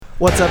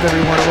What's up,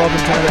 everyone, and welcome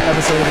to another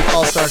episode of the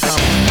All-Star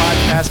Comics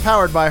Podcast,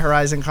 powered by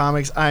Horizon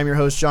Comics. I am your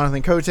host,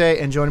 Jonathan Cote,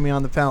 and joining me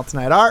on the panel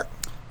tonight are...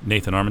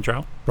 Nathan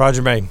Armentrout.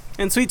 Roger May.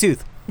 And Sweet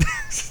Tooth.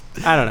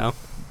 I don't know.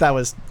 That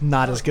was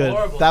not as good.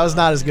 That was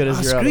not as good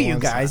as your other Screw you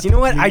ones. guys. You know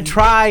what? I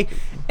try,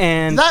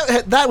 and...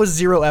 That was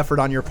zero effort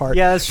on your part.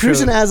 Yeah, that's true.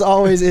 Cruising, as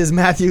always, is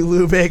Matthew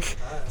Lubick.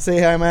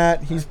 Say hi,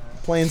 Matt. He's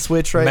playing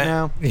Switch right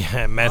now.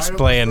 Yeah, Matt's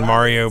playing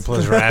Mario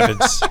plus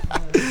Rabbids.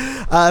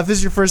 If this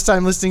is your first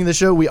time listening to the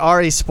show, we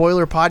are a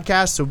spoiler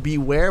podcast, so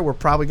beware. We're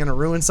probably going to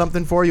ruin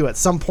something for you at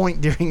some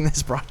point during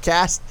this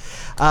broadcast.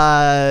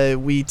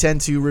 We tend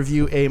to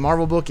review a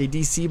Marvel book, a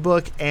DC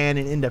book, and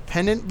an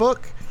independent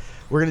book.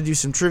 We're going to do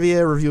some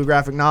trivia, review a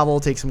graphic novel,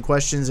 take some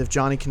questions if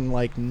Johnny can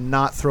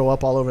not throw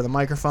up all over the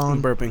microphone.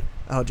 I'm burping.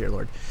 Oh, dear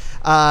Lord.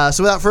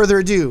 So without further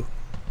ado,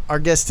 our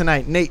guest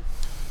tonight, Nathan,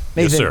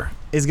 Yes, sir.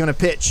 is going to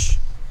pitch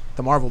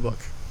the Marvel book.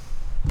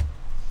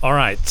 All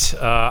right.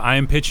 I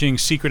am pitching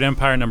Secret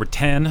Empire number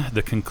 10,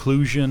 the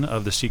conclusion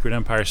of the Secret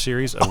Empire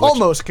series.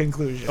 Almost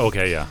conclusion.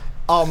 Okay, yeah.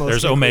 Almost.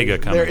 There's conclusion. Omega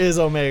coming. There is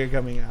Omega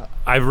coming out.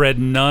 I've read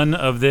none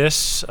of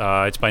this.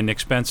 It's by Nick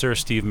Spencer,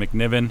 Steve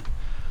McNiven.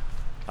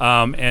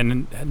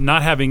 And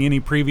not having any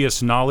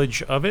previous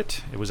knowledge of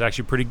it, it was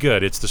actually pretty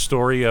good. It's the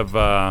story of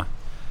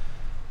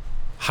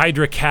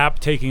Hydra Cap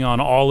taking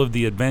on all of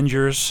the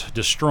Avengers,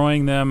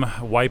 destroying them,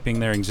 wiping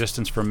their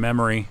existence from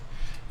memory,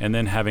 and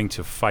then having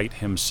to fight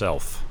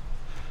himself.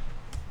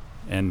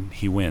 And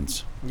he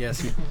wins.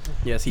 Yes,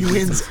 he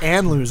wins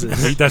and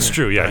loses. That's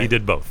true. Yeah, he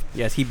did both.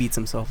 Yes, he beats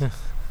himself.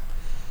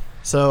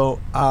 So,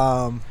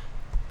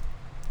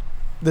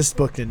 this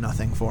book did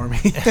nothing for me.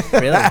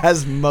 Really?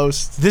 As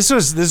most. This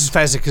is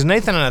fascinating because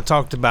Nathan and I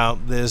talked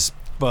about this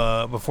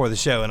before the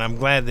show, and I'm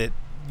glad that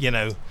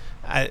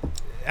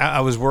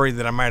I was worried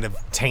that I might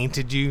have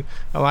tainted you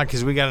a lot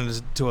because we got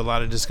into a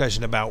lot of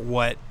discussion about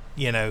what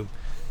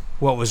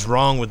was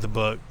wrong with the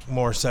book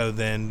more so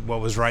than what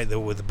was right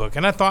with the book.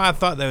 And I thought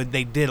that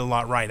they did a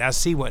lot right. I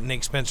see what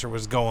Nick Spencer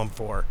was going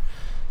for.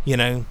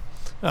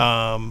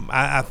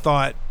 I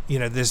thought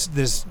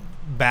this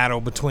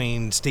battle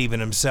between Steve and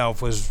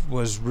himself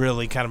was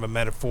really kind of a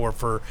metaphor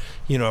for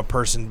a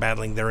person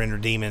battling their inner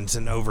demons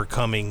and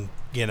overcoming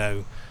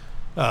their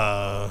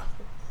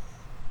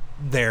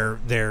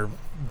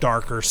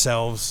darker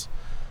selves.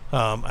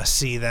 I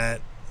see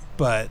that,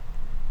 but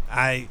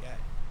I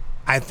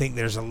think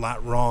there's a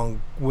lot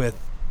wrong with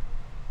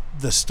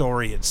the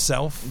story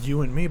itself.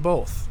 You and me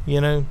both.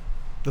 The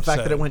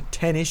fact that it went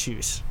 10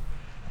 issues.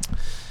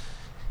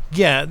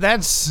 Yeah,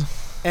 that's...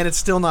 And it's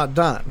still not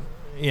done.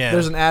 Yeah.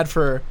 There's an ad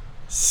for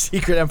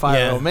Secret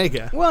Empire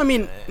Omega. Well, I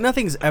mean,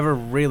 nothing's ever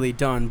really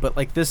done, but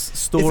this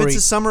story... If it's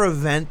a summer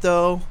event,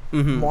 though,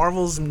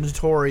 Marvel's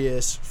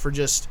notorious for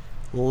just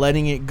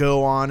letting it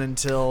go on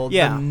until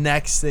the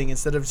next thing,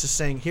 instead of just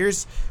saying,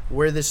 here's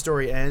where this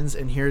story ends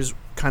and here's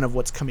kind of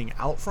what's coming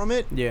out from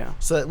it. Yeah.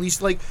 So at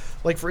least, like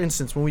for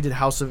instance, when we did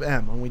House of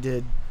M, when we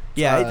did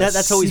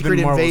that's always Secret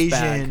been Marvel's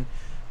Invasion,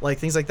 bag.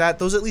 Things like that,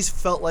 those at least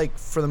felt like,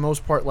 for the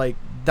most part,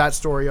 that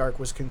story arc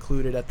was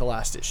concluded at the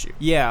last issue.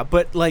 Yeah,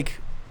 but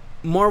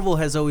Marvel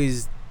has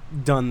always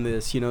done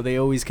this. They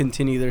always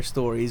continue their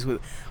stories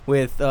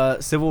with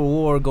Civil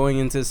War going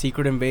into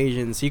Secret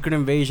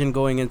Invasion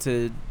going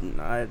into,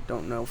 I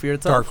don't know, Fear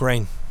Itself.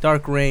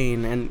 Dark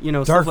Reign,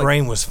 and Dark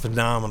Reign was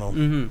phenomenal.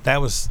 Mm-hmm.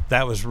 That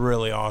was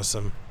really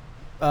awesome.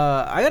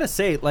 I gotta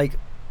say,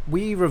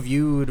 we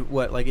reviewed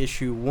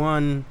issue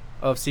 1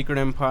 of Secret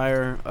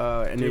Empire,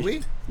 and did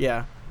we?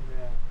 Yeah.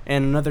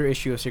 And another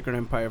issue of Secret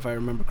Empire, if I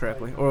remember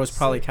correctly, or it was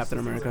probably Captain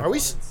America. Are we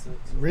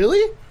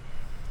really?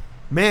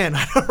 Man,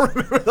 I don't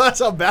remember. That's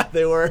how bad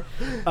they were.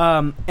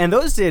 And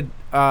those they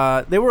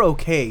were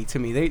okay to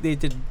me. They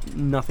did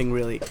nothing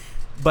really.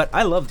 But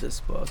I love this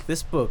book.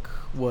 This book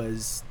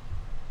was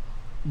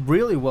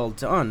really well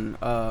done.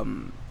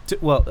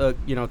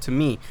 To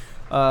me,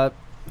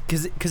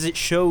 because it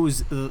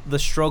shows the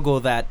struggle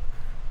that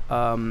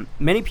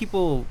many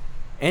people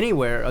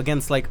anywhere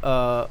against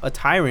a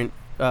tyrant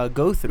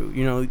go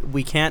through.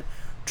 We can't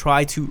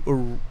try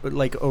to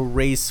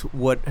erase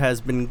what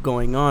has been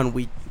going on.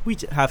 We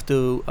have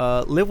to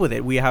live with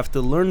it. We have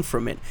to learn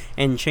from it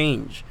and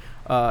change.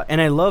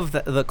 And I love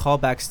the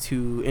callbacks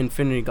to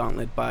Infinity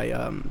Gauntlet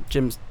by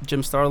Jim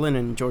Starlin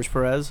and George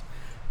Perez.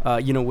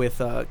 With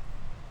you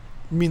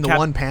mean the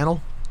one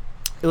panel?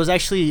 There was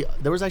actually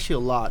a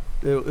lot.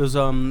 It was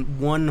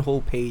one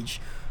whole page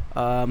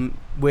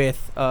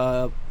with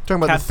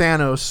talking about the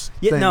Thanos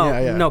thing.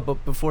 No,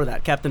 but before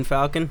that, Captain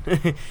Falcon,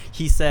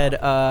 he said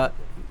a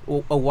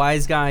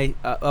wise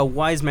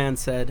man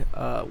said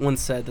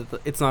once said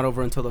that it's not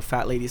over until the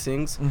fat lady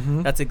sings.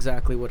 Mm-hmm. That's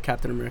exactly what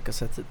Captain America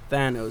said to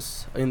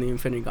Thanos in the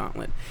Infinity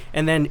Gauntlet.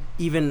 And then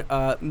even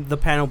the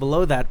panel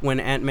below that, when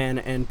Ant-Man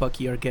and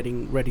Bucky are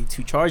getting ready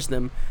to charge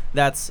them,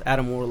 that's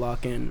Adam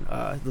Warlock and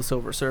the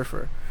Silver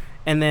Surfer.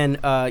 And then,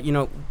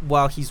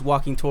 while he's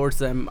walking towards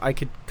them, I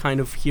could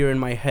kind of hear in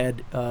my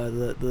head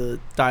the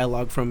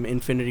dialogue from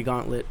Infinity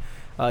Gauntlet.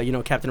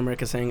 Captain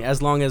America saying,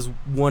 "As long as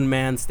one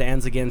man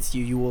stands against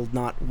you, you will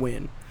not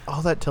win."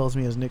 all that tells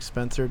me is Nick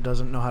Spencer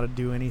doesn't know how to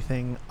do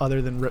anything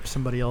other than rip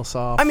somebody else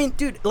off. I mean,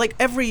 dude, like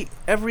every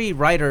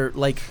writer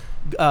brings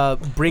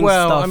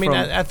well, stuff I mean, from...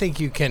 I think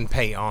you can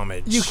pay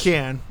homage. You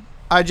can.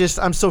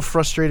 I'm so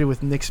frustrated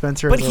with Nick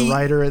Spencer as a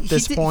writer at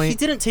this point. He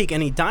didn't take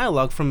any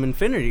dialogue from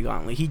Infinity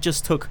Gauntlet. He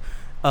just took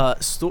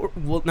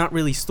not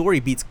really story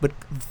beats, but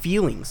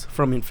feelings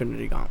from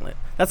Infinity Gauntlet.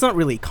 That's not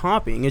really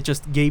copying. It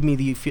just gave me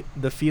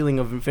the feeling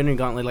of Infinity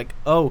Gauntlet, like,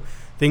 oh,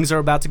 things are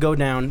about to go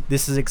down.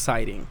 This is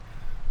exciting.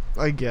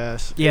 I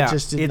guess. Yeah, it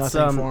just did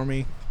nothing for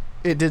me.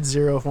 It did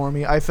zero for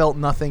me. I felt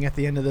nothing at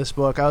the end of this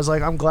book. I was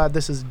like, I'm glad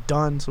this is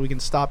done so we can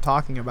stop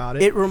talking about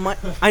it.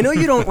 I know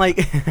you don't like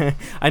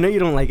I know you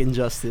don't like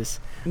Injustice.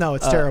 No,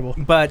 it's terrible.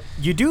 But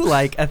you do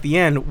like at the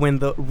end when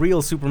the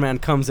real Superman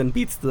comes and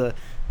beats the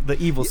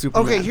evil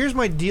Superman. Okay, here's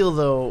my deal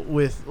though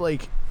with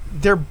like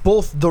they're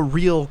both the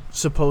real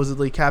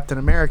supposedly Captain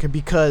America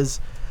because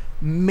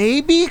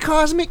maybe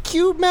cosmic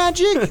cube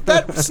magic?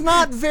 That's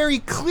not very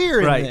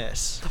clear in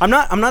this. I'm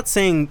not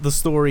saying the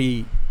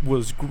story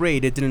was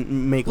great. It didn't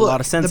make a lot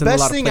of sense in a lot of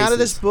places. The best thing out of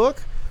this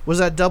book was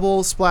that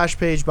double splash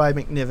page by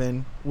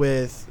McNiven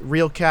with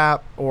real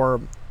Cap or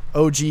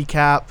OG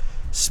Cap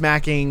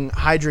smacking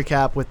Hydra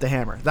Cap with the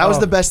hammer. That was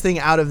the best thing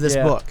out of this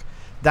book.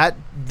 That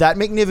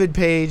McNiven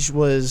page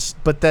was,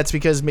 but that's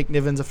because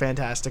McNiven's a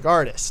fantastic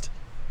artist.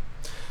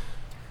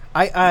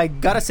 I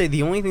gotta say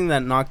the only thing that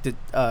knocked it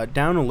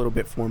down a little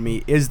bit for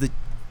me is the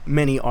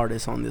many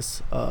artists on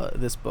this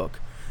book.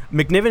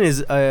 McNiven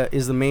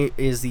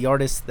is the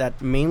artist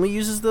that mainly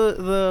uses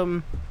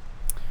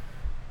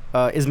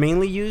is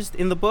mainly used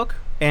in the book,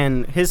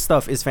 and his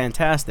stuff is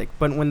fantastic.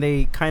 But when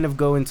they kind of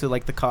go into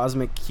like the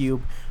Cosmic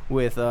Cube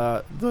with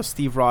the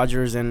Steve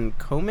Rogers and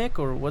Comic,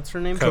 or what's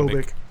her name?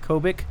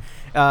 Kobik.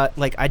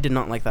 Like I did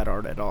not like that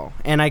art at all,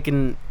 and I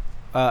can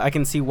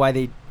see why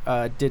they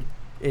did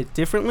it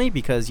differently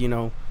because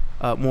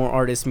more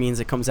artists means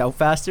it comes out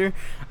faster.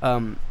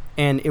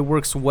 And it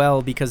works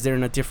well because they're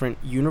in a different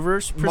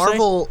universe.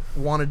 Marvel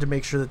wanted to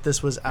make sure that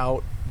this was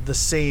out the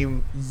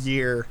same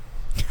year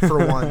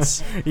for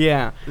once.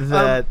 Yeah.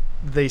 That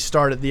they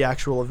started the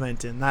actual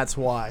event in. That's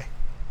why.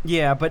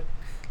 Yeah, but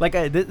like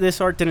this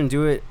art didn't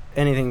do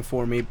anything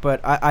for me, but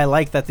I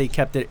like that they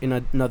kept it in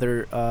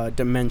another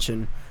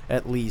dimension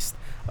at least.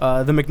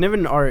 The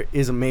McNiven art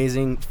is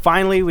amazing.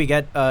 Finally, we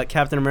get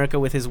Captain America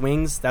with his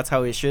wings. That's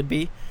how it should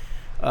be.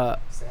 Sam?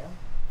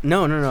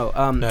 No.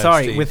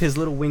 Sorry, Steve. with his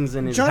little wings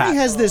in his hat. Johnny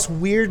has this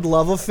weird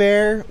love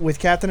affair with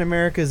Captain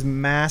America's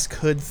mask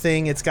hood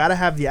thing. It's got to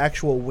have the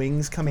actual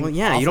wings coming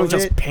off you don't of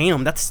just it. paint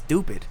them. That's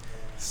stupid.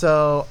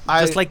 So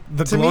just like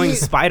the glowing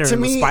spider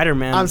in the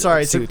Spider-Man I'm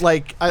sorry. suit.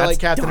 I like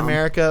Captain dumb.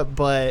 America,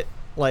 but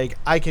like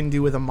I can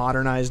do with a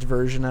modernized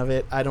version of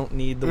it. I don't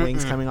need the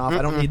wings coming off.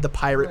 I don't need the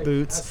pirate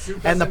boots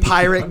and the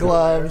pirate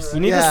gloves. You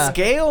need the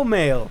scale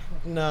mail.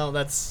 No,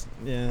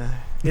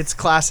 it's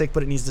classic,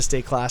 but it needs to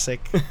stay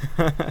classic.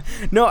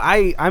 No,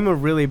 I'm a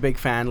really big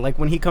fan. Like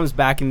when he comes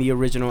back in the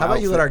original How about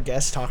outfit. you let our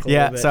guests talk a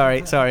little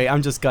bit? Sorry.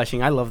 I'm just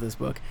gushing. I love this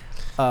book.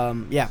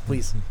 Yeah,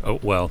 please. Oh,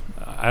 well,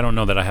 I don't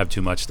know that I have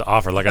too much to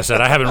offer. Like I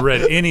said, I haven't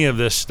read any of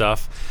this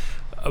stuff,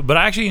 but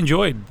I actually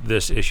enjoyed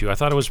this issue. I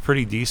thought it was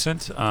pretty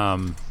decent.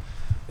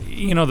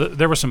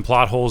 There were some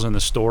plot holes in the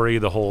story.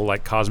 The whole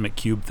like cosmic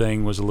cube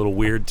thing was a little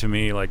weird to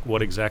me. Like,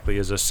 what exactly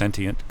is a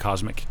sentient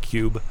cosmic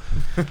cube?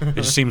 It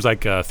just seems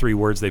like 3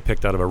 words they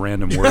picked out of a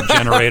random word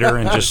generator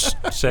and just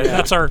said,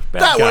 "That's our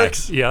bad guy." That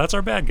works. Yeah, that's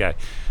our bad guy.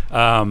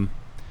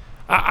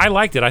 I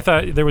liked it. I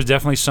thought there was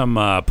definitely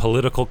some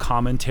political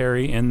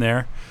commentary in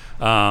there.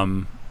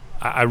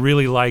 I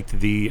really liked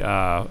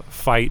the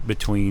fight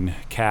between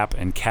Cap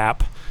and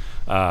Cap.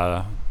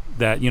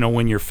 That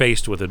when you're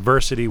faced with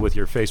adversity,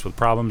 you're faced with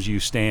problems, you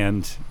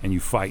stand and you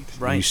fight.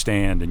 Right. And you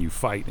stand and you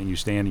fight and you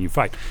stand and you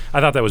fight.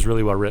 I thought that was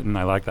really well written.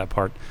 I like that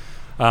part.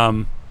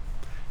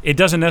 It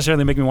doesn't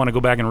necessarily make me want to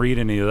go back and read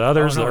any of the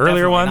others, the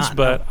earlier ones,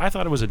 but I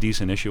thought it was a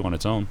decent issue on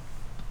its own.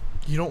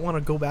 You don't want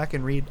to go back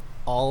and read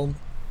all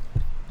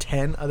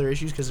 10 other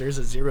issues because there's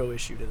a 0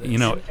 issue to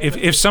this.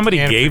 If somebody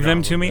gave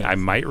them to me, I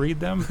might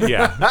read them.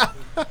 Yeah.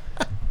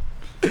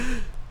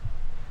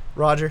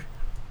 Roger.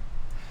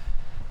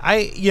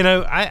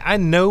 I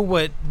know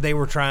what they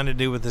were trying to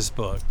do with this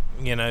book,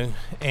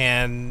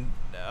 and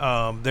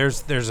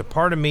there's a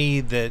part of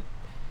me that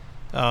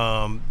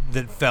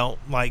felt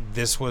like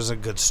this was a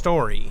good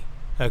story,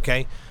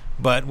 okay?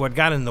 But what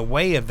got in the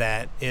way of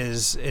that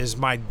is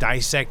my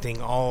dissecting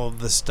all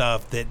of the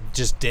stuff that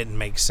just didn't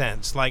make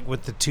sense, like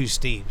with the 2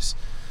 Steves.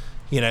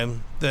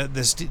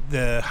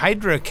 The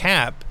Hydra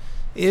Cap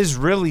is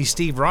really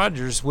Steve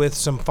Rogers with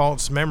some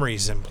false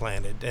memories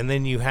implanted, and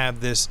then you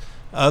have this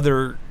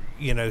other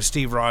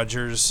Steve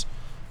Rogers,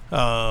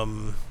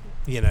 Truth,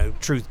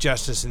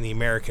 Justice, and the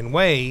American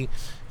Way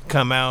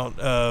come out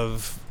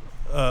of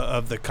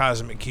the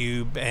Cosmic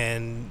Cube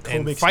and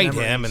fight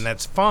him, and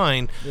that's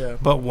fine. Yeah.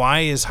 But why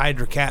is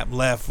Hydra Cap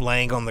left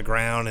laying on the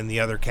ground and the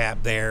other Cap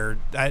there?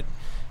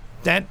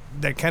 That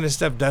kind of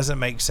stuff doesn't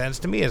make sense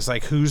to me. It's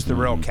like, who's the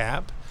real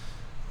Cap?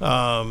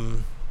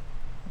 I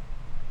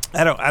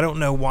don't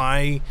know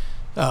why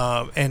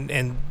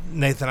And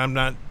Nathan, I'm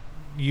not.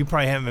 You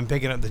probably haven't been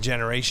picking up the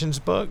Generations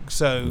book,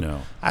 so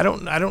No. I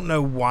don't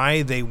know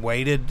why they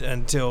waited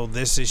until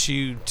this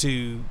issue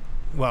to.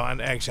 Well,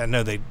 actually, I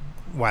know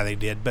why they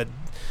did, but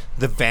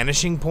the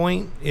Vanishing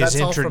Point is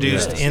That's all from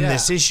introduced this, in yeah.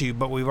 this issue,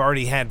 but we've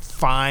already had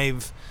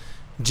 5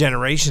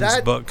 Generations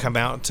That- book come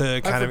out to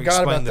I kind of forgot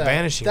explain about the that.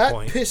 Vanishing That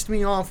Point. pissed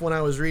me off when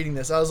I was reading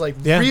this. I was like,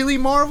 Yeah. really,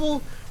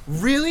 Marvel?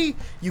 Really?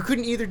 You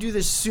couldn't either do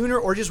this sooner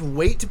or just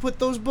wait to put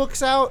those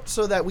books out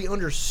so that we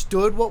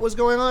understood what was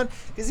going on?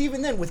 Because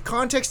even then, with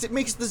context, it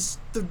makes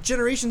the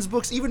Generations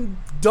books even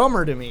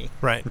dumber to me.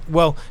 Right.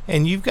 Well,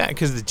 and you've got,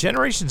 because the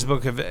Generations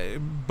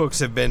books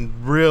have been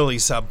really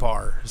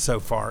subpar so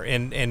far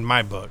in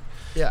my book.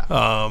 Yeah.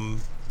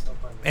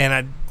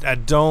 And I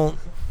don't.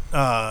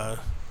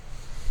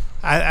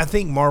 I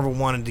think Marvel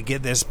wanted to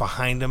get this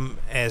behind them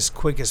as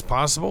quick as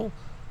possible.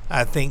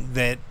 I think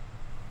that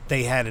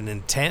they had an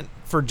intent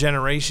for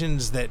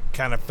Generations that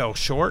kind of fell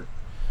short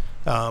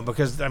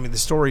because, I mean, the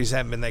stories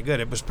haven't been that good.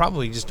 It was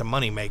probably just a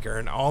moneymaker.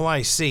 And all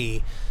I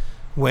see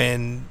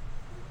when,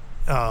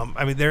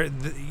 I mean,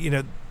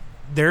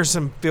 there's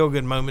some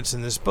feel-good moments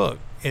in this book.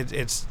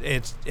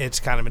 It's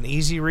kind of an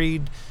easy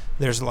read.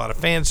 There's a lot of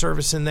fan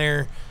service in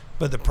there.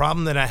 But the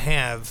problem that I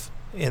have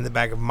in the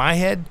back of my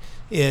head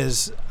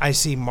is I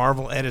see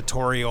Marvel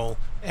editorial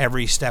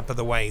every step of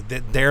the way,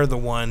 that they're the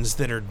ones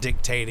that are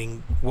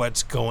dictating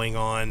what's going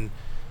on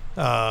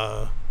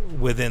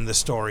within the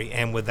story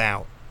and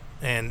without.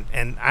 And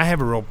I have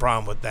a real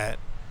problem with that.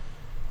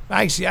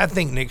 Actually, I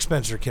think Nick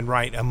Spencer can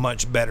write a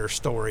much better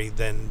story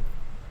than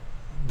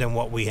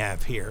what we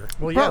have here.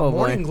 Well, yeah, Probably.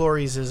 Morning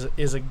Glories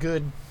is a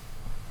good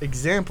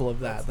example of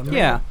that.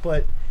 Yeah.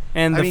 But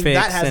And I the mean,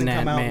 Fix that hasn't and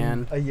come out in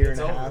Ant-Man. a year It's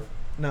and a over. half.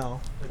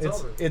 No, It's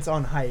over. it's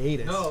on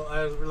hiatus. No,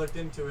 I looked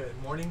into it.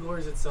 Morning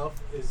Glories itself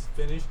is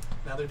finished.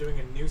 Now they're doing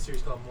a new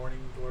series called Morning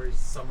Glories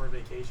Summer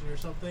Vacation or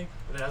something,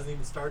 but it hasn't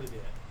even started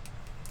yet.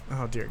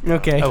 Oh dear God.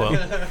 Okay. Oh,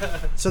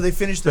 well. So they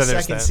finished the So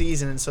there's second that.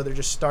 season, and so they're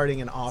just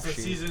starting an So offshoot.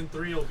 season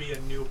 3 will be a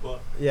new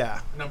book, Yeah.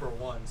 number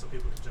 1, so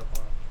people can jump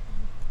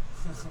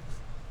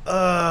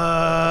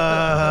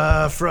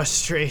on.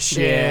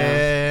 Frustration.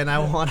 Yeah. I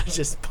want to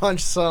just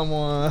punch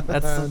someone.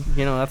 That's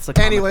the comic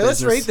Anyway,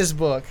 let's business. rate this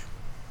book.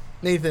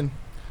 Nathan,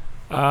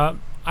 I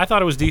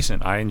thought it was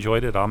decent. I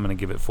enjoyed it. I'm going to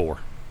give it 4.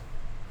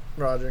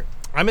 Roger.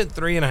 I'm at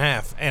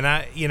 3.5, and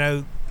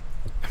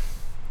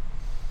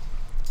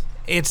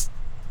it's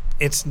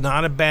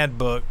not a bad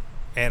book,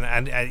 and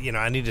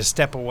I need to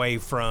step away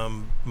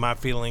from my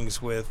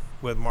feelings with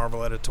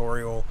Marvel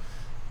editorial.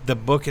 The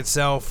book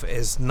itself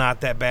is not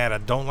that bad. I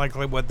don't like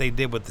what they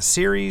did with the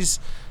series.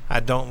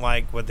 I don't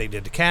like what they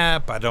did to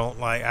Cap. I don't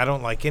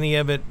like any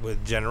of it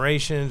with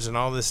Generations and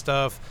all this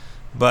stuff.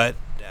 But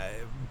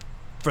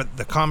for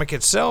the comic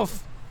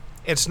itself,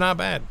 it's not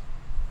bad.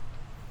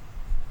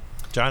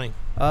 Johnny.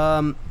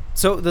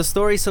 So the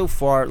story so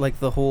far, like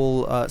the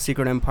whole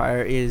Secret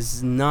Empire,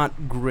 is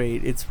not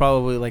great. It's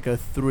probably like a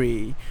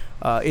 3.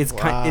 It's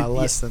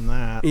Less than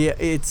that. Yeah,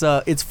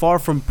 it's far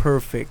from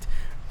perfect.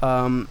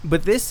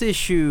 But this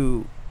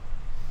issue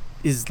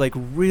is like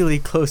really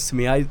close to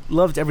me. I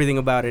loved everything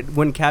about it.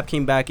 When Cap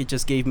came back, it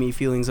just gave me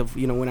feelings of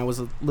when I was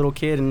a little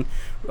kid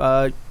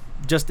and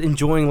just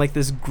enjoying like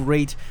this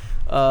great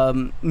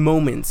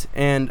moment.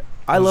 And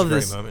I was a love great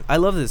this. moment. I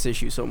love this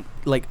issue so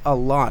like a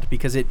lot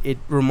because it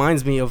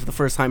reminds me of the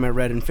first time I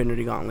read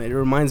Infinity Gauntlet. It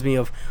reminds me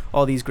of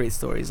all these great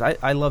stories.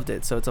 I loved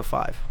it, so it's a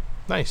 5.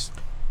 Nice.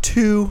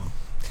 2.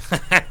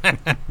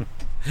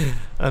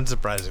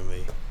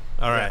 Unsurprisingly.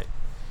 All right.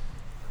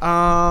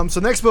 So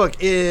next book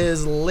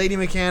is Lady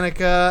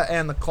Makanika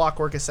and the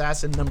Clockwork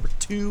Assassin number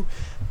 2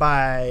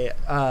 by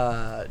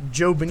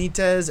Joe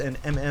Benitez and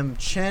M.M.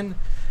 Chen.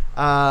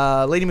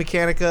 Lady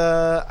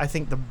Makanika, I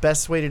think the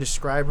best way to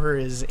describe her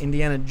is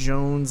Indiana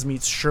Jones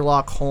meets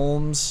Sherlock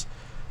Holmes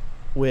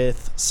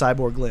with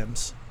cyborg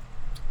limbs.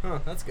 Huh,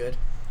 that's good.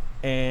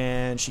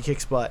 And she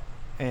kicks butt.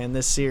 And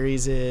this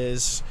series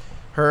is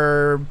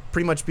her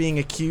pretty much being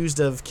accused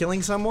of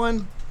killing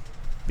someone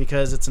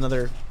because it's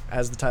another,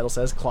 as the title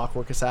says,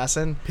 Clockwork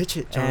Assassin. Pitch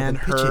it, Jonathan. And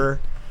pitch her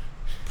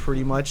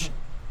pretty much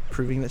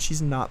proving that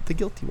she's not the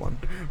guilty one.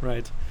 it.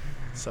 Right.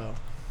 So,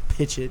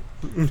 pitch it.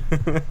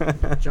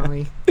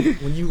 Johnny,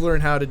 when you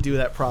learn how to do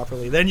that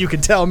properly, then you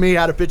can tell me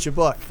how to pitch a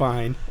book.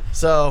 Fine.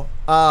 So,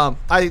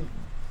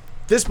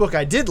 this book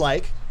I did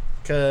like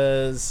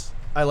because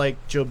I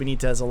like Joe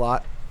Benitez a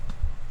lot.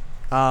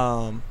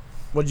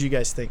 What did you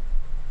guys think?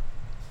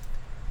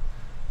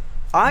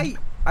 I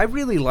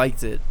really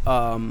liked it.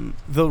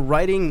 The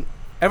writing,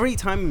 every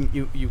time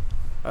you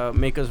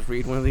make us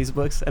read one of these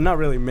books, and not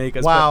really make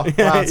us. Wow, but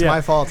it's yeah.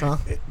 my fault, huh?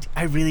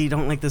 I really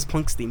don't like this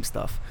punk steam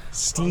stuff.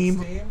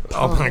 Steam.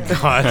 Oh my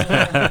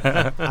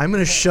God. I'm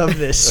gonna shove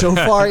this so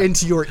far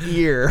into your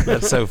ear.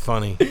 That's so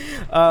funny.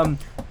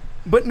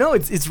 But no,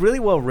 it's really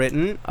well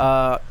written.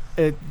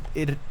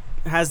 It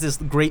has this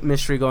great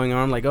mystery going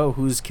on, like, oh,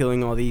 who's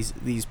killing all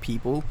these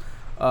people?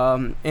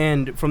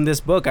 And from this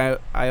book, I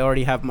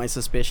already have my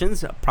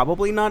suspicions.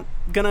 Probably not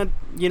gonna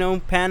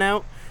pan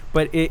out,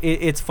 but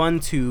it's fun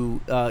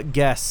to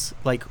guess,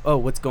 like, oh,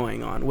 what's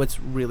going on? What's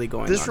really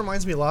going on? This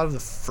reminds me a lot of the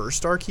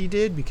first arc he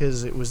did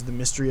because it was the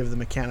mystery of the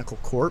mechanical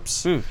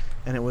corpse, and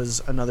it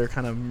was another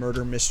kind of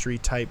murder mystery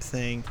type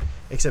thing.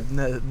 Except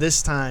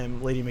this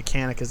time, Lady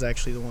Makanika is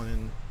actually the one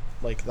in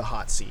like the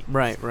hot seat.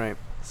 Right.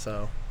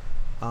 So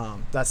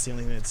that's the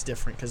only thing that's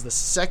different. Because the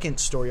second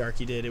story arc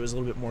he did, it was a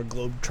little bit more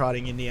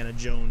globe-trotting Indiana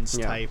Jones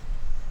type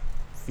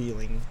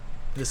feeling.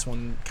 This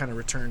one kind of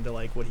returned to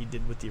like what he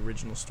did with the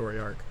original story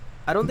arc.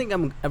 I don't think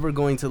I'm ever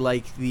going to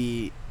like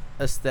the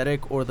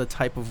aesthetic or the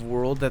type of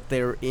world that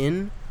they're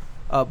in,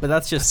 but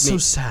that's just so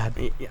sad.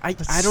 I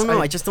don't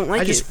know. I just don't like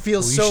it. I just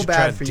feel so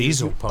bad for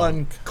you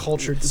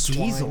uncultured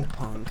swine. Diesel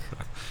punk.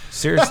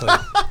 Seriously.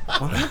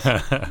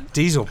 What?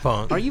 Diesel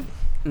punk. Are you?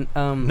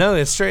 No,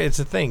 it's straight. It's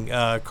a thing.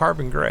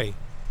 Carbon gray.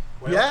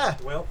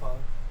 Whale punk.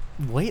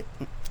 Wait.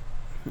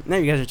 No,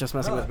 you guys are just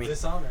messing with me.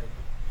 Dishonored.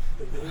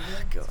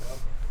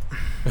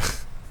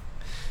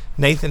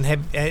 Nathan,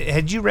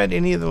 had you read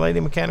any of the Lady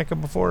Makanika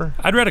before?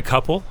 I'd read a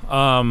couple.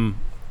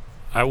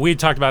 We had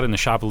talked about it in the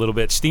shop a little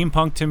bit.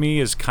 Steampunk to me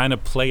is kind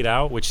of played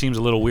out, which seems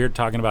a little weird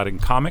talking about it in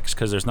comics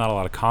because there's not a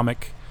lot of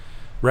comic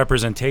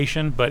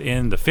representation. But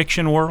in the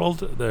fiction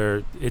world,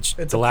 it's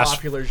the last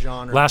popular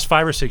genre. Last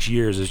 5 or 6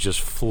 years is just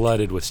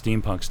flooded with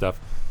steampunk stuff.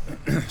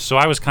 So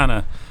I was kind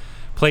of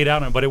played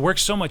out on it, but it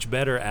works so much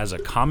better as a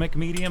comic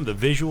medium. The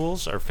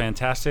visuals are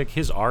fantastic.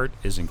 His art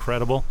is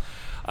incredible.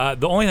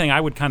 The only thing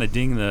I would kind of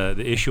ding the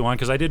issue on,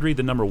 because I did read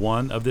the number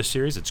 1 of this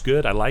series. It's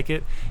good. I like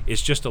it.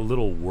 It's just a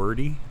little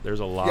wordy.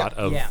 There's a lot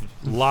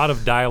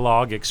of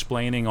dialogue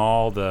explaining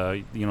all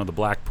the the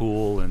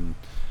Blackpool and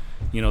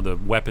the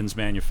weapons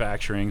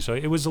manufacturing. So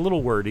it was a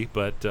little wordy,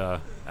 but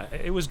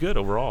it was good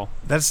overall.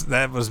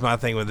 That was my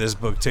thing with this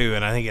book too,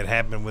 and I think it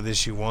happened with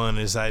issue 1.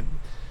 It's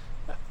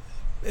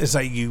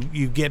like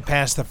you get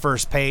past the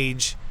first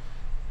page,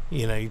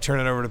 you turn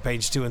it over to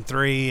page 2 and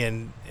 3,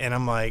 and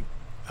I'm like,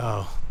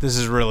 oh, this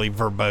is really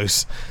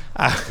verbose.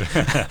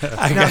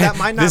 That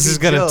might not this be is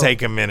going to Joe.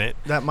 take a minute.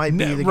 That might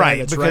be the guy right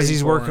that's because writing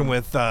he's for working him.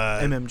 with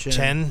M.M.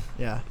 Chen.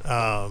 Yeah.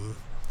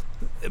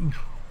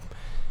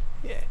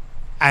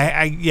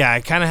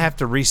 I kind of have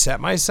to reset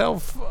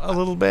myself a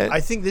little bit. I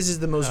think this is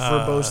the most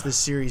verbose this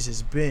series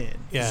has been.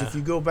 Because Yeah. if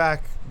you go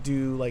back,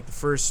 do like the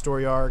first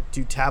story arc,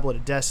 do Tablet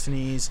of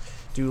Destinies,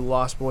 do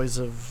Lost Boys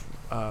of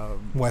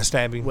West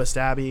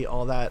Abbey,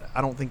 all that,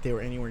 I don't think they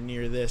were anywhere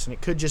near this. And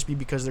it could just be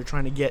because they're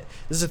trying to get,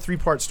 this is a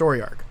 3-part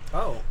story arc.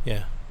 Oh.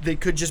 Yeah. They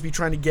could just be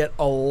trying to get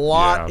a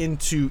lot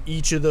into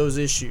each of those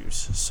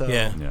issues. So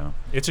Yeah.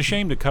 It's a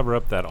shame to cover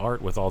up that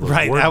art with all those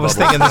Right. word I was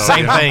bubbles, thinking the though,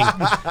 same thing.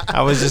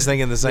 I was just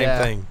thinking the same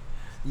Yeah. thing.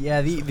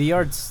 Yeah, the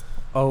art's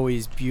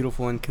always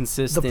beautiful and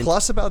consistent. the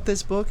plus about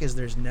this book is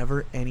there's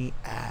never any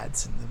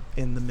ads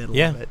in the middle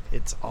Yeah. of it.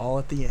 It's all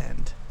at the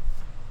end.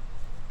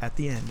 At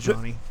the end,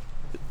 Johnny.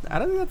 I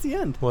don't think that's the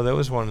end. Well, there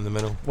was one in the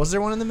middle, Was there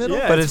one in the middle?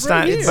 Yeah, but it's it's right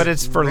not. here. But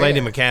it's for Rare. Lady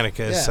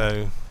Makanika, Yeah.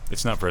 so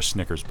It's not for a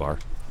Snickers bar.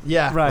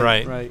 Yeah.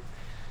 Right. Right.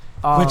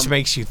 which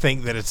makes you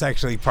think that it's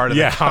actually part of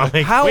Yeah. the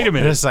comic. How- Wait a And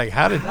minute. it's like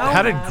how did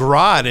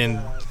Grodd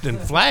and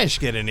Flash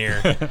get in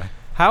here?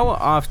 How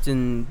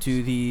often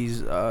do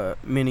these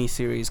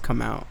mini-series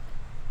come out?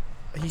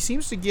 He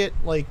seems to get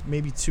like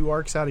maybe 2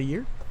 arcs out a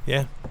year.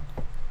 Yeah,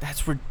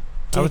 That's ridiculous.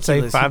 I would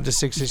say He 5 to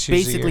 6 issues.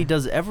 basically a year.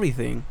 does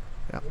everything.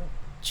 Yep.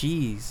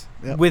 Jeez.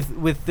 Yep.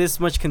 With this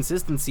much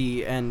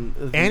consistency and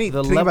And the think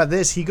level. about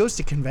this, he goes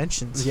to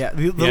conventions. Yeah,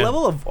 the Yeah.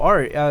 level of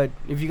art.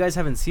 If you guys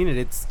haven't seen it,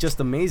 it's just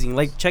amazing.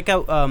 Like check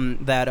out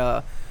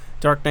that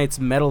Dark Knight's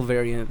metal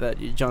variant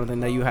that Jonathan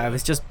that you have.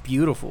 It's just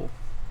beautiful.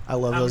 I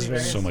love those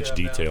variants. So much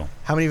detail.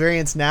 How many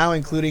variants now,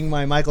 including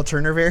my Michael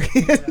Turner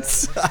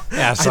variants?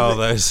 Yeah, I saw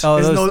those.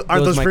 Oh,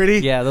 Aren't those pretty?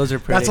 Yeah, those are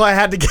pretty. That's why I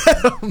had to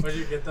get them. Where'd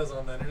you get those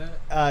on the internet?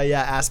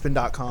 Yeah,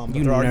 Aspen.com. But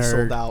You they're already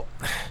nerd. sold out.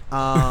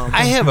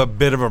 I have a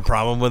bit of a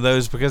problem with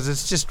those because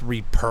it's just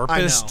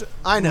repurposed.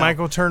 I know.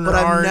 Michael Turner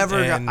But art.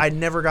 I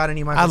never got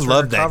any Michael I Turner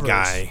love that covers.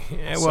 guy.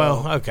 Yeah, So-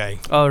 well, okay.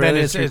 Oh, Then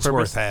really? it's It's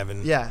worth repurposed?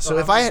 having. Yeah, so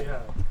how if I many had... do you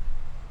have?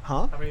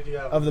 Huh? How many do you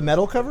have Of the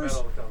metal covers?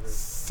 Metal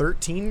covers.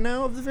 13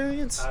 now of the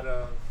variants? Out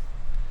of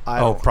I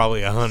Oh, don't-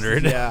 probably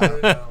 100.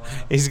 Yeah.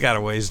 He's got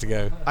a ways to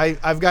go.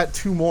 I've got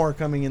 2 more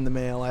coming in the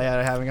mail. I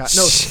haven't got...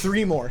 No,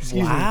 3 more.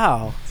 Excuse me.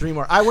 Wow. 3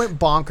 more. I went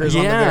bonkers on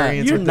the Yeah,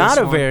 variants. you're with not this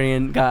a one.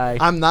 variant guy.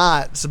 I'm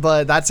not,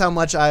 but that's how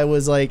much I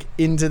was like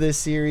into this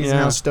series and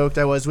Yeah. how stoked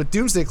I was. With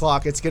Doomsday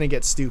Clock, it's gonna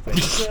get stupid.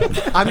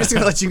 I'm just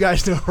gonna let you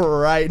guys know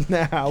right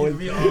now.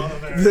 we all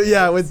have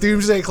Yeah, with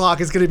Doomsday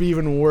Clock, it's gonna be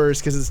even worse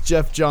because it's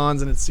Jeff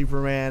Johns and it's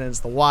Superman and it's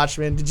the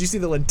Watchmen. Did you see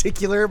the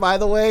lenticular, by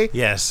the way?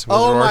 Yes. With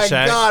Oh Rorschach.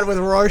 my God, with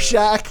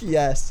Rorschach,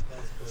 yes.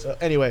 So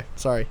anyway,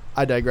 sorry,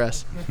 I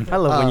digress. I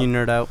love when you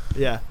nerd out.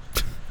 Yeah.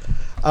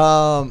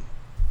 I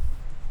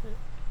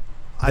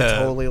The-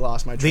 totally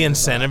lost my. The train of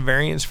incentive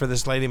variants for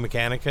this Lady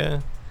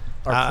Mechanica.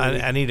 thought. Are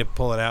pretty. I need to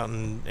pull it out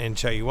and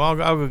show you.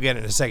 Well, I'll go get it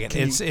in a second.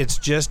 Can It's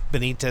just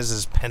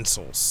Benitez's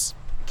pencils.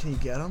 Can you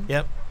get them?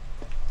 Yep.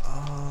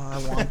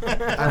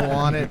 I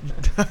want it.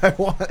 I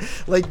want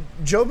like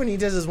Joe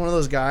Benitez is one of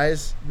those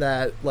guys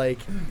that like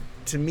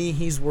to me,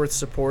 he's worth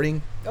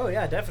supporting. Oh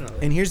yeah, definitely.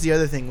 And here's the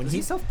other thing: when Does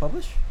he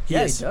self-publish? He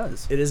Yeah, is. he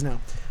does. It is now.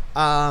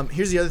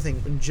 Here's the other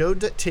thing: when Joe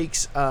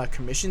takes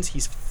commissions,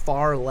 he's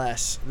far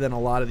less than a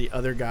lot of the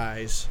other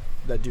guys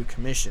that do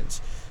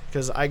commissions.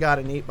 Because I got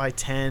an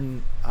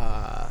 8x10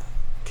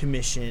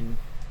 commission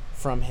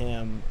from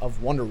him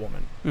of Wonder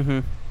Woman,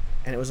 and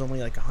it was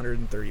only like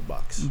 $130.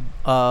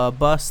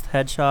 Bust,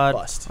 headshot.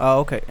 Bust. Oh,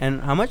 okay.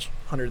 And how much?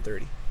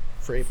 130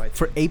 for 8x10.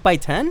 For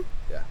 8x10?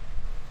 Yeah.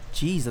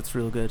 Jeez, that's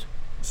real good.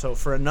 So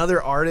for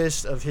another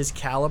artist of his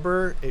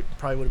caliber, it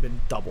probably would have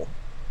been double.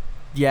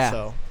 Yeah.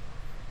 So.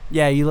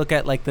 Yeah, you look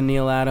at like the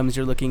Neil Adams,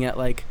 you're looking at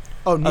like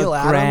Neil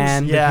Adams,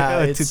 grand,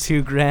 yeah, to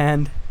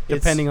 $2,000,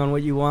 depending on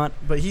what you want.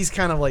 But he's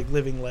kind of like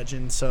living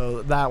legend,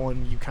 so that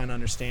one you kind of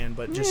understand.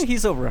 But just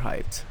he's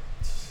overhyped.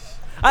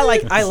 I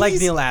like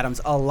Neil Adams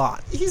a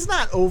lot. He's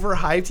not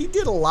overhyped. He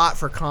did a lot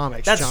for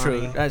comics. That's Johnny.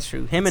 true. That's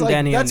true. Him It's and like,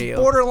 Danny that's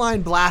O'Neill.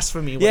 borderline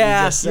blasphemy. What you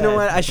Yeah, just you know said.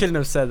 what? I shouldn't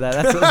have said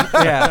that. That's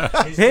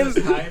yeah. He's Him,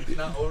 just hyped,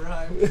 not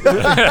overhyped.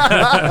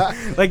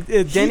 He like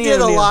Danny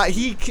did O'Neill. a lot.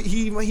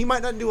 He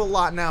might not do a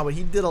lot now, but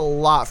he did a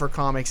lot for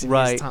comics in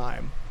Right. his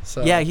time.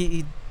 So Yeah,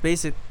 he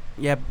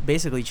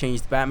basically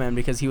changed Batman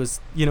because he was,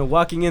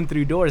 walking in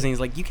through doors, and he's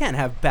like, you can't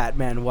have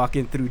Batman walk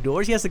in through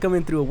doors. He has to come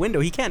in through a window.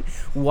 He can't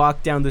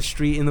walk down the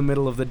street in the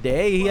middle of the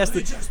day. He has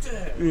to.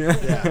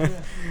 Yeah.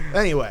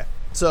 Anyway,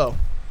 so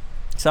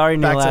Sorry,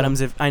 Back Neil to-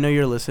 Adams, if I know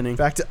you're listening.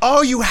 back to.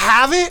 Oh, you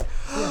have it.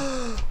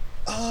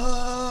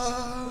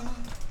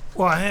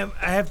 Well, I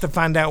have to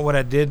find out what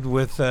I did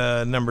with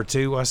number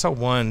 2. I saw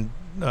one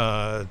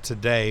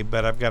today,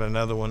 but I've got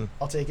another one.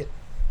 I'll take it.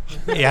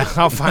 Yeah,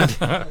 I'll find it.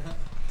 Can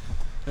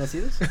I see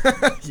this?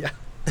 Yeah.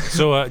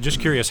 So, just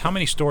curious, how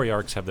many story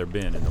arcs have there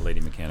been in the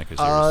Lady Mechanica series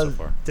so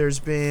far? There's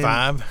been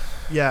 5.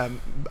 Yeah,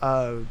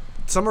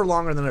 some are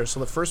longer than others. So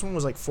the first one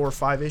was like 4 or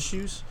 5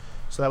 issues.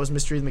 So that was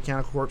Mystery of the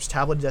Mechanical Corpse.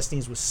 Tablet of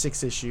Destinies was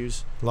 6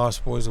 issues.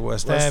 Lost Boys of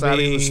West West Abbey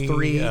Abbey was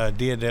 3.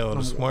 Dia de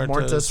los Muertos.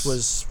 Mortis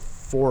was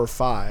 4 or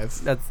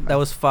 5. That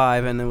was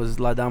 5, and it was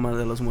La Dama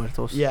de los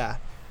Muertos. Yeah,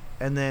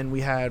 and then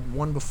we had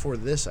one before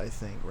this, I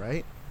think,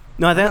 right?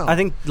 No, No. I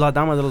think La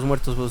Dama de los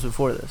Muertos was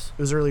before this.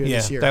 It was earlier Yeah,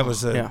 this year. that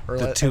was Yeah. Or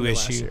the end 2 of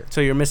last issue. year.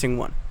 So you're missing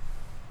one.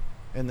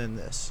 And then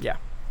this. Yeah.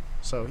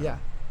 So yeah.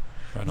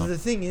 Right on. The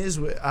thing is,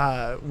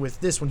 with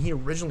this, when he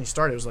originally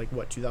started, it was like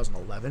what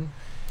 2011.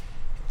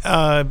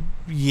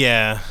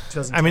 Yeah.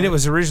 2010. I mean, it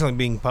was originally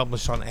being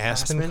published on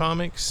Aspen Aspen?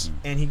 Comics.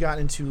 And he got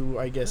into,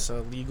 I guess,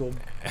 a legal.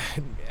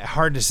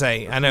 Hard to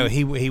say. I know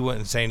he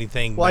wouldn't say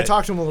anything. Well, I but-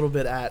 talked to him a little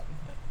bit at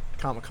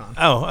Comic-Con.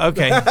 Oh,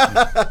 okay.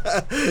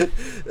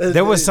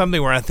 There was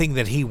something where I think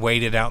that he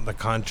waited out the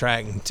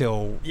contract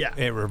until Yeah.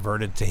 it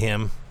reverted to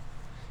him.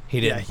 He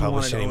didn't he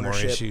publish wanted any more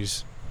ownership.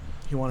 issues.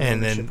 He wanted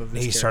And ownership then of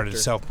his he started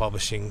character.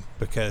 self-publishing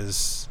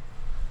because,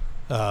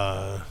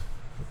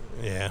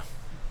 yeah.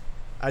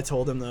 I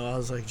told him though, I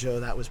was like, Joe,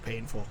 that was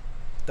painful.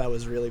 That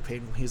was really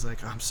painful. He's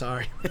like, I'm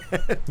sorry.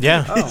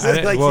 Yeah.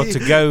 Oh. Like well, he-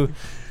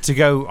 to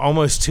go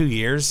almost 2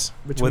 years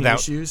Between without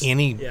issues?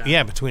 any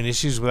Yeah. between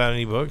issues without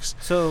any books.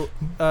 So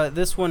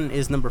this one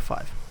is number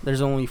 5.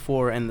 There's only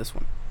 4 in this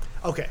one.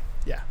 Okay,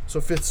 yeah. So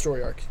 5th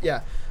story arc.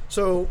 Yeah.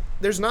 So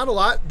there's not a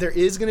lot. There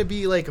is going to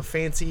be like a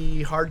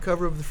fancy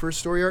hardcover of the first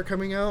story arc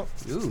coming out.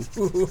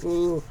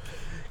 Ooh.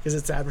 Because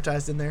it's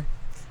advertised in there.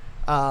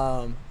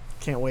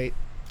 Can't wait.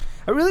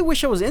 I really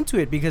wish I was into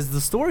it because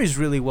the story's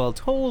really well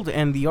told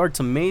and the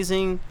art's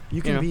amazing.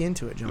 You can know. be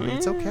into it, Johnny.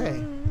 It's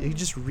okay. You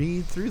just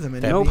read through them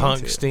and That be punk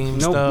into it. steam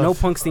No, stuff. no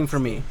punk steam for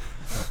me.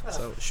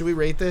 So should we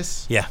rate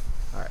this? Yeah.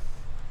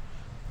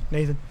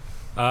 Nathan?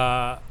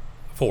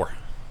 4.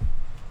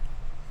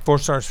 4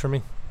 stars for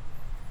me.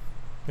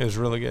 It was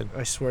really good.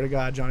 I swear to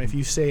God, Johnny, if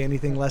you say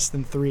anything less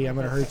than 3, I'm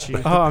going to hurt you.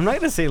 Oh, I'm not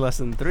gonna say less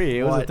than 3.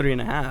 It was What? a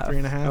 3.5.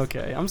 3.5?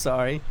 Okay, I'm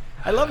sorry.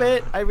 I love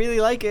it. I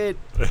really like it.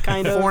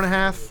 Kind of.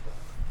 4.5.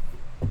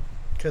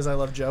 Because I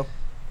love Joe.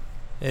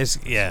 It's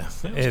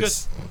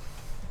it's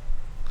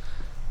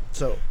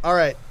So, all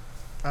right.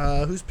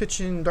 Who's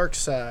pitching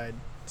Darkseid?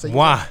 So you-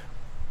 why.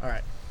 All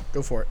right.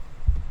 Go for it.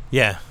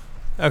 Yeah.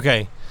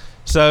 Okay.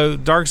 So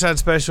Darkseid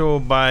Special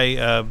by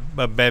a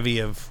bevy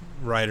of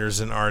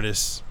writers and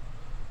artists.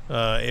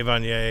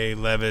 Evanier,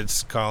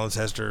 Levitz, Collins,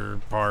 Hester,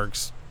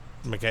 Parks,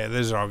 McKay.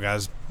 Those are all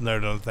guys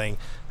noted on the thing.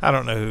 I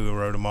don't know who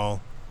wrote them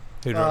all.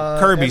 Who wrote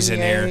Kirby's in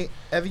here.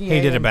 Evanier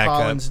He did a and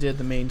backup. Collins did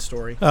the main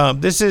story.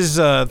 This is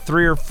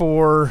 3 or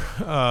 4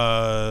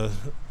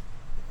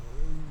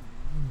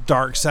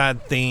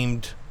 Darkseid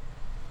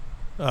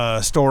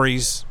themed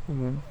stories.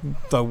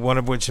 The one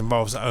of which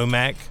involves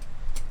OMAC,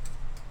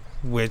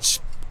 which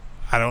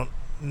I don't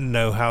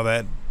know how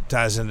that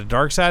ties into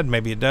Darkseid.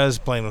 Maybe it does.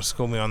 Blaine will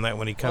school me on that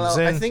when he comes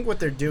in. I think what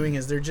they're doing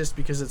is they're just,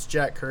 because it's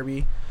Jack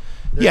Kirby,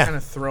 they're kind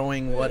of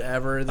throwing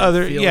whatever that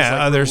feels like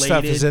other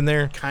stuff is related, in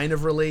there. kind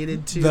of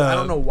related to. I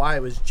don't know why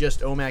it was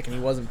just OMAC and he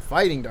wasn't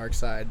fighting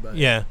Darkseid, but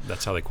Yeah,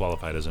 That's how they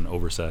qualified as an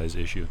oversized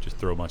issue. Just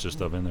throw a bunch of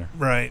stuff in there.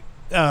 right.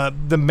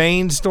 The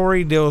main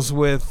story deals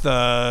with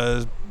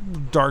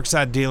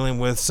Darkseid dealing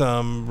with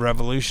some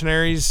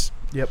revolutionaries.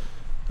 Yep.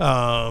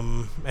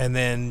 And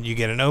then you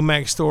get an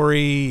Omek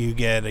story, you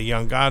get a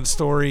Young God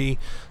story.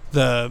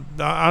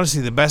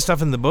 Honestly, the best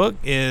stuff in the book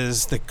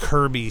is the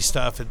Kirby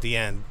stuff at the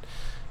end.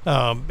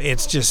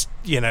 It's just,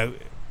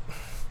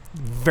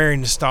 very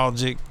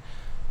nostalgic,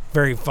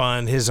 very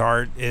fun. His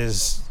art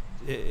is,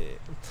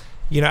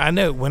 I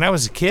know when I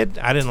was a kid,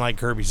 I didn't like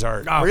Kirby's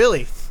art. Oh,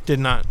 really? Did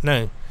not,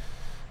 no.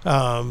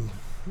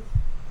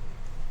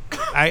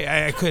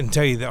 I couldn't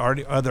tell you the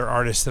other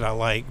artists that I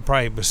like.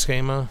 Probably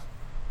Buscema.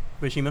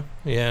 Mishima.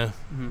 Yeah.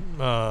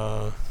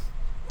 Mm-hmm.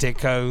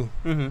 Ditko.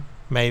 Mm-hmm.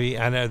 Maybe.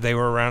 I know they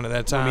were around at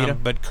that time.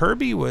 Romita. But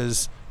Kirby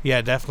was,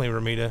 definitely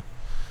Romita.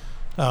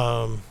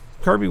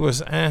 Kirby was,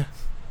 the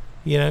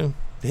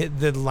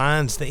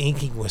lines, the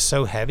inking was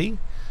so heavy,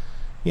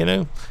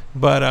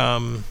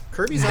 But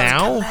Kirby's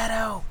now,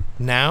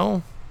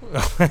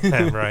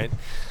 right.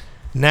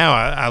 Now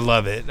I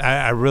love it.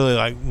 I really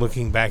like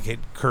looking back at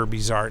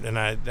Kirby's art, and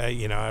I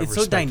It's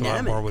so respect a lot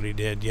dynamic. more what he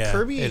did. Yeah,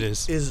 Kirby it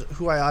is.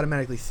 who I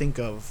automatically think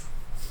of,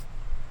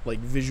 like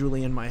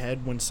visually in my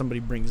head when somebody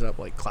brings up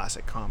like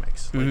classic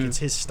comics. Like Mhm. it's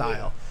his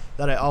style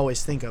that I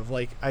always think of.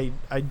 Like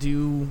I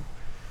do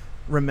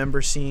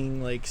remember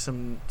seeing like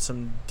some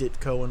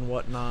Ditko and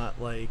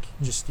whatnot, like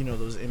just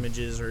those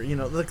images or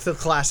the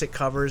classic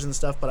covers and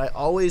stuff. But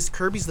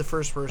Kirby's the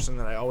first person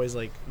that I always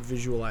like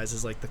visualize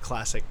as like the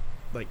classic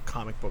like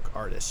comic book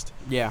artist.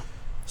 Yeah.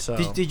 So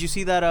Did you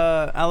see that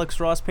Alex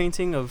Ross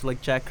painting of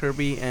like Jack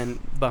Kirby and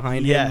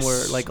behind yes, him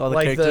were like all the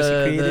like characters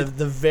he created?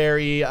 the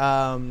very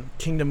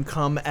Kingdom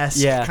Come-esque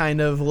Yeah. kind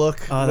of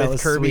look Oh, that with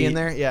was Kirby in sweet.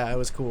 there. Yeah, it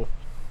was cool.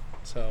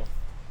 So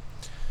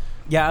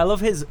Yeah, I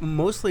love his.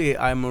 Mostly,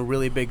 I'm a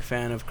really big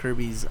fan of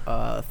Kirby's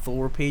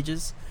Thor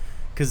pages,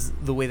 because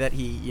the way that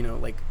he,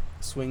 like,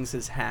 swings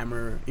his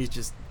hammer, he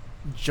just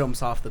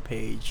jumps off the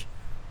page.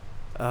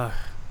 I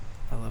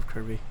love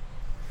Kirby.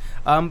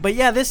 But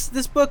yeah,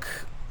 this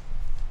book,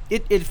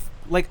 it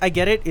like I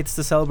get it. It's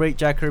to celebrate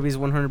Jack Kirby's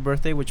 100th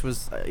birthday, which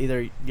was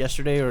either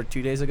yesterday or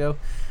 2 days ago.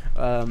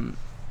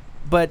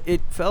 But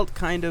it felt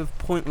kind of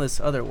pointless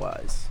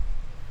otherwise.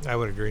 I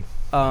would agree.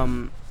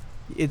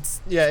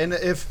 It's and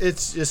if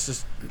it's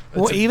just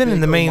Well, even in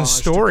the main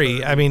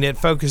story, I mean, it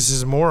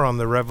focuses more on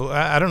the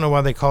I don't know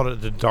why they called it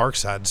the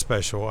Darkseid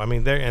Special. I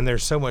mean,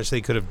 there's so much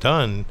they could have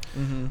done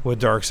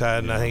with Darkseid,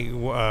 and I think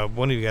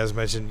one of you guys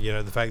mentioned,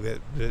 the fact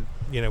that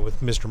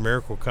with Mr.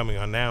 Miracle coming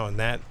on now and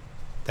that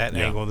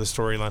angle of the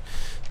storyline,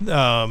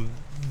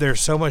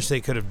 there's so much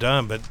they could have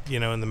done, but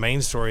in the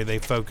main story they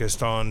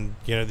focused on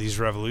these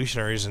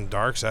revolutionaries, and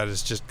Darkseid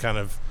is just kind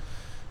of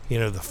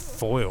the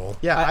foil.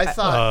 Yeah,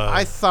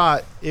 I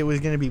thought it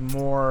was going to be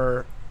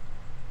more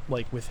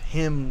like with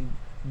him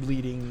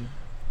leading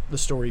the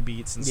story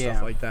beats and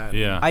stuff like that.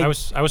 Yeah, I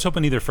was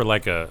hoping either for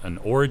like an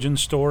origin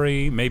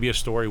story, maybe a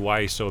story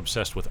why he's so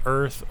obsessed with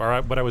Earth,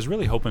 but I was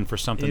really hoping for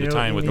something to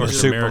tie in with or Mr.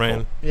 Superman.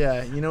 Miracle.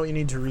 Yeah, what you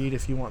need to read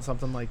if you want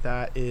something like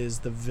that is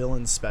the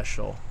Villain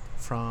Special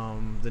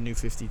from the New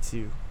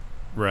 52.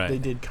 Right. They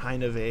did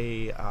kind of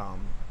a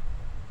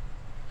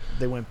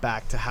they went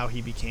back to how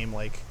he became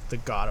like the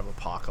god of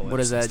apocalypse. what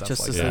is that? and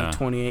Justice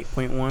stuff like League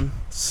 28.1.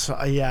 So,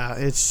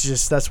 it's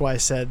just that's why I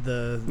said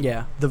the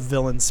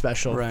Villain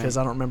Special, because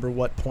I don't remember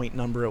what point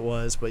number it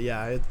was, but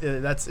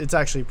it's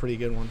actually a pretty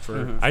good one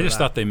for. I just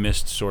thought they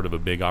missed sort of a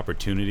big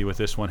opportunity with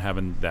this one,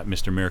 having that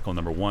Mr. Miracle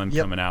 #1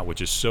 coming out,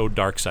 which is so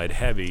Darkseid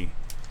heavy.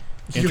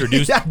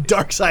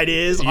 Darkseid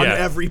is on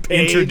every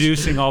page.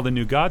 Introducing all the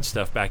new God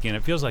stuff back in.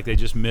 It feels like they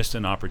just missed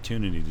an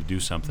opportunity to do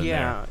something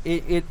there. Yeah,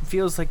 it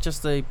feels like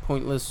just a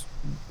pointless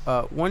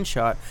one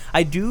shot.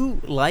 I do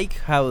like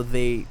how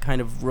they kind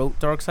of wrote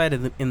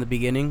Darkseid in the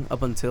beginning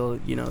up until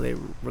they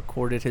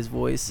recorded his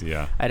voice.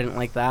 Yeah, I didn't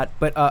like that,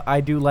 but I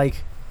do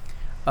like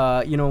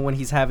when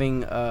he's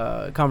having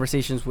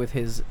conversations with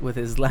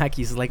his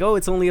lackeys, like, oh,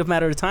 it's only a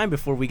matter of time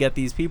before we get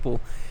these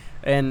people,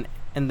 and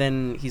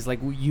then he's like,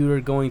 you're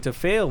going to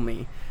fail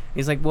me.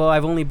 He's like, well,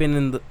 I've only been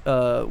in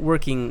the,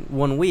 working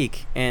 1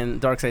 week,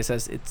 and Darkseid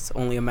says it's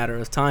only a matter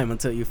of time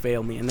until you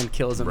fail me, and then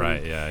kills him.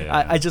 Right,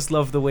 I just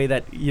love the way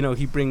that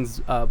he brings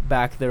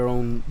back their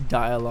own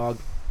dialogue.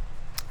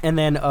 And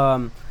then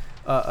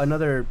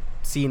another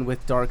scene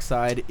with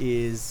Darkseid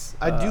is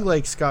I do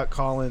like Scott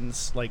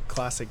Collins' like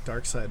classic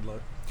Darkseid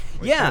look.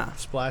 Like, the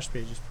splash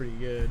page is pretty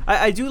good.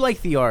 I do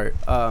like the art.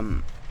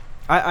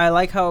 I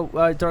like how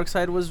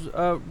Darkseid was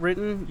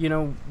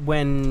written.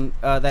 When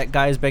that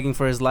guy is begging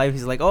for his life,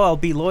 he's like, "Oh, I'll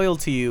be loyal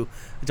to you,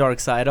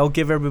 Darkseid. I'll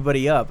give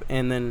everybody up."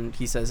 And then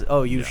he says,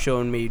 "Oh, you've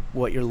shown me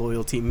what your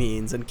loyalty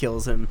means," and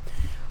kills him.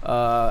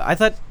 I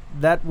thought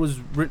that was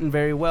written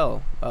very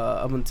well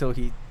up until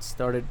he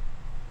started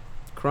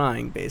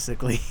crying,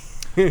 basically.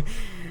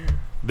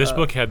 This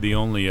book had the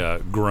only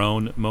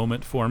groan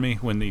moment for me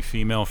when the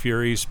female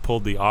Furies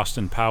pulled the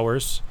Austin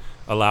Powers.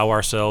 Allow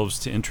ourselves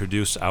to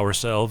introduce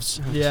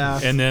ourselves. Yeah.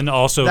 And then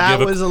also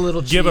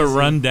give a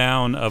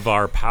rundown of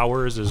our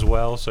powers as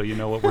well, so you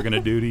know what we're going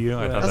to do to you.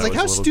 I was like,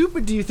 how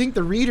stupid do you think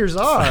the readers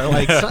are?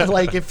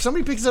 Like if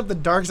somebody picks up the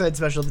Darkseid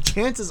Special, the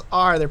chances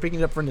are they're picking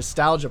it up for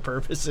nostalgia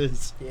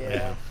purposes.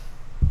 Yeah.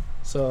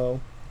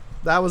 So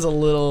that was a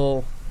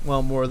little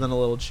Well, more than a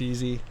little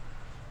cheesy.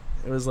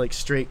 It was like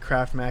straight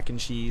Kraft mac and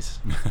cheese.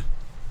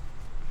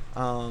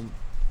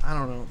 I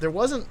don't know. There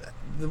wasn't.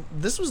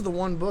 This was the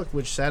one book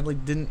which sadly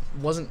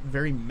wasn't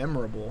very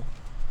memorable.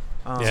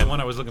 It's the one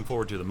I was looking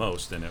forward to the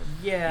most, and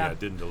it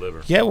didn't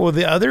deliver. Yeah, well,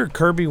 the other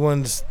Kirby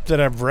ones that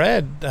I've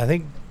read, I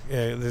think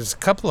there's a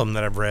couple of them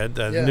that I've read.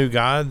 New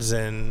Gods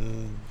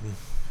and...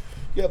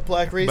 Yep,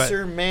 Black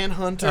Racer,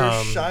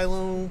 Manhunter,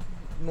 Shiloh,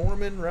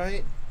 Norman,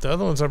 right? The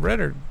other ones I've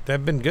read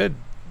they've been good.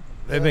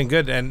 They've been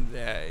good, and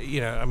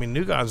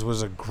New Gods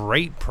was a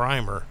great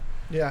primer.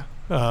 Yeah.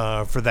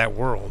 For that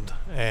world,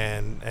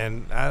 and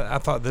I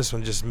thought this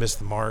one just missed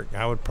the mark.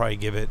 I would probably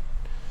give it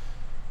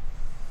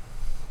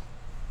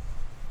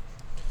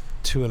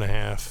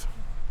 2.5.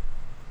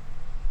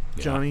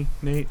 Yeah. Johnny,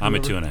 Nate, I'm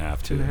at whoever.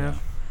 2.5 too.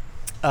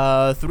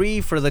 2.5.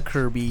 3 for the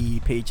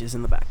Kirby pages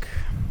in the back.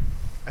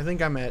 I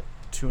think I'm at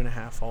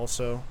 2.5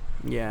 also.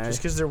 Yeah. Just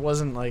because there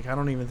wasn't I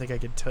don't even think I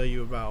could tell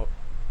you about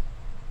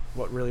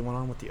what really went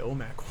on with the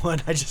OMAC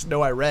one. I just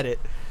know I read it.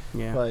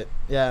 Yeah. But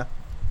yeah,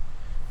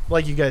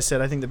 like you guys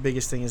said, I think the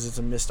biggest thing is it's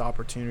a missed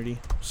opportunity.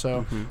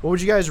 So, what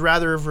would you guys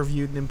rather have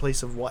reviewed in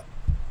place of what?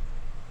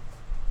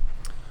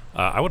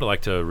 I would have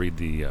liked to read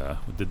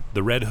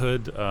the Red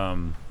Hood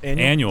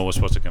annual was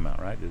supposed to come out,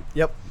 right?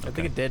 Yep. I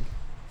think it did.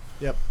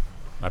 Yep.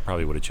 I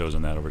probably would have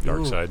chosen that over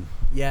Darkseid.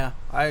 Yeah,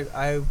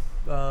 I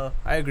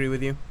agree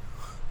with you.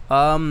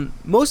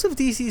 Most of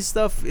DC's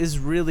stuff is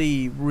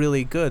really,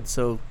 really good.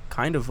 So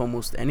kind of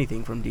almost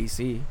anything from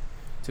DC,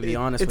 to be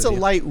honest. It's with a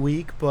you. light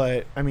week,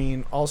 but I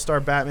mean,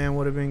 All-Star Batman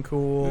would have been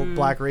cool.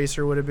 Black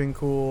Racer would have been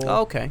cool.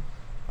 Oh, okay.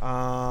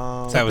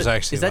 That was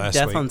actually is that last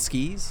Death week. on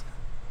Skis?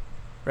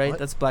 Right, What?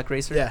 That's Black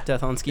Racer. Yeah.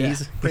 Death on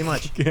Skis. Yeah, pretty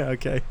much. Yeah.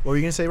 Okay. What were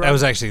you gonna say, Rob? That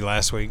was actually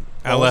last week.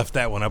 I left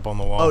that one up on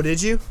the wall. Oh,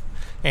 did you?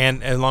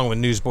 And along with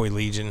Newsboy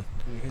Legion.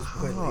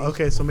 Oh,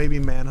 okay, so maybe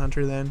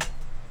Manhunter then.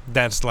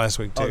 That's last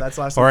week too. Oh, that's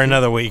last or week, too?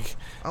 another week.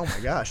 Oh my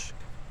gosh.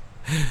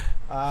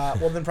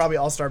 Well, then probably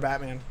All-Star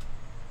Batman.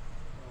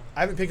 I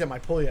haven't picked up my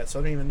pull yet, so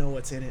I don't even know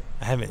what's in it.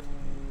 I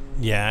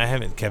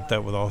haven't kept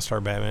up with All-Star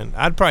Batman.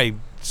 I'd probably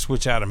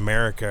switch out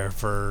America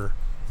for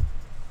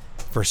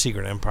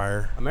Secret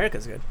Empire.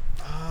 America's good.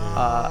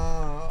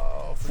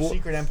 For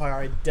Secret Empire,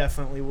 I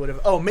definitely would have.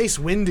 Oh, Mace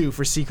Windu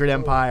for Secret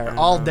Empire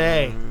all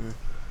day.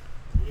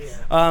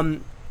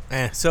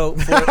 So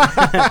for,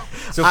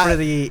 for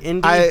the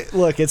indie,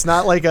 Look, it's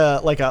not like a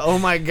oh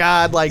my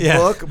god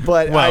book,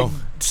 but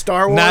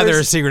Star Wars. Neither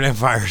is Secret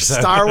Empire. So.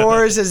 Star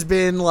Wars has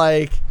been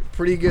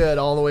pretty good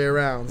all the way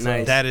around. So.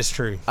 Nice. That is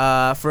true.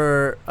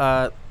 for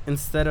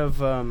instead of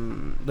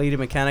Lady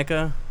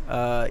Makanika,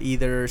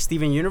 either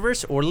Steven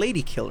Universe or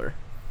Lady Killer.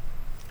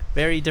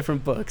 Very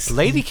different books.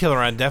 Lady Killer,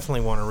 I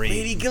definitely want to read.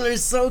 Lady Killer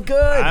is so good.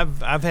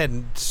 I've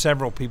had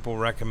several people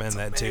recommend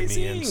that to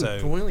me, and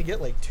But we only get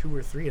 2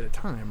 or 3 at a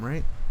time,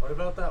 right? What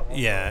about that one?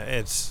 yeah,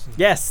 it's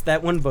Yes,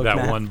 that one book. That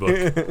Matt. one book.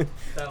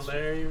 That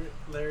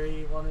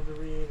Larry wanted to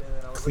read, and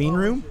then I was Clean like,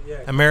 oh, Room? Yeah,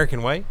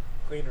 American Way.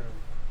 Clean Room.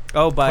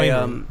 Oh, by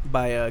Clean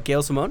Room.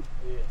 Gail Simone.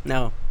 Yeah.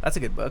 No, that's a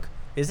good book.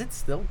 Is it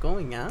still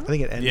going out? I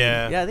think it ended.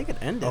 Yeah, I think it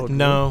ended. Oh,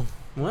 No,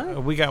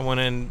 What? we got one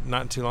in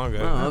not too long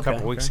ago, Oh, a couple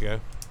okay. weeks ago.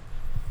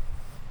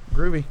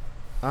 Groovy.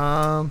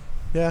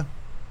 Yeah.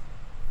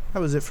 That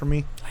was it for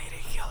me.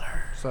 Lady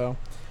Killer. So,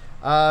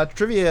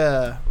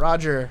 trivia,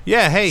 Roger.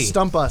 Yeah, hey,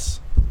 Stump us.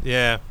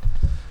 yeah.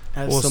 I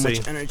have We'll so see.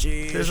 much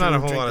energy. There's I not a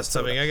shouldn't whole drink lot of this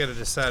soda. stuffing. I got to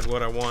decide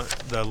what I want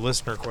the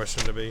listener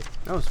question to be.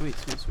 Oh, sweet.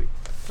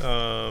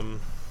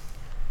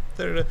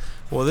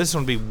 Well, this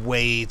one will be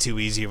way too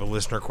easy of a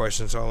listener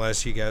question, so I'll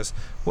ask you guys.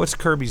 What's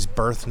Kirby's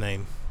birth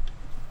name?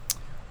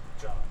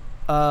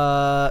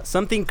 John.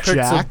 Something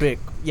Kurtz so Jack? big.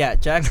 Yeah,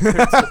 Jack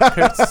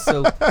Kurtz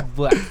so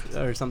black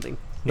or something.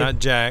 Not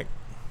Jack.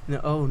 No,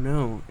 oh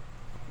no.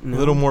 A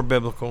little more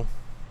biblical.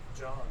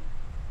 John.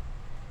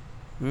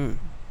 Mm.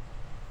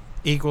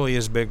 Equally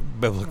as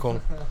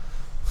biblical.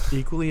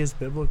 Equally as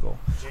biblical.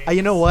 James.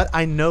 You know what?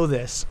 I know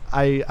this.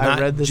 I Not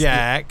read this.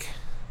 Jack.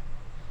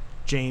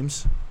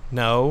 James.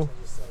 No.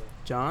 Just say it.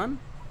 John?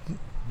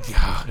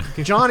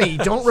 Johnny,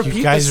 don't repeat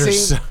You guys the are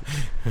same.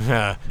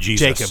 so.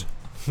 Jesus.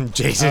 Jacob.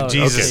 Jason, Oh,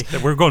 Jesus. Okay,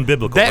 we're going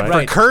biblical, That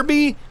right? for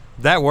Kirby,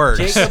 that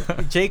works.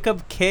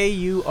 Jacob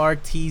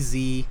Kurtz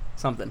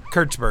something.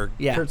 Kurtzberg.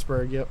 Yeah.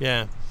 Kurtzberg, yep.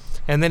 Yeah.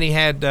 And then he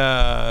had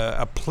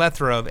a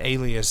plethora of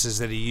aliases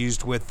that he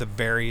used with the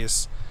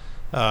various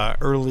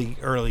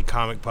early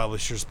comic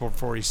publishers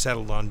before he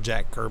settled on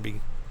Jack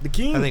Kirby. The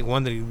King. I think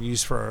one that he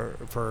used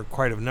for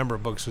quite a number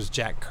of books was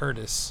Jack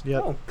Curtis.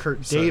 Yep. Oh.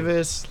 Kurt So-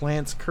 Davis,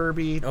 Lance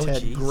Kirby, Oh,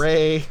 Ted jeez.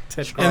 Gray.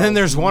 And then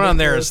there's one on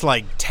there. Nicholas. It's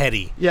like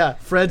Teddy. Yeah,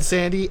 Fred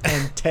Sandy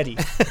and Teddy.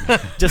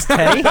 Just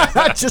Teddy?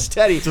 Not just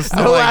Teddy. Just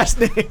no I'm like- last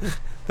name.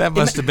 That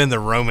must have been the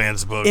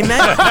romance book.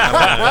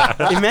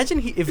 Imagine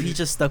if he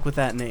just stuck with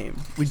that name.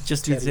 We'd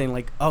just be Teddy.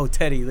 saying oh,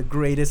 Teddy, the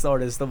greatest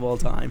artist of all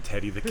time.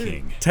 Teddy the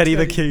King. Teddy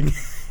the King.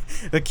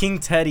 The King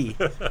Teddy.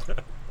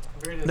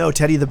 Greatest No,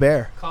 Teddy the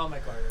Bear.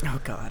 comic artist.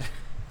 Oh, God.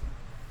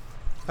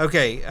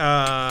 Okay.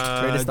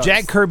 Greatest Jack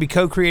artist. Kirby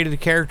co-created a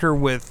character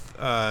with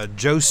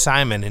Joe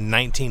Simon in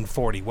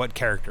 1940. What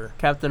character?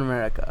 Captain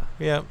America.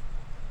 Yep.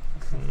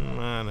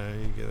 I know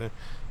you get it.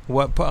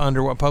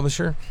 Under what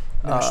publisher?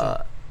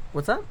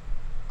 What's that?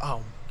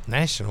 Oh,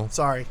 National.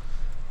 sorry.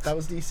 That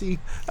was DC.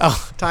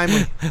 Oh,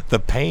 Timely. The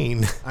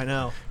Pain. I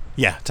know.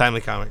 Yeah,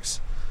 Timely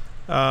Comics.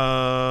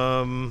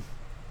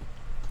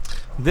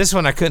 This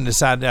one I couldn't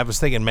decide. I was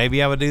thinking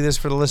maybe I would do this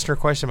for the listener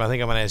question, but I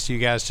think I'm going to ask you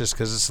guys just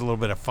because it's a little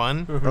bit of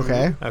fun.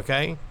 Okay.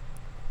 Okay?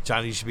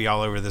 Johnny, you should be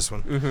all over this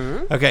one.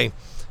 Mm-hmm. Okay.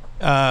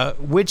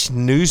 Which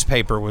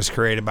newspaper was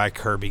created by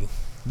Kirby?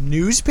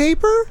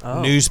 Newspaper?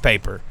 Oh.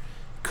 Newspaper.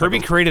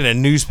 Kirby created a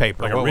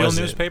newspaper. Like What a real was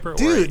it? newspaper,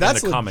 Dude, or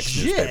that's in the comics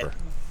legit. newspaper?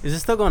 Is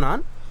this still going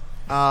on?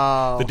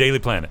 The Daily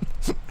Planet.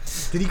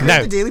 Did he create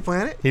No. the Daily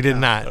Planet? He did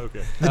not.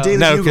 Okay. The Daily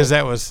No, Bugle. because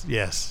that was,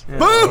 yes. Yeah.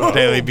 Boom!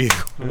 Daily Bugle.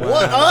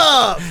 What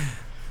up?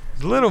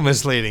 A little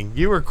misleading.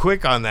 You were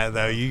quick on that,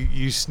 though.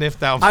 You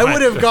sniffed out I my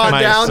would have gone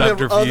my down the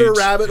subterfuge. other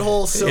rabbit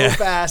hole so Yeah.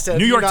 fast. had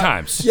New you York not-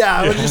 Times. Yeah,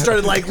 I would just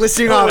started like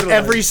listing off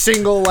every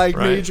single like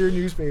Right. major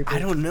newspaper. I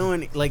don't know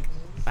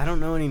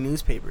any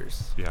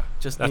newspapers. Yeah.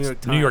 Just That's New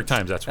York Times. New York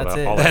Times. That's what That's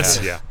I, it. all That's-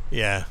 I had. Yeah.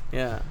 Yeah,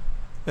 Yeah.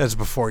 that's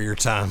before your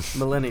time.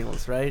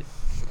 Millennials, right?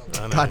 I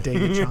know. God dang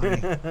it,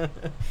 Johnny.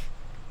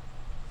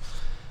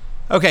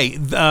 Okay,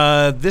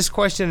 this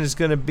question is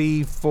going to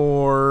be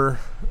for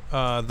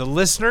the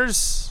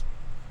listeners.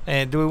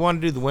 And do we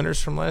want to do the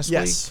winners from last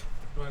Yes.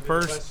 You wanna do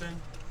First- the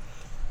question?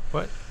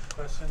 What?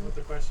 What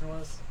the question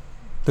was?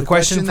 week? The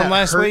question from that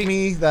last hurt week?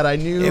 me that I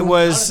knew. It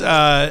was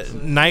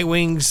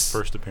Nightwing's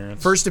First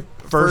appearance.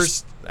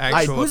 first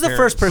actual Who's the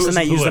appearance, first person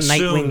that Who used the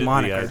assumed Nightwing the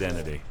moniker?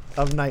 identity.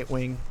 of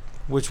Nightwing,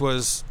 which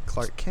was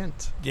Clark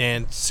Kent.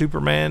 and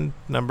Superman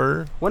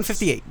number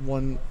 158.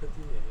 One.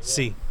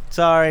 C.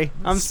 Sorry.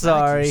 I'm Smack you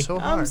sorry. so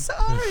I'm hard.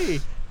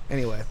 sorry.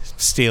 Anyway,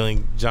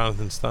 Stealing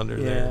Jonathan's thunder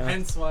Yeah. there.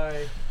 Hence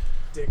why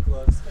Dick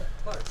loves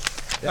Clark.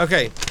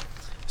 Okay,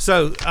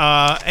 so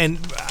and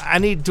I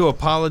need to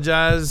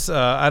apologize.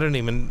 I don't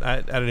even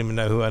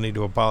know who I need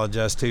to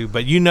apologize to,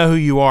 but you know who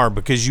you are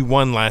because you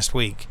won last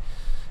week,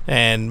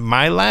 and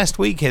my last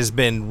week has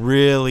been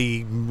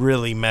really,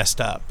 really messed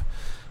up,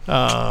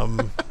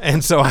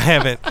 and so I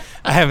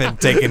haven't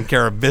taken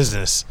care of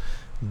business.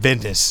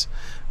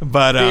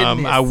 But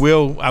I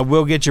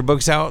will get your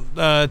books out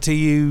to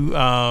you.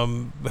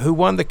 Who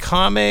won the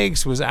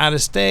comics was out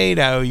of state.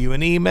 I owe you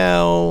an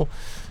email.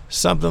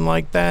 Something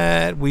like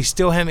that. We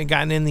still haven't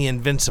gotten in the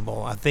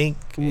Invincible. I think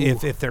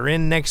if they're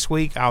in next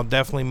week, I'll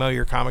definitely mail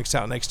your comics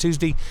out next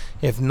Tuesday.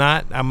 If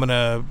not,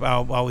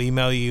 I'll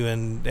email you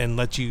and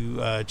let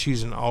you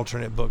choose an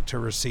alternate book to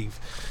receive.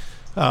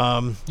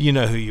 You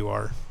know who you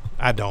are.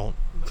 I don't,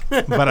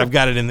 but I've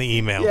got it in the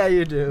email. Yeah,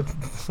 you do.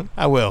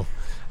 I will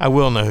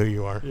know who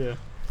you are. Yeah.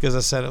 Because I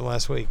said it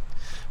last week.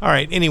 All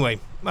right. Anyway,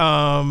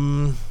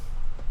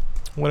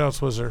 what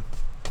else was there?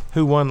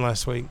 Who won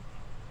last week?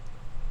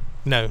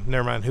 No,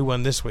 never mind. Who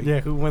won this week?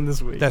 Yeah, who won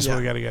this week? That's Yeah.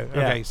 where we got to go.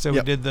 Yeah. Okay, so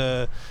Yep. we did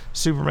the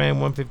Superman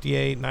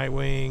 158,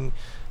 Nightwing.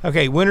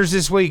 Okay, winners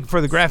this week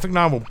for the graphic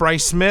novel,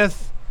 Bryce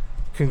Smith.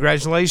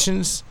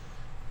 Congratulations.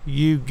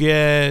 You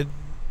get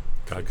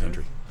God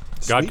Country.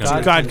 Sweet.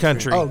 God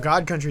Country. Oh,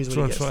 God Country is what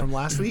he Which gets one? from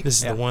last week. This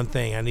is Yeah. the one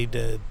thing I need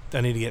to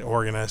get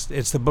organized.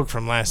 It's the book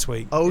from last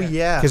week. Oh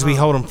yeah, Because we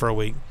hold them for a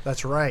week.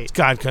 That's right.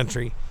 God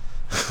Country.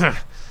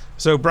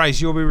 So, Bryce,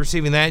 you'll be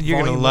receiving that. You're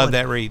going to Volume love 1.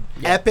 that read.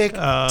 Epic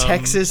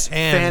Texas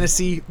and-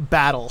 fantasy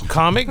battle.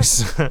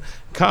 Comics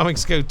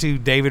go to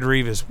David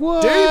Rivas.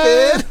 What?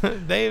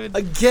 David? David.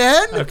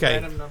 Again? Okay.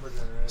 Random number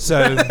generator.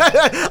 So,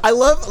 I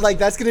love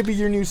that's gonna be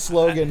your new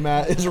slogan,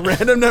 Matt. Is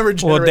random number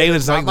generator. well,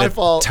 David's Not like my the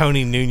fault.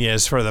 Tony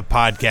Nunez for the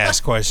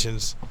podcast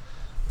questions.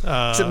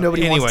 Except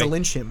nobody anyway, wants to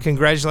lynch him.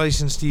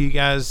 Congratulations to you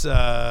guys.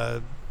 Yeah,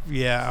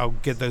 I'll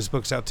get those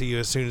books out to you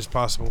as soon as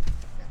possible.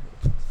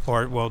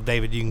 Or, well,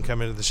 David, you can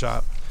come into the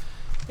shop.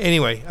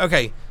 Anyway,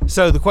 okay.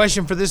 So the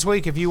question for this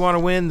week, if you want to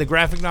win the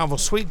graphic novel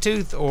Sweet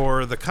Tooth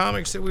or the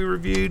comics that we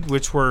reviewed,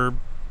 which were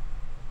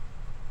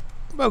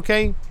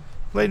okay.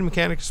 Lady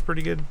Mechanic is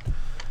pretty good.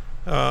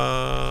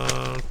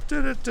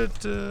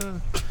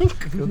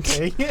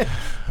 Okay.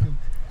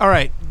 All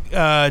right.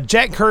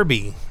 Jack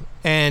Kirby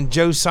and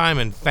Joe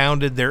Simon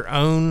founded their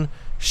own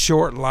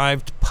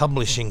short-lived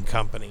publishing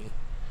company.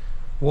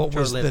 What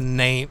was Short-lived. the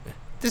name?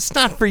 It's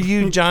not for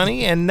you,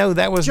 Johnny. And no,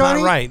 that was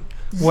Johnny, not right.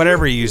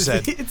 Whatever you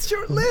said. It's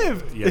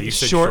short-lived. Yeah, you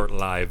said Short-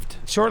 short-lived.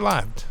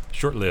 Short-lived.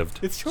 Short-lived.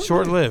 It's short-lived.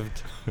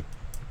 Short-lived.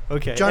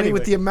 Okay. Johnny, anyway.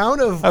 with the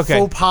amount of Okay.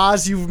 faux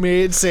pas you've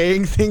made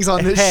saying things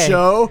on this Hey,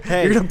 show,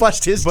 hey. you're gonna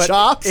bust his But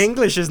chops.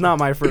 English is not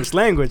my first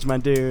language, my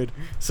dude.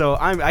 So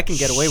I can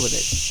get away with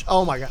it. Shh.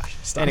 Oh my gosh.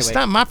 Stop. Anyway. It's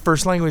not my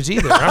first language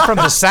either. I'm from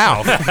the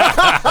South.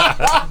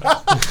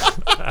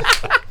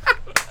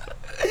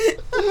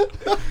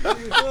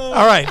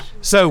 All right.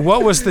 So,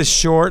 what was the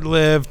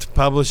short-lived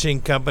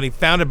publishing company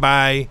founded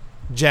by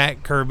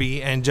Jack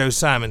Kirby and Joe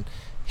Simon?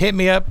 Hit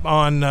me up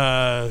on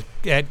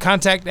at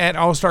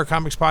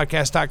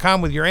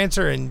contact@allstarcomicspodcast.com with your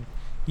answer, and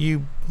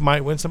you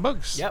might win some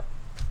books. Yep.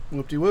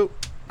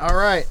 Whoop-de-whoop. All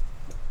right,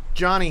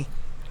 Johnny.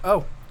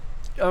 Oh,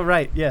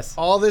 right. Yes.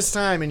 All this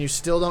time and you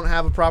still don't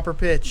have a proper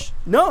pitch.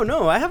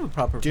 No, I have a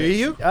proper Do pitch.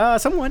 you?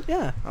 Somewhat,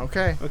 yeah.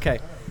 Okay. Okay.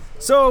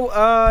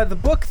 So, the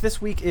book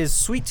this week is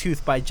Sweet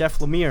Tooth by Jeff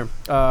Lemire,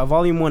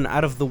 Volume 1,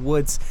 Out of the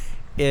Woods.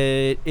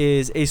 It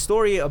is a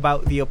story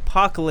about the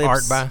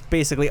apocalypse.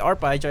 Basically, art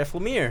by Jeff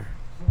Lemire.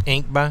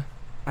 Ink by?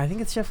 I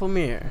think it's Jeff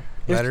Lemire.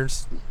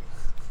 Letters?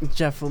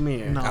 Jeff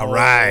Lemire. No, All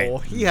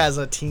right. He has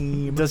a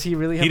team. Does he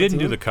really have He a didn't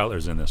team? do the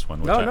colors in this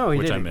one, which he I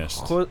didn't. missed.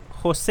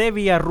 Jose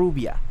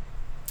Villarrubia.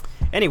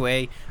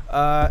 Anyway,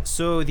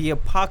 so the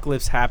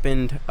apocalypse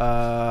happened,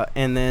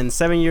 and then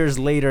 7 years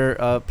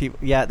later, people.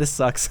 Yeah, this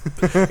sucks.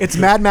 It's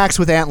Mad Max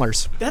with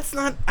antlers. That's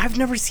not. I've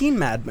never seen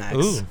Mad Max.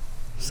 Ooh.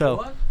 So,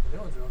 What? The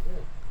new one's real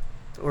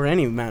good. or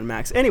any Mad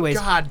Max. Anyways,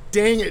 God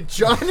dang it,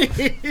 Johnny.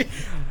 hey,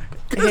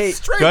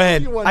 Go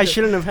ahead. I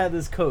shouldn't have had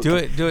this Coke. Do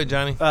it,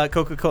 Johnny.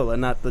 Coca-Cola,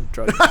 not the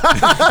drug.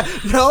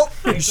 Nope.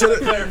 You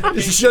should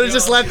have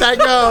just let that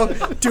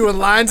go. Doing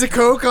lines of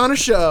Coke on a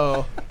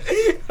show.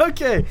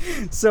 Okay,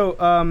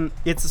 so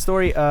it's a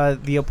story.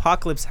 The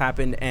apocalypse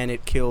happened, and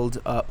it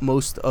killed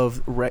most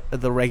of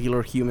the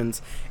regular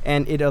humans,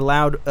 and it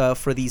allowed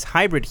for these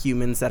hybrid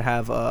humans that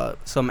have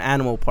some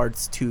animal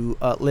parts to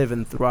live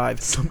and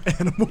thrive. Some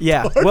animal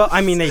Yeah, parts. well,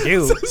 I mean they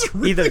do. That's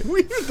really Either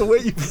weird the way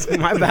you say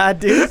my that. bad,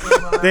 dude.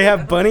 They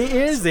have bunny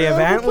ears. They have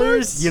Animal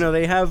antlers. parts? You know,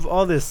 they have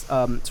all this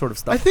sort of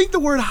stuff. I think the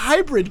word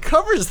hybrid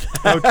covers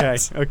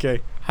that. Okay.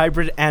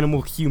 Hybrid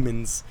animal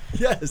humans.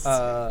 Yes.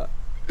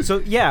 So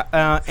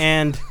yeah,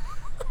 and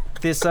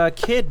this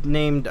kid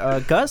named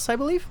Gus, I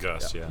believe.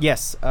 Gus, yeah.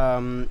 Yes.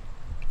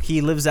 He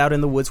lives out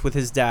in the woods with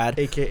his dad.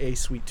 AKA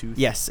Sweet Tooth.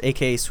 Yes,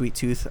 aka Sweet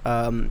Tooth.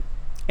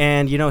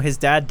 And you know his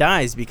dad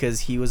dies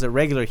because he was a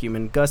regular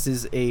human. Gus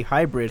is a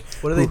hybrid.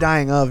 What are they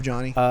dying of,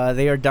 Johnny?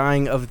 They are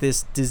dying of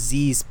this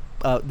disease,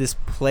 this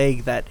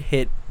plague that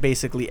hit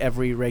basically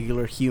every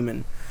regular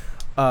human.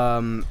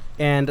 And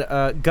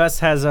Gus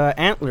has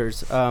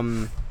antlers.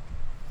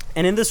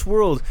 And in this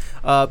world,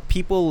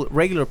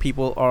 regular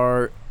people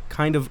are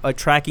kind of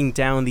tracking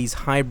down these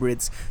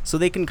hybrids so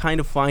they can kind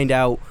of find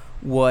out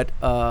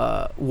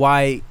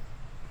why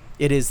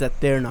it is that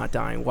they're not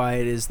dying, why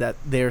it is that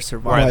they're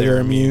surviving. Why they're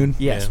immune.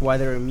 Yes, Yeah. why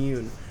they're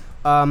immune.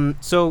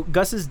 So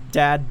Gus's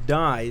dad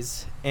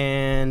dies,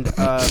 and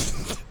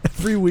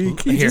Every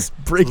week he Here, just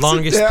breaks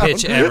longest it down.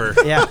 pitch ever.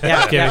 yeah,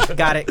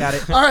 got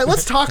it. All right,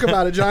 let's talk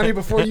about it, Johnny,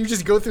 before you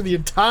just go through the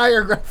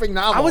entire graphic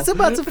novel. I was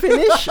about to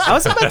finish. All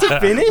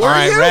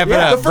right, you? wrap it The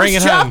up. Bring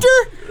it first home.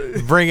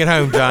 chapter? Bring it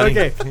home, Johnny.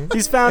 Okay,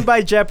 he's found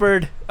by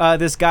Jeopard,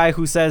 this guy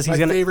who says My he's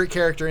gonna favorite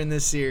character in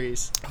this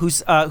series. who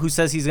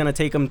says he's gonna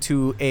take him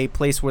to a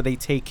place where they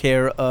take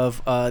care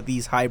of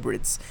these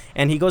hybrids,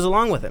 and he goes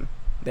along with him.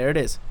 There it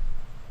is.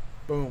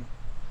 Boom.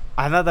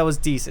 I thought that was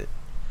decent.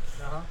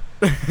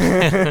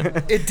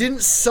 It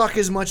didn't suck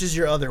as much as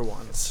your other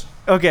ones.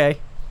 Okay.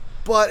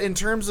 But in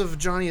terms of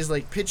Johnny's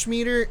like pitch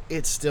meter,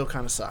 it still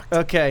kind of sucked.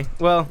 Okay.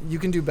 Well, You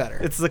can do better.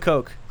 it's the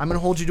Coke. I'm going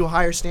to hold you to a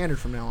higher standard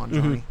from now on,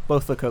 Johnny.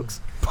 Both the Cokes.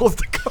 Both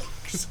the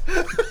Cokes.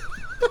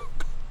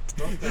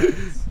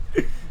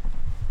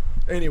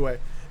 Anyway,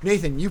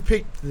 Nathan, you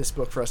picked this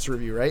book for us to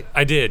review, right?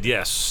 I did,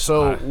 yes.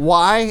 So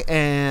why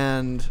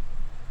and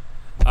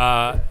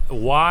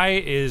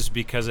why is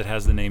because it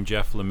has the name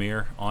Jeff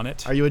Lemire on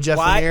it. are you a Jeff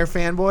Why- Lemire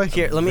fanboy?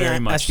 Here, let me Very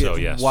ask much you: so,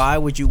 yes. why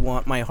would you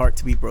want my heart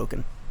to be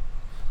broken?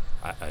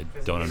 I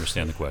don't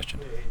understand the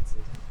question.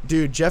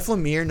 Dude, Jeff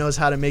Lemire knows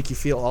how to make you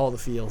feel all the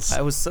feels.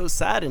 I was so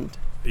saddened.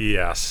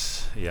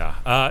 Yes, yeah.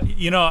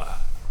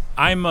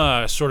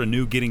 I'm sort of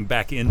new getting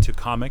back into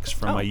comics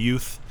from my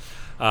youth.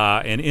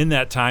 And in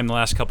that time, the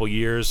last couple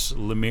years,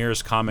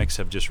 Lemire's comics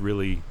have just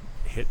really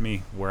hit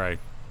me where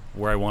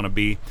I want to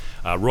be.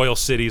 Royal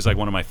City is like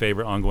one of my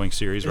favorite ongoing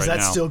series Is right that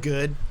now. still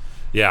good?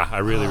 Yeah, I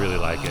really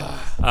like it.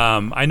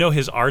 I know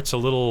his art's a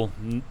little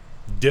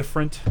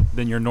different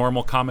than your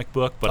normal comic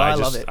book, but I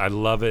love it. I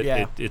love it.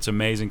 Yeah. It's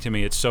amazing to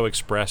me. It's so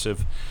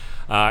expressive.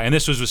 And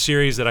this was a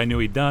series that I knew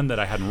he'd done that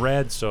I hadn't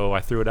read, so I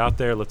threw it out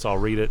there. Let's all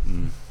read it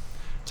and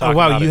talk Oh,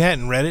 wow, about you it.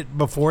 hadn't read it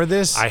before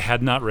this? I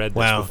had not read this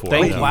Wow. before.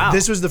 Thank no. you. Wow.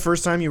 This was the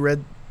first time you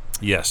read.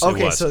 Yes, Okay,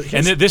 it was. so And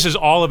here's- this is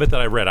all of it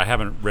that I read. I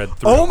haven't read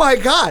through. Oh my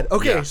God!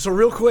 Okay, Yeah. so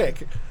real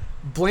quick,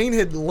 Blaine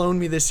had loaned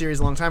me this series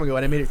a long time ago,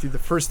 and I made it through the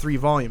first 3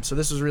 volumes. So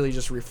this was really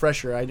just a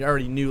refresher. I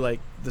already knew like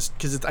this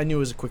because I knew it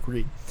was a quick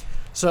read.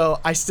 So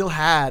I still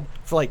had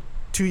for like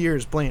 2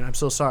 years. Blaine, I'm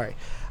so sorry.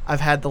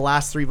 I've had the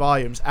last 3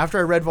 volumes. After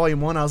I read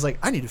volume 1, I was like,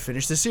 I need to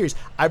finish this series.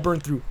 I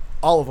burned through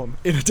all of them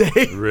in a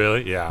day.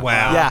 Really? Yeah.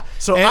 Wow. Yeah,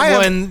 so and I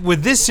have- when,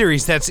 with this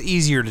series, that's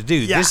easier to do.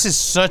 Yeah. This is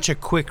such a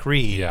quick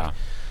read. Yeah.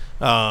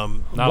 Not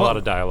a lot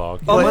of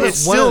dialogue. but one it of-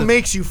 still one of-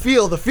 makes you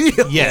feel the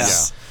feels.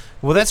 Yes.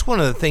 Well, that's one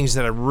of the things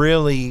that I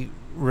really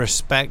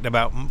respect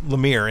about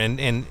Lemire,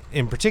 and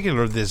in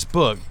particular this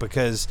book,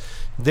 because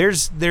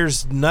there's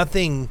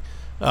nothing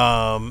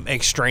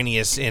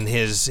extraneous in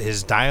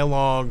his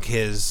dialogue,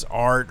 his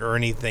art, or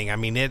anything. I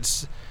mean,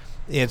 it's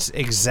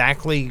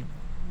exactly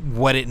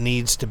what it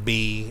needs to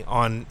be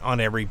on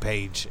every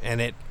page,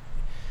 and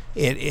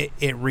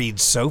it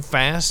reads so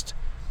fast,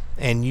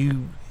 and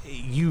you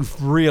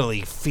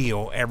really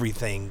feel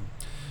everything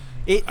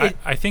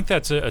I think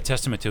that's a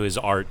testament to his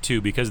art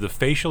too, because the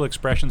facial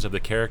expressions of the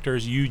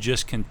characters, you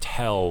just can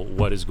tell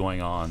what is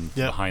going on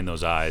behind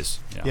those eyes.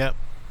 Yeah. Yep.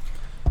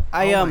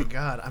 Oh my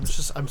god,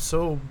 I'm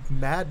so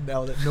mad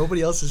now that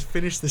nobody else has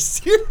finished this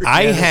series.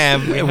 I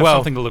have We have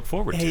something to look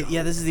forward to.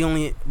 Yeah, this is the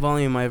only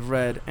volume I've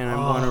read, and I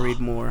want to read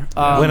more.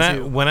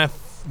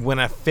 When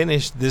I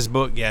finished this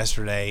book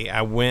yesterday,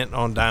 I went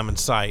on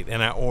Diamond's site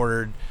and I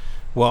ordered.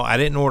 Well, I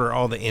didn't order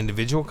all the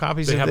indivial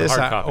copies They of have this.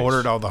 hard I copies.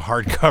 ordered all the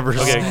hardcovers.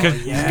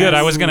 Okay, good.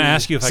 I was going to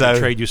ask you if I could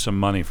trade you some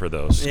money for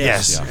those.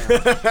 Yes.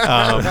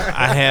 Yeah.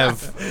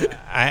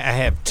 I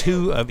have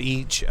 2 of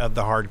each of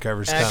the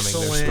hardcovers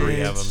coming. There's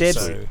 3 of them.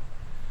 Dibs. So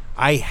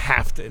I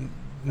have to.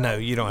 No,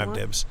 you don't have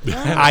dibs.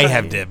 I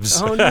have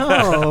dibs. Oh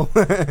no.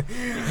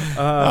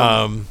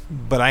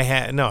 But I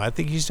had no. I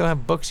think you still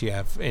have books you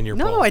have in your.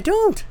 No, bowl. I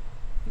don't.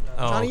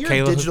 Oh, Johnny, you're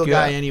Caleb a digital hooked you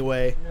guy up?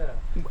 anyway.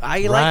 Yeah.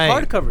 I Right.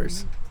 like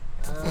hardcovers.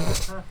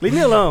 Leave me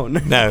alone.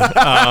 No.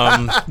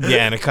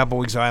 In a couple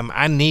weeks,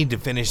 I need to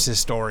finish this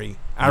story.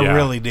 I Yeah,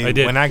 really do. I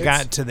did. When I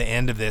got to the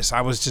end of this,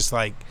 I was just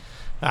like,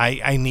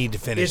 I need to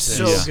finish It's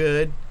this. so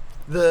good.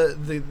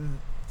 The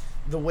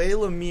way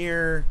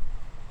Lemire,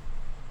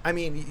 I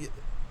mean,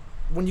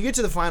 when you get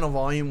to the final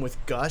volume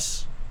with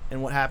Gus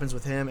and what happens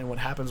with him and what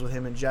happens with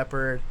him and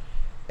Jeopard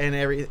and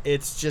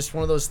it's just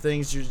one of those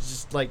things. You're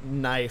just like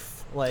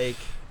knife, like.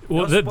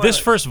 Well, No this spoilers.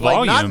 first Like,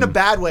 volume, not in a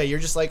bad way. You're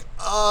just like,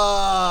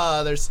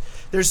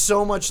 there's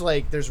so much,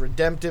 like, there's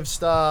redemptive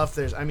stuff.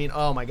 There's, I mean,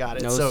 oh my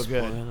god, it's so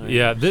good. spoiler.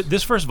 yeah,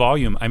 this first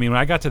volume. I mean, when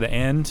I got to the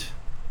end,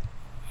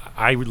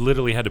 I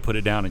literally had to put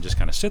it down and just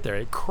kind of sit there.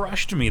 It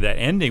crushed me, that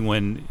ending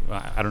when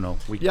I don't know.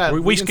 We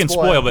can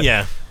spoil, but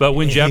Yeah. But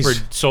when He's-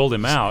 Jeopard sold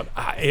him out,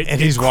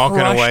 He's walking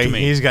crushed away. me.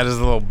 He's got his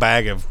little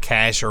bag of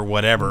cash or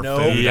whatever. No,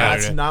 food.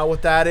 that's not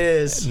what that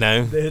is.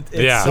 No. It's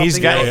Yeah. something He's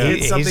got else- it's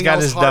he's something got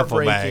else his duffel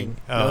bag. heartbreaking.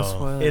 No Oh,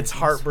 spoilers. It's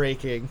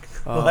heartbreaking.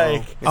 Oh.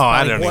 Like,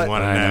 I don't even what-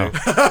 want to I know. know.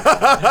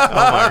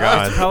 Oh my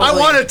god. Probably, I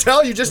want to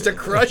tell you just to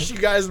crush you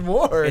guys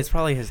more. It's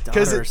probably his 'Cause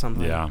daughter it- or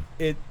something. Yeah.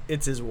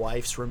 It's his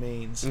wife's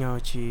remains. Oh,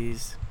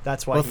 jeez.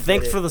 That's why. Well, he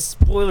thanks did for it. the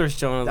spoilers,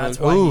 Jonathan. That's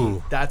why.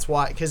 Ooh. That's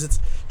why. Because it's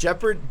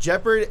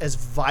Jeopard, as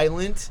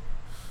violent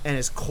and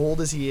as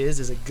cold as he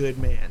is a good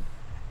man,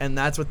 and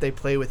that's what they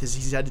play with. Is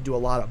he's had to do a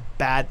lot of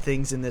bad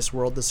things in this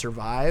world to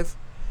survive,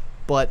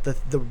 but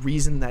the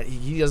reason that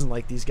he doesn't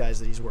like these guys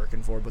that he's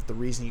working for, but the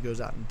reason he goes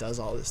out and does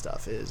all this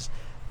stuff is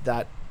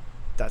that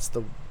that's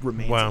the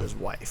remains Wow. of his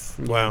wife.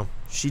 Wow.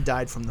 She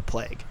died from the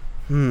plague.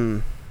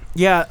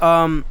 Yeah,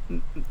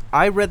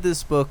 I read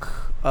this book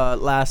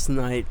last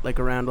night, like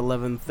around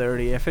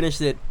 11:30. I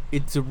finished it.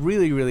 It's a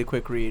really, really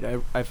quick read.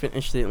 I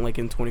finished it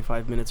in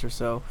 25 minutes or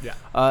so.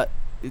 Yeah.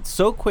 It's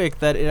so quick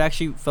that it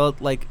actually felt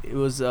like it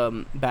was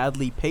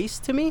badly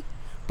paced to me.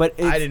 But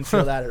I didn't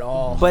feel that at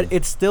all. But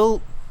it's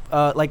still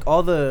like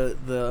all the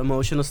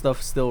emotional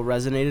stuff still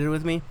resonated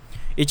with me.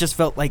 It just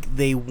felt like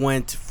they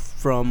went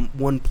from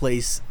one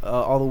place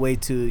all the way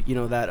to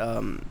that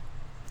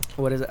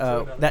what is it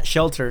that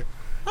shelter.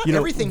 Not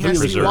everything has to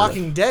be Reserve.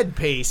 Walking Dead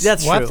pace.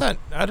 That's Well, true.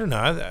 I don't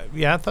know.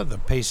 I thought the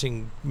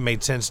pacing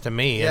made sense to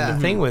me. Yeah. And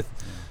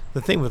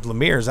the thing with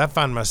Lemire is I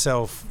find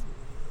myself,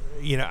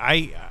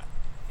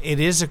 it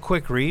is a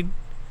quick read.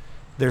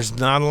 There's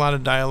not a lot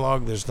of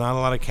dialogue. There's not a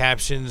lot of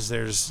captions.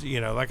 There's,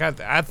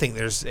 I think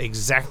there's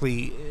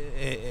exactly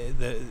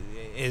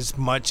as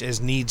much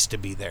as needs to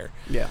be there.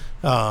 Yeah.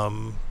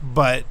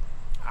 But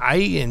I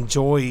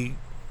enjoy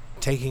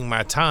taking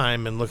my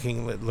time and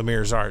looking at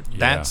Lemire's art. Yeah,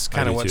 That's I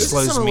kind do of what too. This is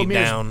slows some of me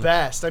Lemire's down.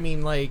 best. I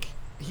mean, like,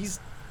 he's,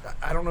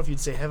 I don't know if you'd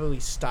say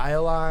heavily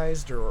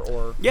stylized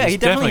or Yeah, He's he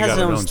definitely has got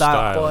his own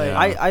style. but- yeah.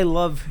 I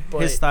love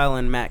But- his style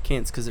and Matt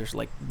Kint's because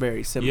they're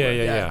very similar.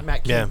 Yeah.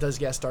 Matt Kent Yeah. does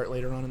guest start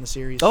later on in the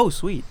series. Oh,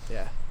 sweet.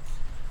 Yeah.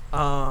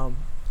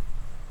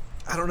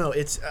 I don't know.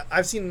 It's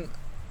I've seen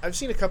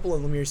a couple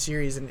of Lemire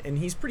series and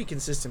he's pretty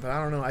consistent, but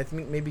I don't know. I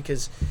think maybe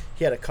because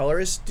he had a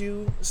colorist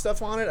do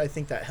stuff on it, I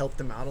think that helped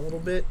him out a little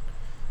bit.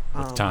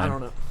 time. I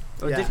don't know.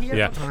 Oh, did he have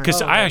Yeah, time.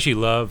 because Oh, I actually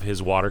love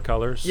his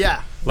watercolors.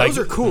 Yeah, Like- those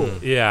are cool.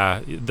 Yeah,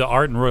 the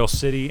art in Royal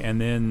City,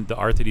 and then the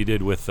art that he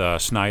did with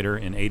Snyder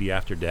in 80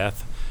 After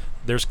Death.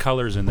 There's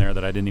colors in there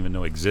that I didn't even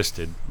know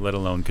existed, let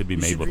alone could be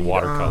You made should with read,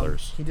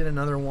 watercolors. He did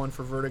another one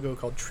for Vertigo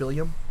called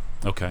Trillium.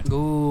 Okay.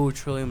 Ooh,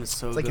 Trillium is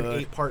so It's like good. an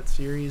 8-part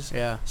series.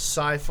 Yeah.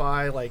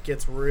 Sci-fi, like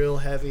gets real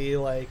heavy,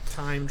 like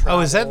time travel.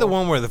 Oh, is that the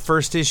one where the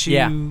first issue?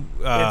 Yeah.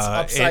 It's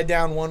upside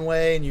down one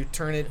way, and you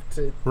turn it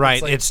to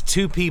Right. like It's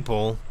two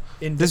people.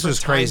 in This different was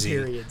time crazy.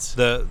 periods.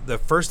 The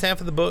first half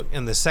of the book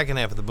and the second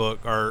half of the book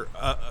are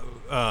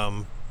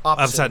Opposite.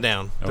 upside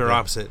down. They're Okay.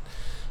 opposite.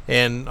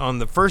 And on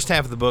the first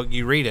half of the book,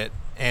 you read it,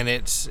 and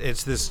it's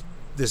this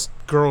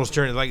girl's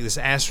journey, like this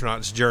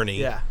astronaut's journey.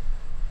 Yeah.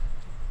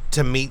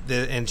 To meet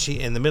she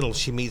in the middle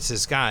she meets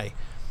this guy,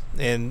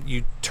 and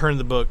you turn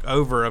the book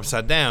over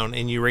upside down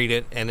and you read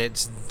it, and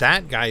it's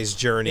that guy's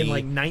journey In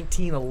like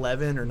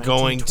 1911 or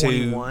going to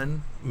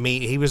 1921.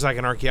 meet. He was like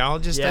an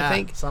archaeologist, Yeah, I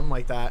think, something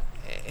like that.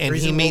 and Or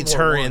he's he in meets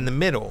World War her I. in the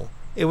middle,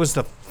 It was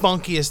the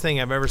funkiest thing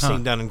I've ever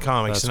seen done in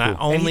comics, That's and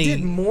cool. I And only he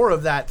did more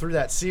of that through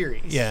that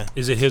series. yeah.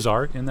 Is it his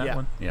art in that Yeah.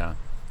 one? Yeah.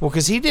 Well,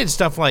 because he did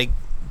stuff like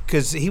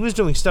he was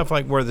doing stuff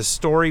like where the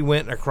story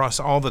went across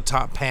all the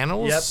top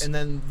panels. Yep, and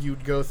then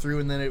you'd go through,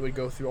 and then it would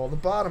go through all the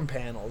bottom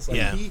panels. Like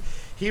Yeah.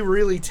 he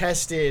really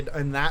tested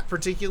in that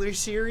particular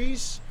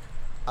series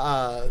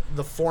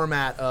the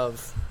format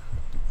of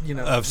Of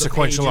the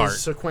sequential pages, art.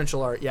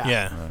 Sequential art, yeah.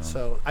 Yeah.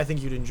 So I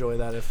think you'd enjoy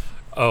that if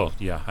Oh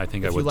yeah, I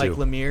think I you would like too.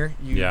 Lemire,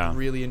 you'd Yeah.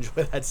 really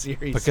enjoy that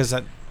series. Because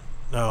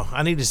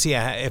I need to see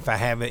if I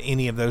have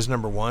any of those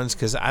number ones,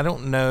 because I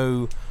don't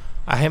know.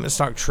 I haven't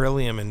stocked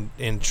Trillium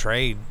in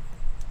trade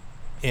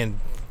in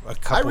a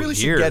couple I really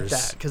years. should get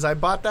that because I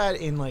bought that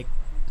in like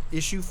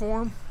issue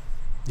form.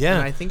 Yeah,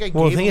 And I think I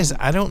well, the gave thing is, them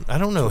I don't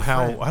know to a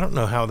how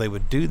friend. they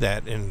would do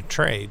that in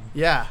trade.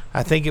 Yeah.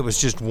 I think it was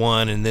just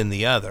one and then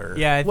the other.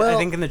 Yeah, I Well,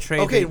 think in the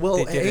trade. Okay,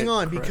 they did hang it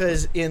on, correctly.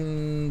 because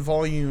in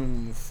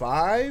volume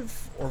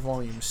 5 or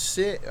volume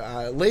 6,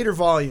 later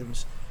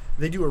volumes,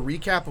 they do a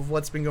recap of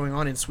what's been going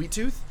on in Sweet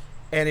Tooth,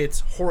 and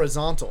it's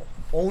horizontal,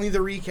 only the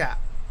recap,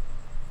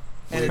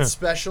 and it's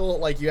special.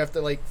 Like you have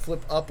to like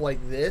flip up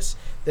like this.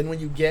 Then when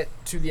you get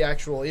to the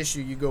actual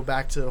issue, you go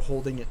back to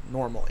holding it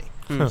normally.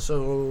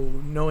 So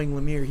knowing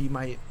Lemire, he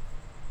might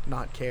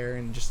not care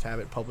and just have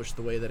it published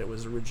the way that it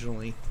was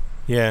originally.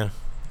 Yeah,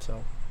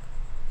 So,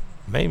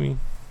 maybe.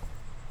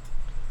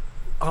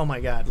 oh my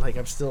God, like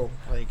I'm still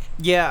like.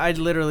 Yeah, I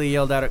literally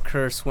yelled out at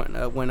Curse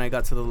when I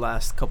got to the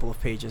last couple of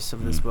pages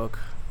of this book.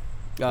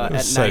 It At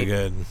was so night.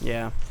 good.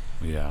 Yeah.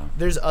 Yeah.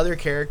 There's other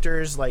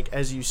characters, like,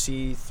 as you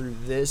see through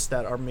this,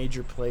 that are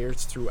major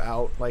players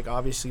throughout. Like,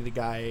 obviously, the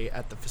guy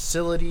at the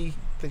facility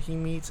that he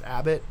meets,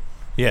 Abbott,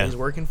 that Yeah, he's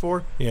working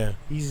for, yeah.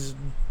 he's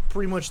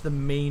pretty much the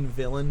main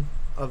villain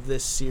of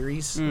this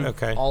series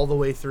Okay. all the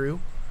way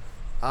through.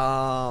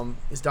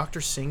 Is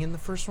Dr. Singh in the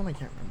first one? I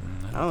can't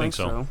remember. I don't think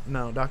so.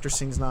 No, Dr.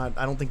 Singh's not.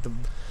 I don't think the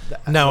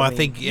No, the I main-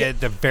 think at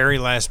the very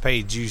last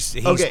page, he's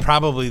Okay.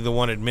 probably the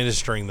one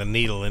administering the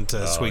needle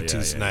into Sweet yeah,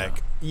 Tooth's yeah,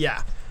 neck.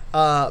 Yeah.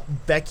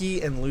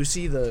 Becky and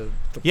Lucy, the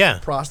Yeah.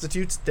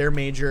 prostitutes, they're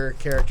major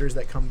characters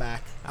that come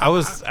back. I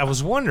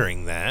was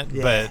wondering that,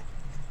 Yeah. but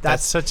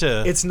that's such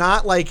a It's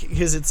not like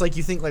because it's like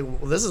you think like,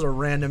 well, this is a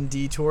random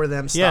detour,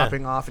 them Yeah.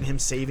 stopping off and him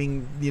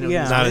saving Yeah.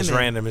 these not as women.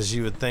 random as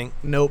you would think.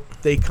 Nope,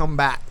 they come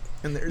back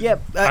and they're Yeah.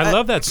 I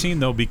love that scene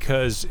though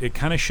because it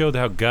kind of showed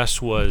how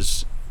Gus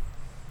was.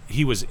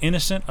 He was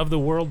innocent of the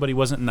world, but he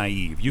wasn't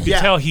naive. You could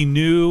Yeah. tell he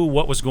knew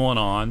what was going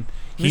on.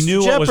 He Mr.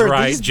 knew what was Jeppard,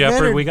 right. these men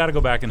Jeopardy, are- we got to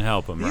go back and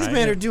help him. These right?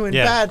 men are doing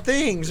Yeah. bad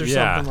things or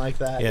Yeah. something like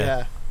that.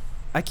 Yeah.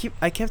 Yeah.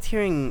 I kept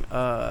hearing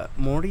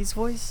Morty's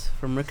voice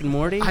from Rick and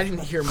Morty. I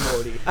didn't hear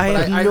Morty. I but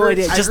have no heard,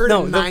 idea. I Just heard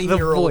no, a the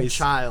 9-year-old voice.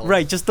 child.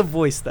 Right, just the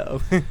voice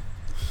though.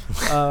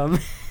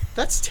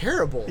 That's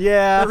terrible.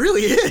 Yeah. It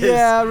really is.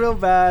 Yeah, real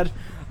bad.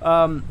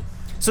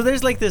 So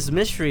there's like this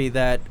mystery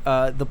that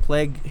the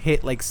plague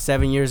hit like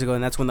 7 years ago,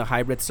 and that's when the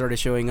hybrids started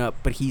showing up.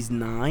 But he's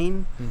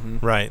 9.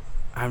 Mm-hmm. Right.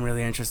 I'm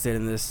really interested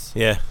in this.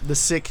 Yeah. The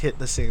sick hit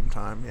the same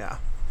time. Yeah.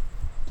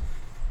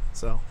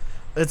 So,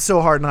 it's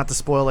so hard not to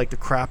spoil like the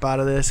crap out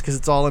of this because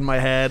it's all in my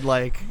head.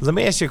 Like, Let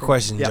me ask you a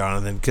question, Yeah.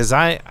 Jonathan, because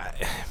I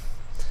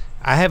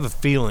have a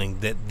feeling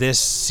that this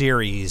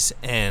series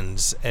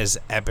ends as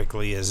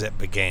epically as it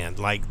began.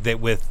 Like that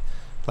with,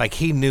 like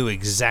he knew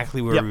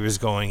exactly where Yep. he was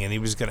going, and he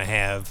was going to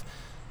have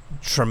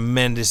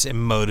tremendous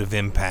emotive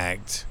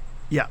impact.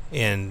 yeah,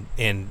 In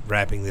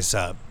wrapping this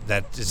up.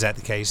 Is that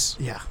the case?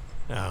 yeah.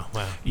 Oh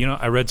wow. You know,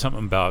 I read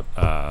something about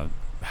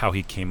how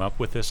he came up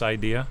with this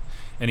idea,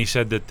 and he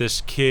said that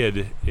this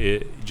kid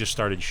just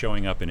started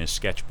showing up in his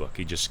sketchbook.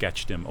 He just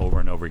sketched him over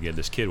and over again,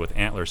 this kid with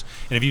antlers.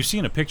 And if you've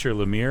seen a picture of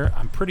Lemire,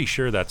 I'm pretty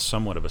sure that's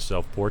somewhat of a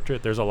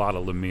self-portrait. There's a lot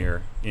of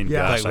Lemire in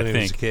Yeah. Gus, Like when I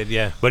he was a think. kid,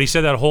 yeah. But he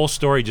said that whole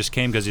story just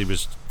came because he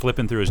was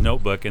flipping through his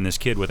notebook, and this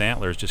kid with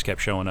antlers just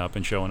kept showing up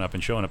and showing up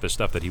and showing up as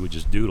stuff that he would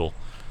just doodle.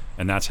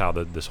 And that's how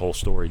this whole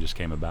story just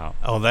came about.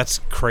 Oh, that's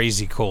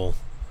crazy cool.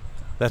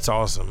 That's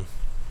awesome.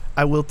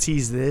 I will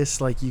tease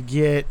this. Like you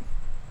get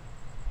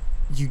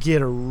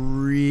a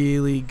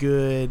really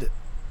good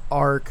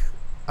arc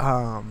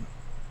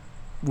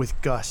with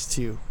Gus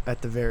too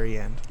at the very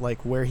end.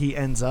 Like where he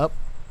ends up,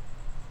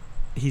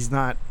 he's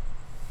not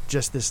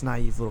just this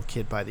naive little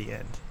kid by the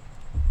end.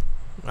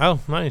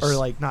 Oh, nice. Or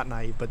like not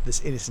naive, but this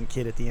innocent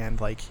kid at the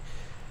end. Like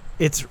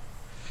it's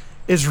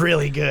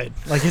really good.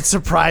 Like it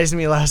surprised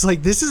me. I was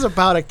like, this is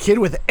about a kid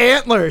with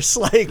antlers.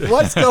 Like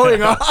what's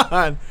going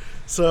on?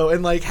 So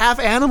and like half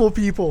animal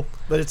people,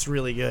 but it's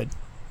really good.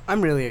 I'm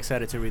really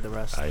excited to read the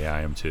rest. Yeah,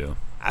 I am too.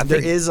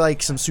 There is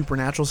like some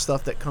supernatural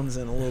stuff that comes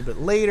in a little bit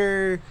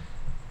later,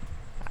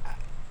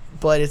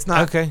 but it's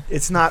not Okay.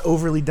 It's not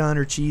overly done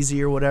or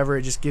cheesy or whatever.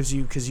 It just gives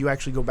you because you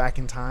actually go back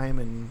in time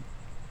and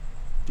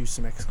do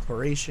some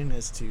exploration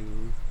as to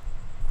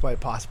quite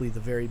possibly the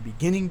very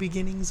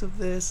beginnings of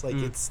this. Like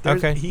it's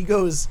Okay. he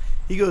goes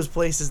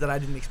places that I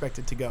didn't expect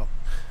it to go.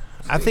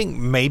 I think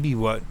maybe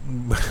what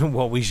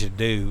we should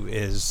do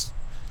is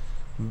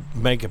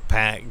make a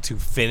pact to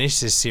finish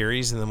this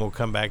series, and then we'll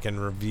come back and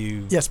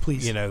review. Yes,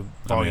 please.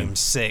 Volume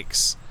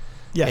 6,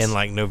 Yes. in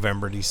like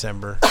November,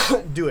 December.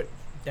 Do it,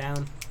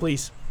 Down.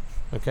 please.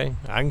 Okay,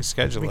 I can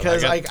schedule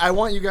Because it. I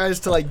want you guys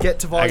to like get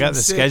to I volume got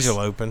the 6 schedule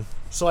open.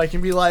 so I can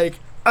be like,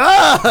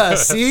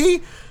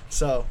 see?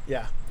 So,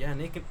 yeah. Yeah,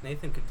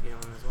 Nathan could be on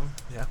as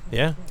well.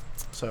 Yeah.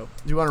 So,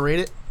 do you want to rate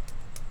it?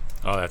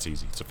 Oh, that's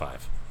easy. It's a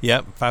 5.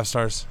 Yep. 5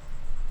 stars.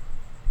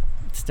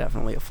 It's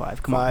definitely a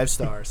 5. Come on. 5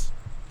 stars.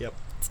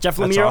 It's Jeff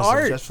That's Lemire awesome.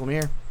 art. Jeff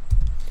Lemire.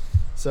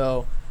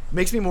 So,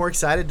 makes me more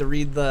excited to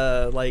read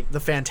the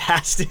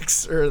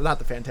Fantastics, or not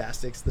the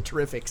Fantastics, the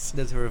Terrifics.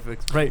 That's horrific.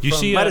 Right. You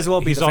see, might as well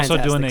be he's the also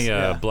doing Fantastics. a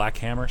yeah. Black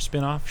Hammer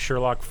spin-off,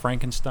 Sherlock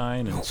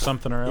Frankenstein and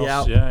something or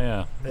else.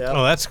 Yeah. Yeah. Yep.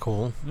 Oh, that's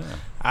cool.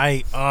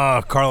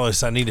 Yeah.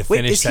 Carlos, I need to Wait,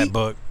 finish is that he-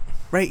 book.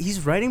 Right,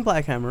 he's writing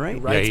Black Hammer, right?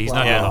 Right. Yeah, he's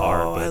Black not doing the Hammer.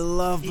 art, Oh, I but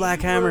love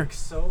Black He Hammer. works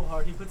so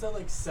hard. He puts out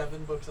like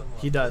 7 books a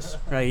month. He does.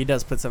 Right, he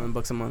does put 7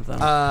 books a month on.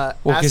 Well, Ask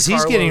because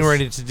he's getting Carlos-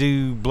 ready to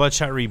do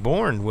Bloodshot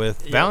Reborn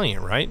with Yep.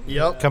 Valiant, right?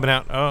 Yep. Coming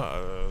out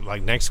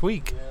like next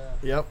week.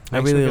 Yeah. Yep. I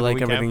next really week or the like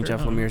week everything after?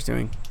 Jeff Lemire's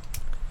doing.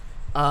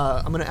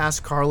 I'm gonna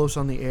ask Carlos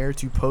on the air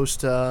to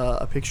post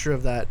a picture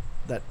of that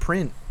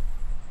print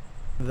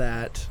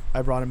that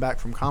I brought him back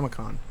from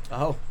Comic-Con.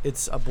 Oh.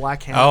 It's a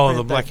Black Hammer. Oh, print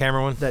the Black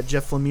Hammer one? that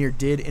Jeff Lemire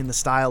did in the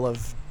style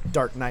of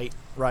Dark Knight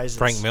Rises.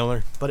 Frank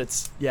Miller. But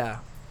it's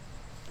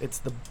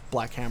the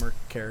Black Hammer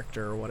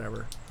character or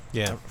whatever.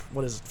 Yeah.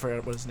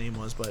 Forgot what his name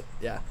was, but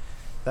yeah,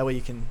 that way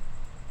you can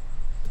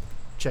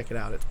check it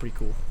out. It's pretty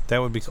cool. That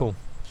would be cool.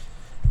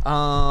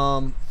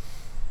 Oh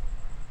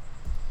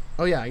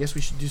yeah, I guess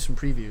we should do some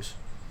previews.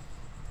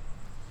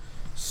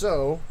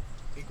 So,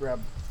 let me grab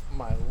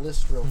my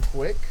list real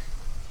quick.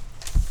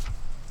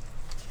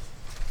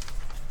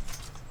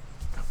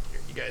 Here,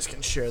 you guys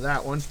can share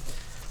that one.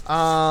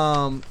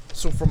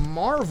 So for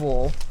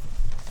Marvel,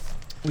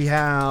 we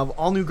have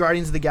All New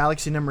Guardians of the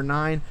Galaxy number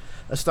 9,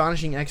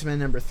 Astonishing X-Men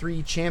number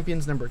 3,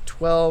 Champions number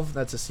 12.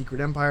 That's a Secret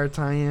Empire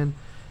tie-in.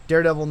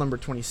 Daredevil number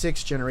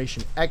 26,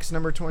 Generation X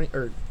number 20,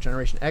 or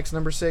Generation X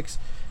number 6,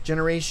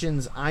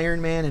 Generations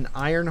Iron Man and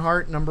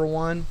Ironheart number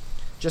 1,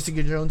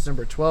 Jessica Jones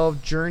number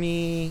 12,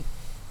 Journey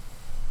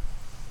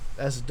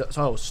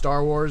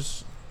Star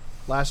Wars,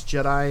 Last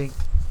Jedi,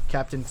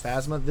 Captain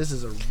Phasma. This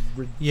is a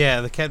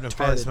Yeah, the Captain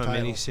Retarded Phasma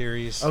title.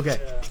 miniseries. okay.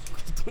 Yeah.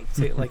 Don't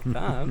say it like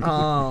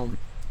that.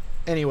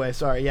 Anyway,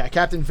 sorry. Yeah,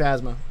 Captain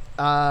Phasma.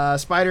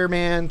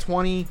 Spider-Man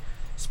 20.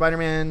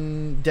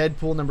 Spider-Man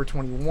Deadpool number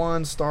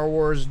 21. Star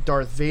Wars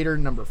Darth Vader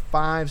number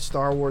 5.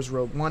 Star Wars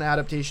Rogue One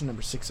adaptation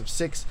number 6 of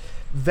 6.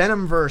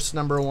 Venomverse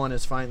number 1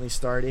 is finally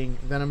starting.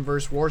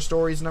 Venomverse War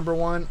Stories number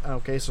 1.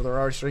 Okay, so they're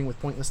already starting with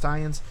pointless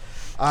tie-ins.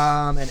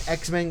 And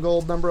X-Men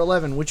Gold number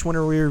 11. Which one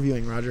are we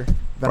reviewing, Roger?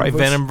 Right,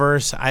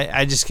 Venomverse.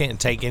 I just can't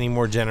take any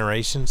more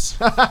generations.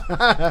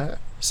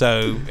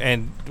 So,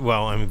 and,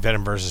 well, I mean,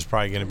 Venomverse is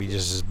probably going to be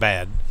just as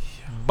bad.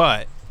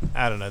 But,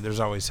 I don't know. There's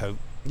always hope.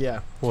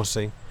 Yeah. We'll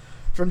see.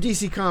 From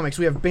DC Comics,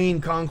 we have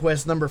Bane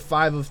Conquest number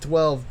 5 of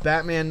 12,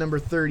 Batman number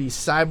 30,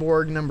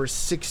 Cyborg number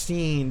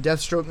 16,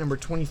 Deathstroke number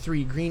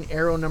 23, Green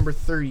Arrow number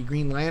 30,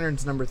 Green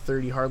Lanterns number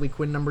 30, Harley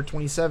Quinn number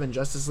 27,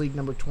 Justice League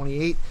number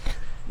 28,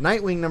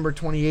 Nightwing number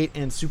 28,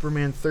 and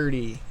Superman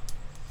 30.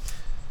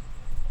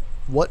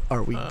 What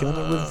are we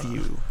gonna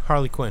review?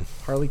 Harley Quinn.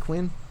 Harley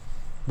Quinn?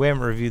 We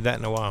haven't reviewed that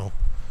in a while.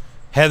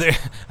 Heather,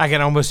 I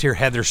can almost hear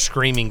Heather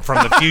screaming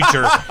from the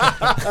future.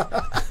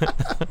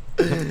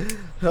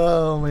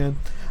 Oh, man.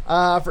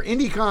 For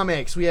Indie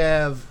Comics, we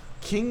have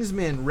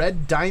Kingsman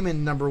Red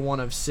Diamond number 1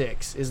 of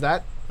 6. Is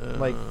that,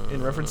 like,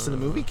 in reference to the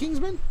movie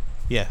Kingsman?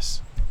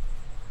 Yes.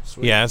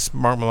 Sweet. Yeah, it's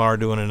Mark Millar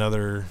doing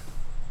another,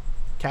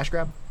 Cash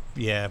grab?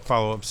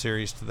 follow-up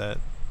series to that.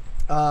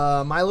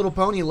 My Little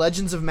Pony,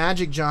 Legends of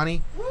Magic,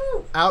 Johnny.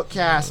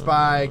 Outcast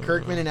by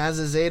Kirkman and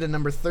Azazeta,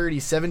 number 30.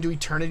 Seven to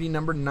Eternity,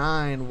 number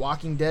 9.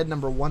 Walking Dead,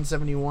 number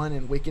 171.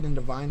 And Wicked and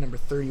Divine, number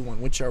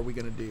 31. Which are we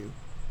going to do?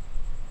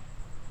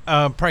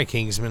 Probably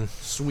Kingsman.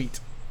 Sweet.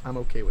 I'm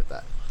okay with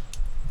that.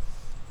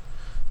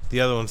 The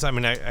other ones, I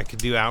mean, I could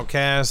do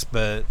Outcast,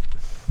 but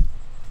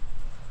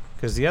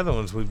because the other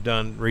ones we've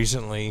done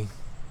recently,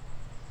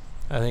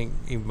 I think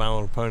even My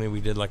Little Pony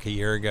we did like a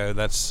year ago.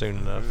 That's soon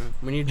enough.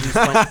 We need to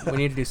do we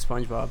need to do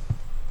SpongeBob.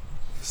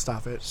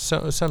 Stop it.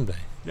 So someday,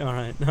 All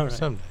right.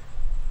 someday.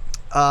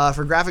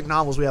 For graphic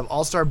novels, we have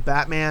All-Star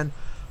Batman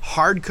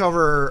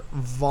hardcover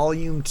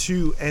volume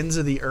 2, Ends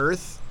of the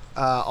Earth.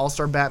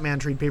 All-Star Batman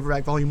trade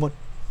paperback volume 1,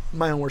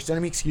 My Own Worst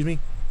Enemy, excuse me.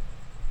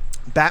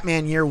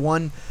 Batman Year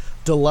 1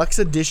 deluxe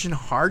edition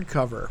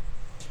hardcover.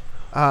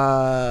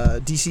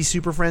 DC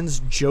Super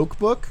Friends joke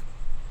book.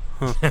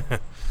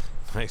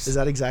 Nice. Is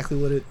that exactly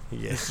what it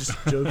Yeah. it's just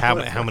joke How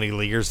book? many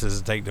leaguers does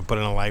it take to put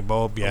in a light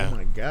bulb? Yeah. Oh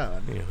my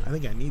god. Yeah. I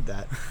think I need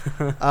that.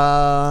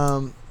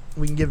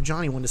 We can give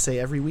Johnny one to say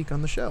every week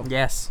on the show.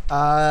 Yes.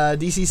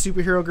 DC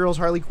Superhero Girls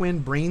Harley Quinn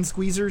Brain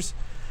Squeezers.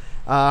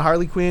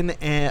 Harley Quinn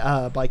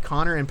by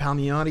Connor and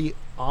Palmiotti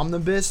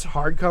Omnibus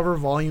hardcover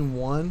volume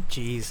 1.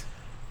 Jeez.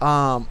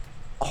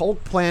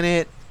 Hulk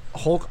Planet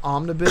Hulk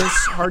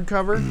Omnibus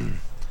hardcover.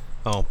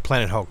 Oh,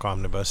 Planet Hulk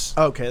Omnibus.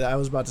 Okay, I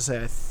was about to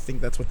say I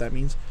think that's what that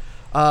means.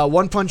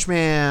 One Punch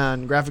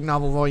Man, graphic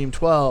novel volume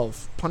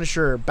 12.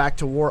 Punisher, Back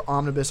to War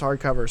omnibus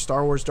hardcover.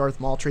 Star Wars Darth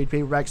Maul trade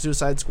paperback.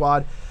 Suicide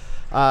Squad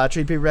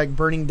trade paperback.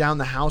 Burning Down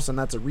the House, and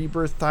that's a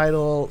Rebirth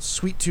title.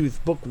 Sweet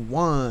Tooth book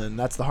 1.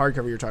 That's the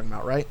hardcover you're talking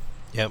about, right?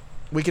 Yep.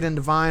 Wicked and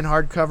Divine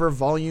hardcover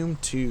volume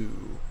 2.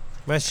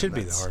 That should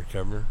be the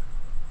hardcover.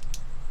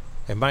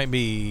 It might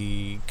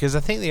be because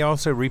I think they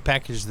also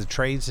repackaged the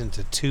trades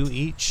into 2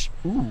 each.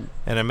 Ooh.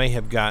 And I may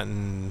have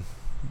gotten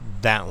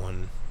that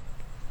one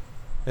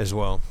as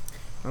well.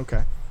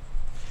 Okay.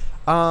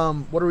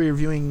 What are we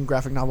reviewing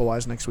graphic novel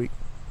wise next week?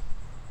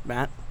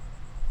 Matt?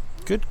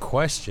 Good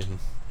question.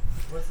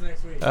 What's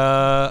next week?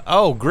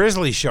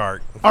 Grizzly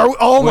Shark.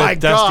 Oh my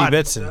with God.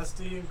 Dusty Bitson.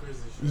 Dusty and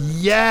Grizzly Shark.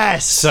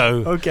 Yes.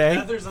 So okay.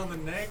 Heather's on the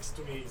next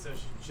week, so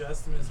she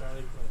just missed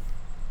Harley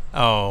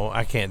Quinn.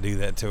 I can't do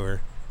that to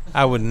her.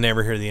 I would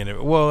never hear the end of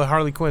it. Well,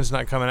 Harley Quinn's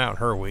not coming out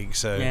her week,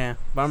 so Yeah,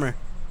 bummer.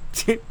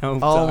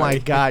 Oh my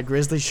God,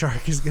 Grizzly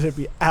Shark is gonna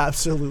be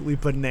absolutely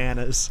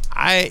bananas.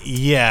 Have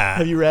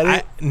you read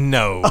it?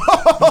 No.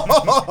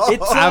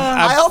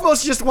 I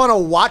almost just want to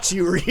watch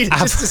you read it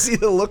just to see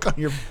the look on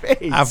your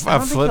face. I've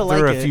think flipped you'll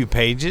through like a it. few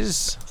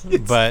pages,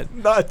 It's but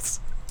nuts.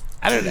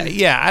 I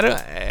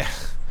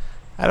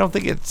don't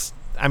think it's.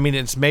 I mean,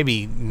 it's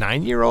maybe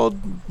 9-year-old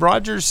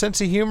Roger's sense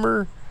of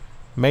humor,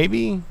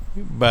 maybe,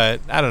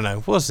 but I don't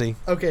know. We'll see.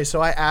 Okay, so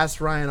I asked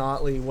Ryan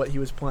Otley what he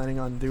was planning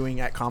on doing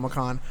at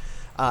Comic-Con.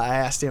 I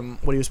asked him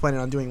what he was planning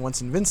on doing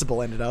once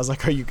Invincible ended. I was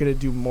like, "Are you gonna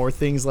do more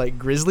things like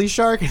Grizzly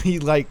Shark?" And he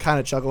like kind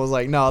of chuckled, was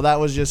like, "No, that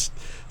was just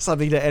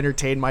something to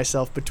entertain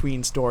myself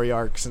between story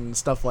arcs and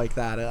stuff like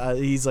that."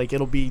 He's like,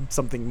 "It'll be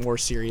something more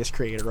serious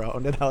created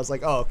around." And I was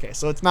like, "Oh, okay,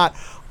 so it's not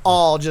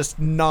all just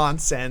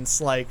nonsense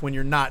like when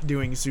you're not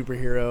doing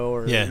superhero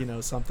or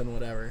something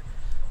whatever."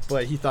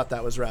 But he thought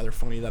that was rather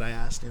funny that I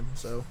asked him.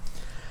 So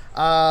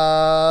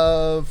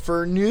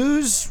for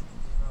news,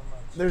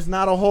 there's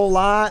not a whole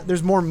lot.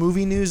 There's more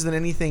movie news than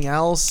anything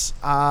else.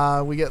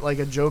 We get like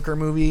a Joker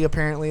movie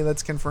apparently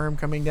that's confirmed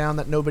coming down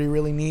that nobody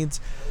really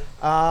needs.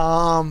 Yeah,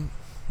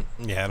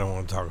 I don't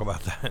want to talk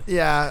about that.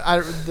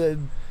 Yeah,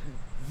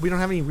 we don't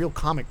have any real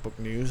comic book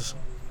news,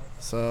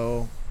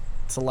 so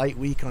it's a light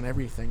week on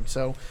everything.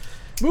 So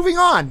moving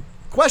on,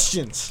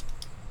 questions.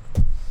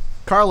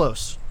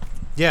 Carlos.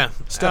 Yeah,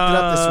 Stepped it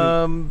up this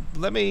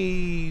week. Let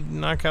me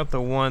knock out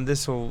the one.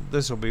 This will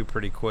be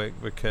pretty quick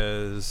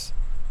because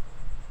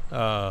it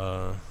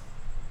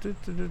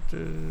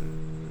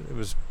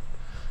was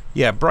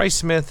Bryce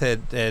Smith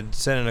had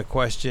sent in a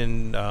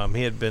question.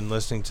 He had been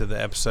listening to the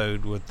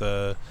episode with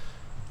the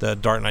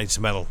Dark Knight's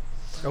Metal.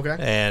 Okay.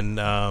 And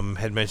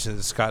had mentioned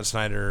that Scott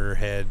Snyder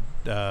had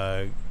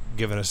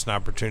given us an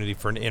opportunity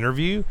for an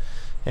interview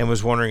and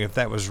was wondering if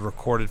that was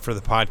recorded for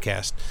the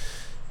podcast.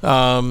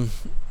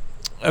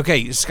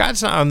 Okay, Scott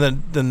Snyder, on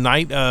the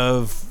night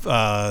of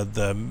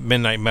the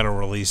Midnight Metal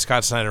release,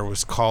 Scott Snyder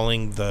was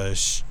calling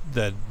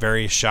the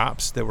various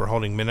shops that were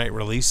holding midnight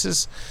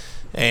releases,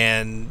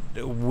 and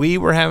we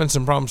were having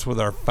some problems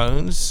with our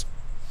phones,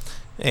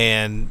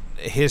 and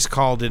his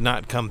call did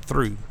not come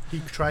through. He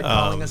tried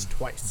calling us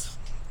twice.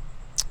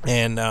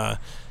 And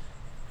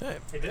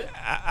He did?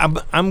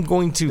 I'm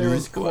going to. There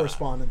is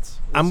correspondence.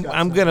 I'm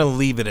going to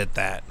leave it at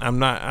that. I'm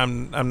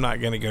not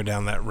going to go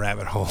down that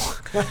rabbit hole.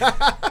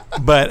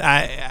 But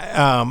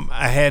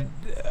I had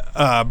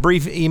a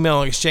brief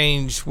email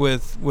exchange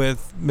with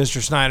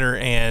Mr. Snyder,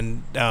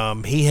 and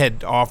he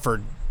had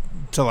offered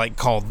to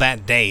call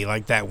that day,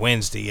 that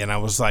Wednesday, and I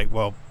was like,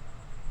 well,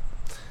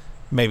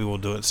 maybe we'll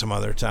do it some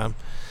other time.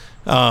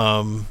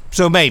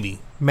 So maybe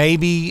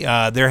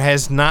there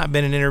has not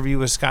been an interview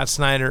with Scott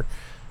Snyder.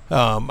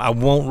 I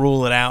won't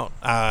rule it out.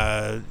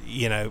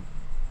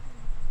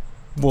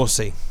 We'll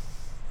see.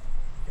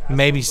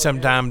 Maybe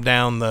sometime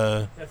down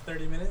the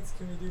 30 minutes.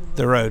 Can we do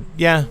the road.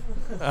 Yeah,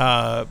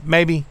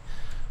 maybe.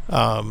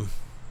 I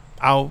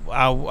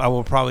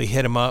will probably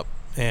hit him up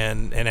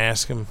and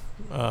ask him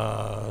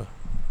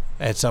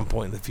at some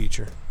point in the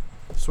future.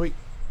 Sweet.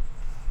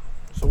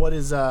 So what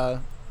is All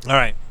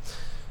right.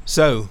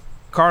 So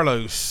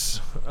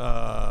Carlos.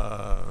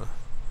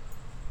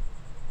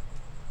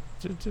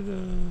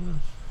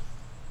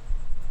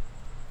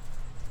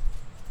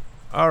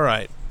 All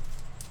right.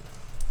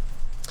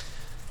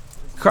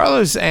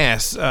 Carlos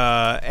asks,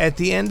 at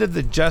the end of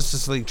the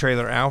Justice League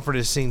trailer, Alfred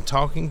is seen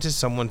talking to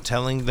someone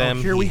telling them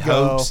here he we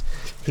go. hopes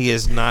he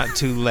is not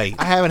too late.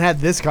 I haven't had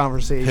this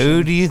conversation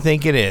Who do you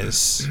think it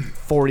is?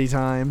 40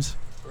 times.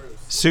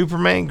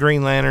 Superman,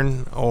 Green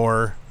Lantern,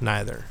 or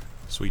neither?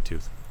 Sweet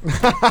Tooth.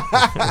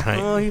 Right.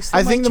 Oh, you said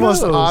I think my the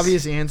most Joes.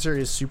 obvious answer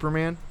is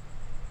Superman.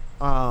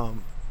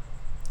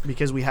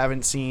 Because we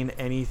haven't seen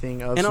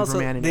anything of And also,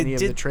 Superman in they any of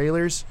the did-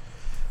 trailers.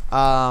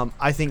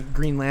 I think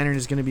Green Lantern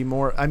is going to be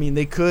more. I mean,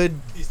 they could.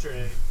 Easter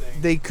egg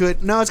thing? They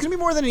could. No, it's going to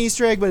be more than an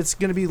Easter egg, but it's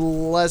going to be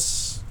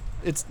less.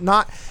 It's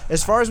not.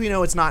 As far as we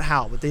know, it's not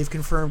Hal, but they've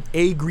confirmed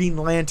a Green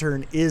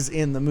Lantern is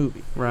in the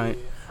movie. Right.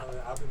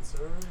 I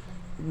Abensur?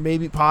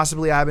 Maybe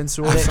possibly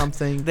Abensur or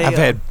something. They,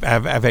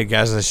 I've had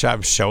guys in the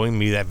shop showing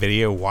me that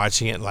video,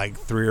 watching it like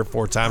 3 or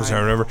 4 times. I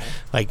remember,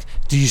 like,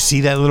 do you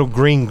see that little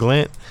green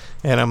glint?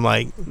 And I'm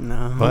like,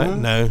 no. what?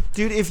 No.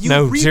 Dude, if you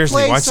No, replay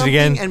seriously, watch it something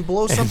again. and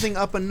blow something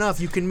up enough,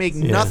 you can make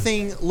Yeah.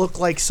 nothing look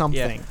like Yeah.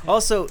 something.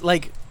 Also,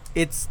 like,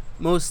 it's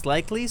most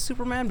likely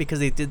Superman because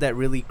they did that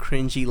really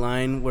cringy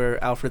line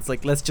where Alfred's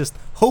like, let's just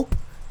hope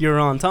you're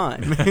on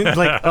time.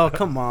 Like, oh,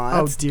 come on.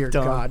 Oh that's dear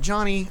dumb. God,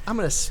 Johnny, I'm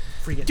gonna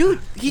freaking Dude,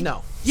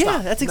 no. Yeah,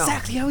 Stop. that's No.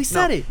 exactly how he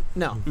said it.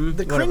 No, Mm,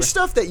 the whatever. cringe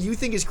stuff that you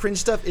think is cringe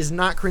stuff is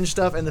not cringe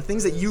stuff, and the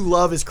things that you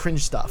love is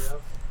cringe stuff.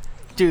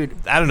 Dude,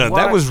 I don't know.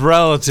 Why- That was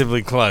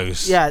relatively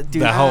close. yeah,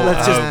 dude, The whole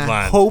let's just hope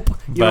line. hope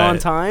you're But, on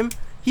time.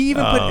 He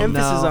even put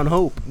emphasis No. on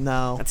hope.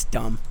 No, That's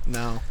dumb.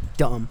 no,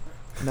 Dumb.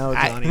 no,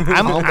 I- Johnny,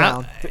 I'm- calm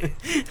down.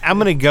 I'm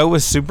going to go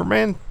with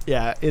Superman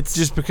Yeah, it's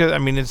just because, I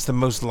mean, it's the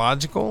most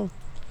logical.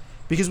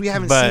 because we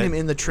haven't but seen him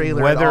in the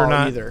trailer whether at or all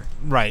not- either.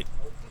 Right.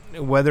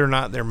 Whether or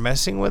not they're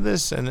messing with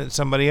us and it's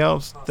somebody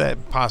else,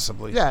 that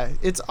possibly. Yeah,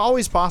 it's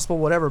always possible,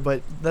 whatever.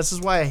 But this is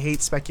why I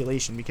hate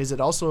speculation, because it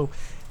also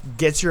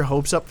gets your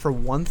hopes up for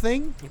one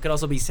thing, It could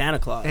also be Santa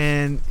Claus.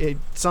 and it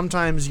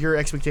sometimes your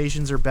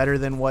expectations are better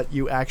than what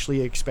you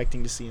actually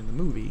expecting to see in the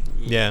movie.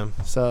 Yeah.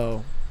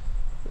 So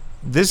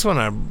This one,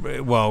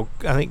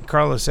 I think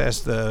Carlos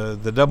asked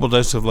the double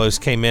dose of Los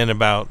came in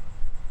about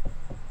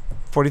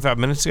 45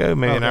 minutes ago,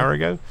 maybe an Okay. hour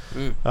ago.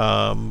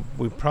 Mm.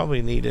 We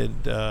probably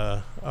needed.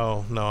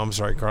 Oh no, I'm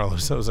sorry,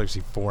 Carlos. That was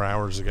actually 4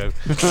 hours ago.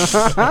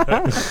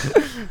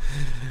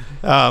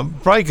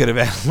 Probably could have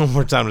had a little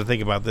more time to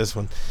think about this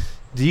one.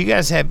 Do you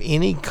guys have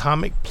any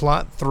comic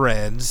plot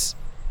threads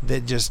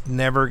that just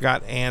never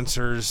got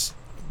answers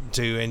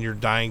to, and you're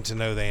dying to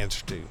know the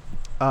answer to?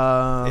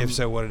 If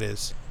so, what it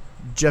is?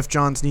 Jeff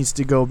Johns needs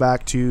to go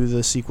back to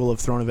the sequel of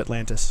Throne of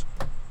Atlantis.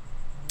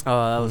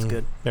 Oh, that was Mm,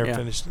 good. Never Yeah.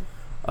 finished it.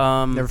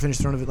 Never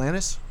finished Throne of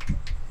Atlantis?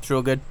 It's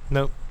real good.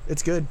 Nope.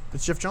 It's good.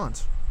 It's Jeff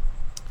Johns.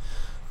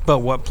 But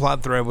what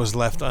plot thread was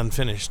left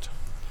unfinished?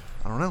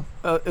 I don't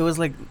know. It was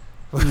like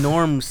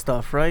Norm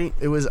stuff, right?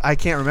 It was. I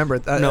can't remember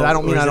it. No, I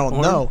don't mean or is I it don't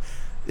Orm? know.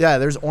 Yeah,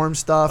 there's Orm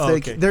stuff. Oh, There-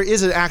 okay. There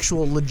is an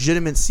actual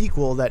legitimate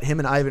sequel that him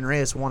and Ivan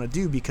Reyes want to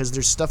do, because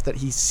there's stuff that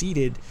he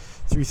seeded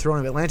through Throne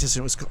of Atlantis,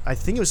 and it was, I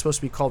think it was supposed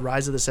to be called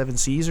Rise of the Seven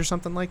Seas or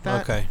something like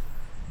that. Okay.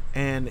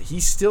 And he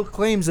still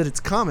claims that it's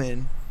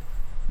coming,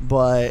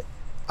 but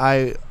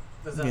I,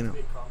 Does that You have know. to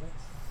be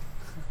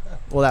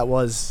comics? well, that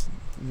was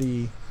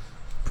the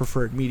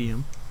preferred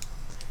medium.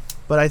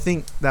 But I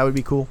think that would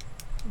be cool.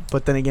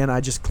 But then again,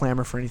 I just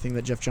clamor for anything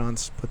that Jeff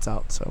Johns puts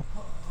out. So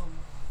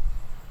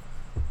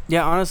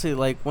Yeah, honestly,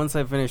 like once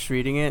I finished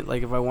reading it,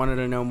 like if I wanted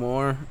to know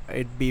more,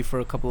 it'd be for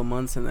a couple of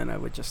months, and then I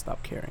would just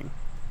stop caring.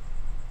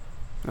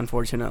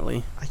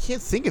 Unfortunately, I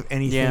can't think of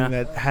anything Yeah.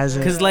 that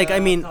hasn't. because like I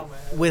mean, Top of my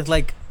head. with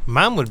like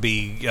Mine would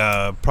be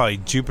probably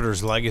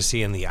Jupiter's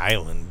Legacy and the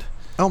Island.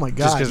 Oh my God!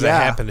 Just because yeah,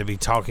 I happened to be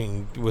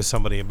talking with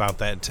somebody about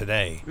that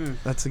today.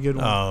 that's a good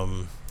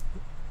one.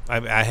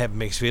 I have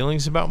mixed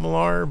feelings about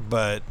Millar,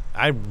 but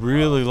I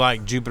really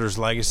like Jupiter's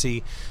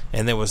Legacy,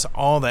 and there was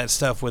all that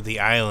stuff with the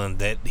island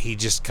that he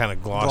just kind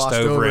of glossed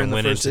over in and the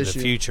went first into issue.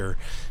 the future.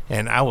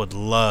 And I would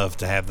love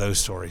to have those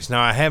stories.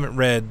 Now, I haven't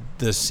read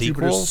the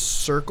sequel. Jupiter's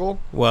Circle.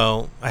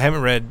 Well, I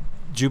haven't read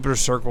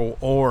Jupiter's Circle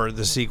or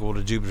the sequel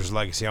to Jupiter's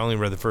Legacy. I only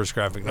read the first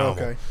graphic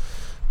novel.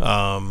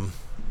 Okay.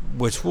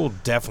 Which we'll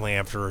definitely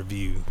have to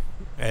review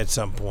at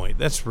some point.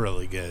 That's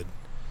really good.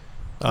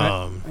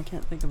 I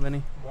can't think of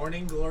any.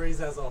 Morning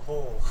Glories as a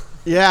whole.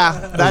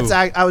 Yeah, that's. Ooh.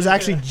 I was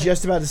actually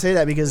just about to say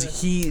that,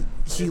 because he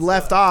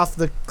left off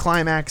the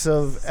climax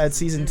of at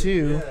season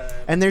 2, Yeah.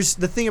 and there's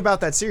the thing about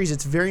that series.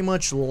 It's very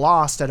much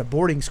lost at a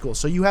boarding school,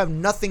 so you have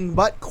nothing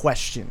but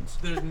questions.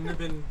 There's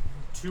been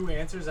 2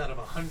 answers out of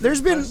 100.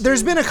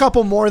 There's been a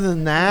couple more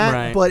than that,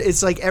 Right. but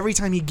it's like every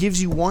time he gives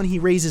you one, he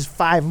raises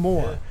 5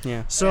 more.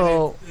 Yeah,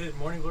 So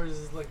Morning Glories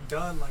is like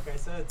done, like I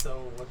said.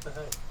 So what the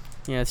heck?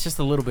 yeah, it's just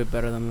a little bit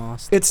better than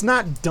Lost. it's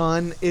not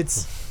done.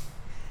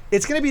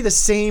 It's gonna be the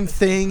same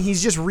thing.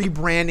 He's just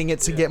rebranding it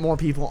to Yeah. get more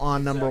people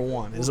on number Exactly.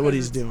 1. Is Well, what 'cause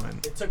he's it's- doing.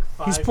 It took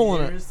 5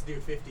 pulling it. years to do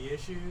 50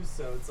 issues,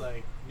 so it's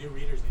like new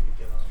readers need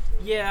to get on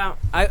to it. Yeah,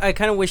 I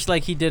kind of wish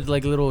like he did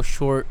like little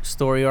short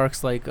story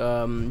arcs like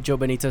Joe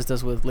Benitez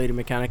does with Lady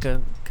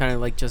Mechanica, kind of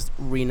like just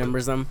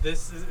renumbers them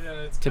This is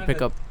it's to kinda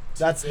pick up.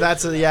 That's too a big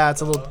for yeah. that,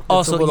 It's a little. though. It's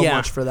Also, a little yeah.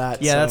 much for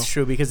that. Yeah, so. that's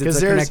true because it's 'Cause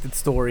a there's- connected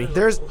story.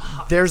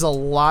 There's a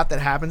lot that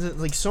happens,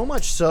 like so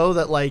much so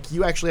that like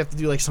you actually have to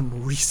do like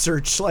some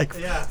research, like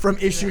Yeah. from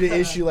issue to Yeah.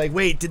 issue. Like,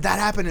 wait, did that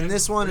happen in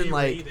this one? And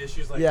like, reread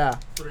issues like yeah.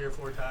 3 or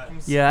 4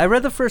 times. Yeah, I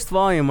read the first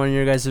volume on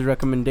your guys'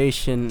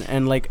 recommendation,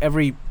 and like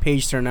every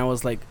page turn, I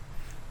was like,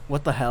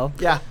 "What the hell?"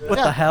 yeah, What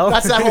yeah, the hell?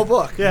 That's that whole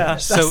book. Yeah.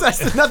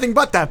 that's nothing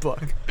but that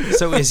book.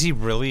 So is he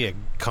really a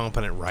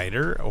competent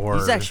writer, or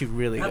He's actually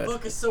really That good.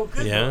 book is so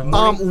good. Yeah.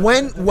 though.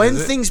 When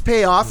Is it? things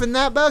pay off in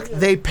that book,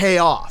 they pay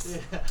off.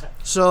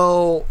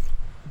 So,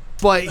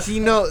 but he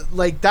know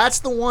like that's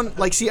the one.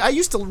 Like, see, I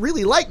used to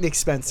really like Nick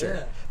Spencer.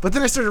 Yeah. But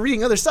then I started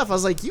reading other stuff. I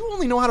was like, you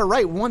only know how to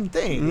write one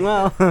thing.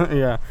 Well,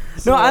 yeah.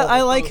 So No,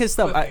 I like those his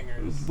stuff.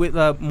 cliffhangers.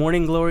 With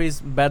Morning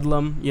Glories,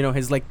 Bedlam,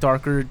 his like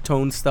darker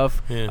tone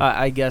stuff. Yeah.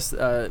 I guess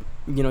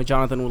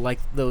Jonathan would like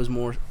those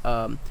more.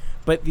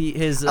 But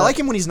his I like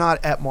him when he's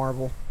not at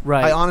Marvel.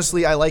 right.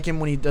 I like him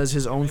when he does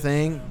his own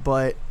thing,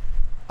 but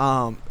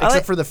except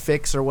like- for the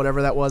fix or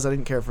whatever that was, I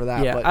didn't care for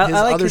that. Yeah, but I his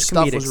like other his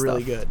stuff comedic was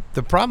really stuff. good.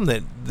 The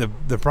problem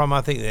the problem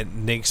I think that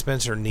Nick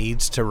Spencer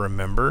needs to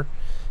remember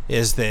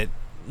is that,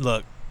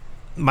 look,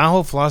 my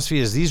whole philosophy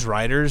is these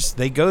writers,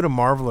 they go to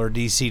Marvel or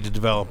DC to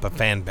develop a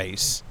fan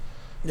base.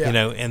 Yeah.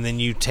 And then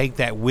you take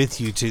that with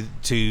you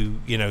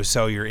to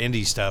sell your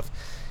indie stuff.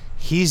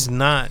 He's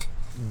not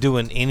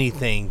doing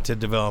anything to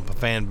develop a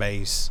fan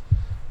base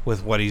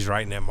with what he's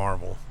writing at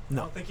Marvel. I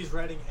don't think he's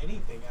writing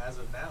anything as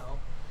of now.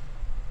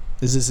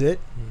 Is this it?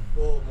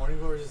 Well, Morning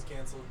Glories is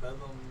canceled.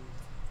 Bedlam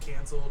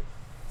canceled.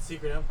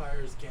 Secret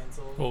Empire is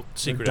canceled. Well,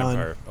 Secret done.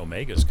 Empire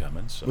Omega's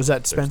coming. So Was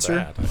that there's Spencer?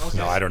 that. Okay.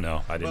 No, I don't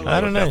know. I didn't. But, know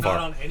I don't that know. It's not far.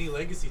 on any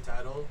legacy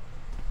title.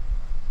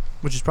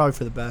 Which is probably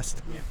for the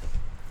best.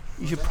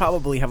 You should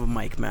probably have a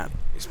mic, Matt.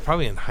 He's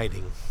probably in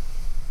hiding.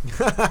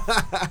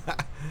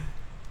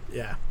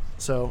 Yeah.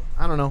 So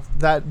I don't know.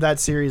 That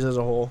series as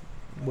a whole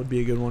would be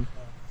a good one.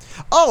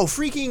 Oh,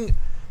 freaking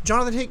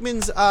Jonathan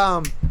Hickman's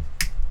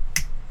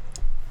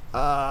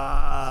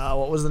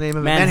what was the name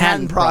of it?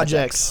 Manhattan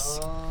Projects.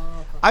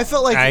 I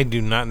felt like I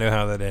do not know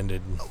how that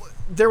ended.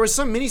 there was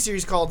some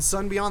miniseries called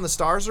Sun Beyond the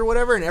Stars or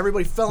whatever, and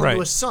everybody fell into Right.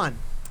 a sun.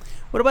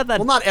 What about that?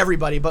 Well, not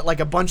everybody, but like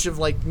a bunch of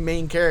like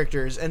main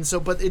characters, and so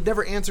but it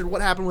never answered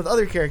what happened with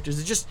other characters.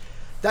 It just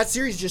that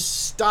series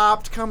just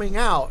stopped coming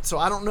out. So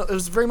I don't know. It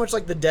was very much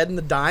like The Dead and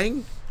the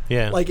Dying.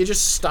 Yeah. Like it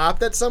just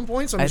stopped at some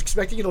point. So I'm I- just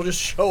expecting it'll just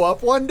show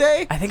up one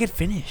day. I think it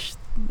finished.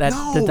 That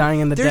No, the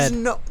Dying and the there's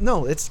Dead.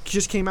 no. It's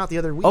just came out the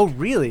other week. Oh,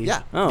 really?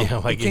 Yeah. Oh. yeah,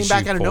 like came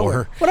back issue out of 4.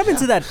 nowhere. What happened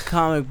to that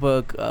comic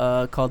book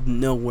called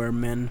Nowhere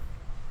Men?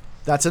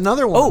 That's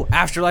another one. Oh,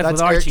 Afterlife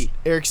That's with Archie.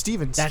 Eric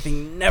Stevens. That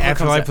thing never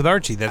Afterlife comes with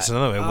Archie. That's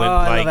another. It out. went Oh,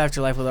 I like love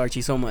Afterlife with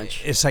Archie so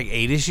much. it's like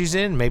 8 issues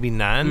in, maybe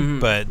 9, Mhm.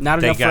 but Not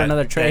they enough for got-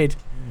 another trade.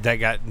 That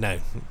got no.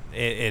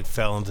 It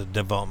fell into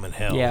development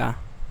hell. Yeah.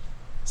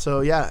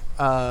 So yeah,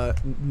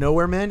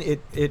 Nowhere Men.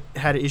 It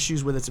had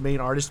issues with its main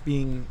artist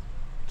being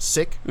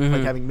sick, like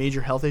Mhm. having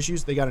major health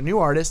issues. They got a new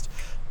artist.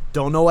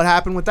 Don't know what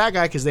happened with that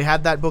guy because they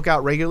had that book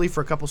out regularly for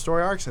a couple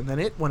story arcs, and then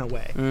it went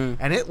away, Mm.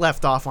 and it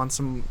left off on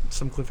some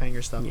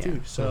cliffhanger stuff Yeah.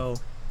 too. So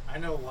I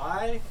know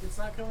why it's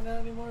not coming out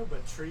anymore,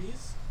 but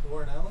Trees,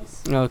 Warren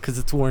Ellis, Oh, because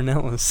it's Warren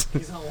Ellis.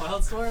 he's on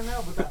Wildstorm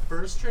now, but that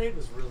first trade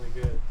was really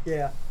good.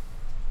 yeah,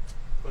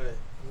 But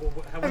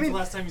when's the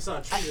last time you saw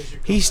a Trees issue?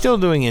 He's come still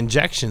out? doing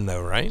Injection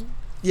though, right?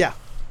 yeah.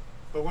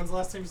 But when's the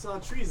last time you saw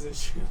a Trees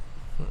issue?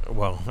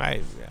 Well,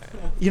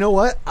 You know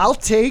what? I'll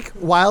take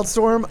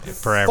Wildstorm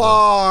Forever.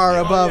 far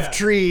Oh, above yeah.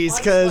 Trees I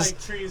just because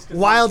like Trees 'cause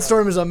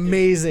Wildstorm is it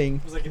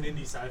amazing. was like an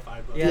indie sci-fi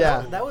book.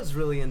 Yeah. that was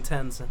really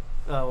intense.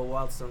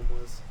 Wildstorm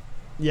was.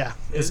 Yeah,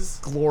 it's Is?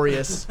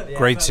 glorious.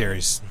 great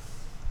series.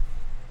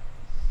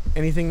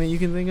 Anything that you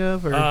can think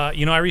of? Or?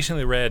 I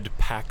recently read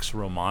Pax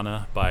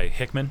Romana by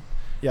Hickman.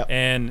 Yep.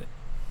 And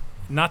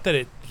not that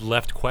it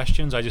left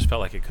questions, I just felt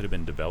like it could have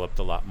been developed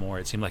a lot more.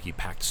 It seemed like he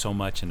packed so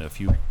much in a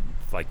few,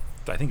 like,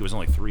 I think it was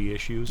only 3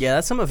 issues. Yeah,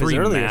 that's some of his 3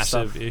 earlier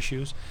massive stuff.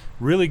 issues.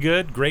 Really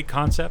good, great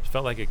concept.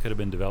 Felt like it could have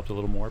been developed a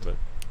little more, but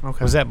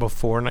Okay. Was that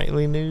before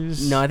Nightly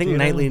News? No, I think Do you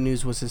know? Nightly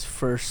News was his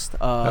first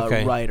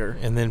Okay. writer.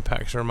 And then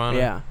Pax Romana.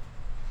 Yeah.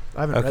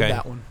 I haven't Okay. read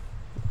that one.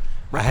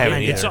 I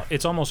haven't it's either.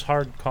 it's almost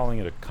hard calling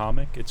it a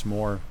comic. It's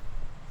more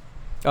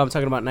Oh, I'm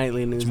talking about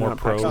Nightly News. It's more not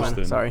Pax prose Romana.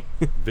 than- Sorry.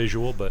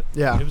 visual, but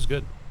Yeah. it was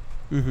good.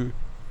 Mm-hmm.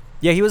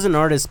 Yeah, he was an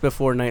artist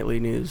before Nightly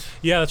News.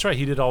 Yeah, that's right.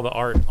 He did all the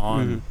art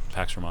on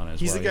Pax Romana as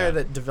He's well. the guy yeah.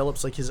 that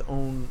develops like his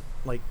own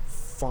like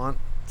font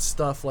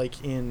stuff,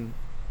 like in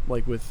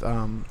like with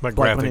Like Black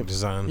graphic Monday.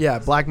 design. Yeah,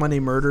 Black Monday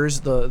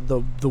Murders,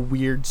 the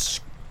weird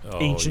Oh,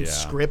 ancient yeah.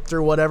 script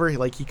or whatever.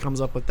 He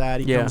comes up with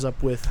that. He Yeah. comes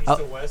up with East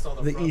to West, all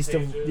the the front east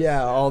pages.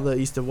 of all the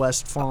east of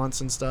west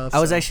fonts and stuff. I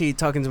was so. actually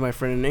talking to my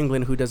friend in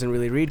England who doesn't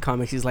really read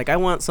comics. He's like, I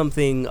want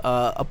something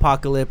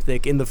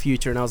apocalyptic in the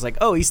future. And I was like,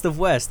 oh, East of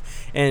West.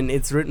 And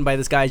it's written by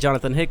this guy,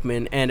 Jonathan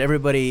Hickman. And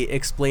everybody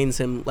explains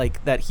him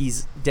like that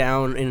he's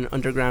down in an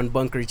underground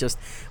bunker just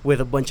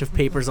with a bunch of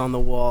papers on the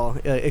wall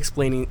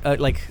explaining,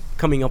 like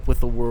coming up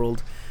with the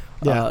world.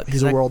 Yeah, 'cause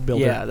he's a world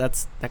builder. Yeah,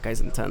 that guy's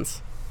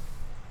intense.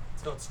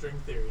 It's called String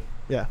Theory.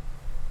 Yeah,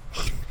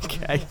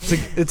 Okay.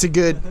 it's a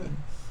good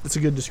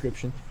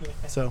description.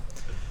 So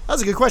that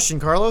was a good question,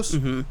 Carlos.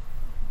 Mm-hmm.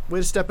 Way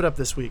to step it up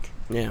this week.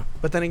 Yeah.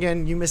 But then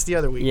again, you missed the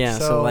other week. Yeah,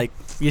 so like,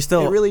 you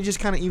still... it really just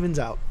kind of evens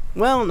out.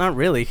 Well, not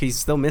really. He's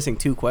still missing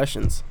 2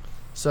 questions.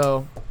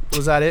 So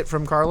was that it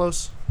from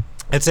Carlos?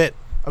 That's it.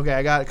 Okay,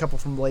 I got a couple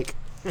from Blake.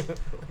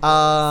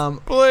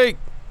 Blake.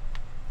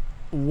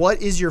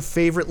 What is your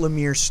favorite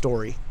Lemire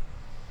story?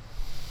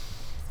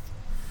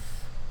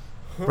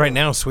 right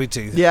now, Sweet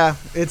Tooth. Yeah,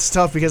 it's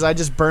tough because I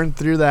just burned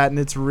through that and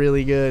it's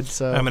really good.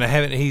 So I mean, I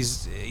haven't.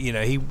 He's,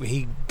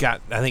 he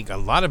got, I think, a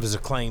lot of his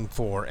acclaim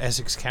for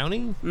Essex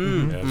County.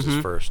 Yeah, it was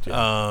his first.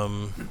 Yeah.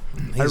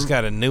 He's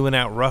got a new one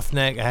out,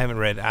 Roughneck. I haven't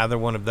read either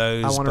one of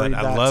those, I wanna but read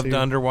I that loved too.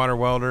 Underwater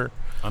Welder.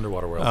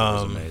 Underwater World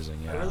was amazing.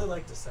 I Yeah. really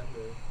like Descender.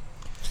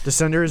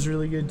 Descender is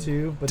really good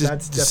too, but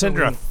that's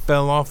Descender I definitely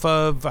fell off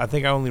of. I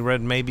think I only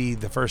read maybe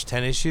the first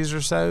 10 issues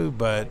or so,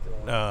 but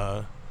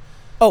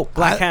Oh,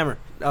 Black Hammer.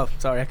 Oh,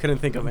 sorry, I couldn't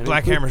think of it.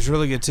 Black Hammer's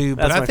really good too.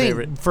 But That's I my think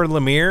favorite. for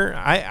Lemire,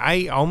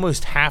 I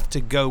almost have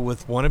to go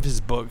with one of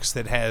his books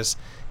that has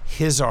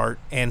his art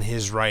and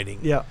his writing.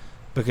 yeah.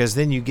 Because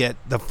then you get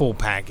the full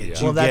package. Yeah.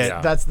 You Well, that's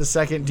get, that's the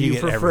second. Do you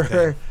you get prefer?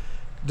 everything.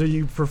 Do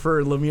you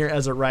prefer Lemire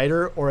as a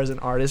writer or as an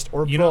artist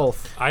or You know,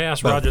 both? I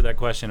asked Both. Roger that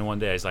question one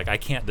day. He's like, I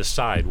can't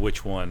decide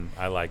which one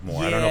I like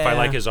more. I don't know if I Yeah.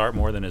 like his art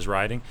more than his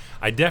writing.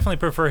 I definitely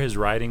prefer his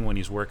writing when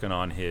he's working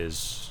on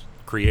his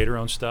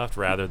creator-owned stuff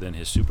rather than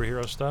his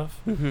superhero stuff.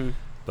 Mm-hmm.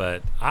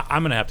 But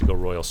I'm going to have to go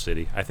Royal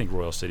City. I think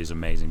Royal City's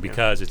amazing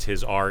because it's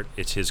his art,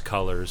 it's his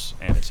colors,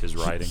 and it's his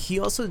writing. He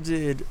also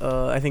did,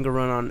 I think, a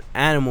run on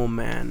Animal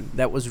Man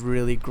that was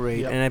really drew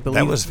Yep. and I believe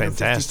that was Number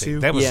fantastic. 52.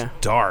 That was Yeah.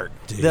 dark,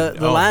 dude. the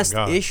Oh, my last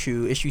God.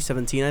 issue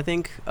 17, I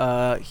think.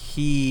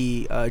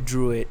 He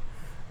drew it,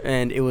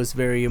 and it was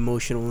very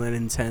emotional and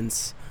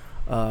intense.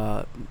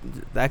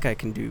 That guy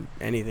can do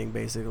anything,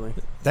 basically.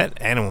 That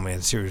Animal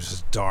Man series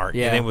was dark.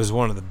 Yeah. And it was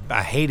one of the,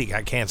 I hate it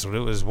got canceled.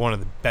 It was one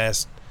of the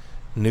best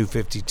New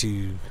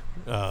 52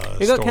 got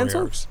story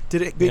canceled? arcs.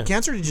 Did it Yeah. get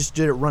canceled or just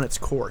did it run its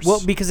course? Well,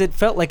 because it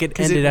felt like it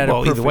 'Cause ended at a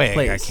Well, perfect either way,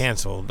 place. it got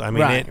canceled. I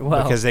mean, Right,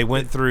 well. because they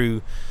went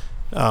through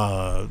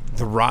the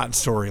Rot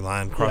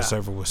storyline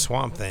crossover with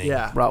Swamp Thing.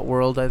 yeah. Rot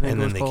World, I think. And it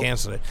then was they called.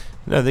 canceled it.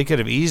 No, they could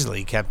have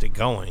easily kept it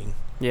going.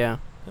 Yeah.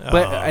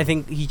 But Um, I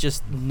think he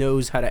just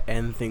knows how to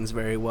end things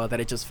very well. That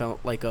it just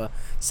felt like a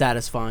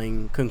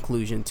satisfying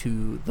conclusion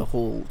to the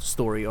whole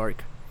story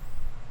arc.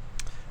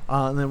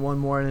 And then one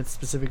more, and it's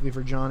specifically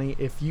for Johnny.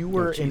 If you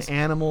were an jeez.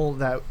 animal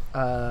that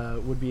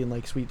would be in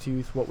like Sweet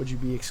Tooth, what would you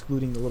be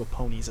excluding the little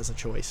ponies as a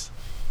choice?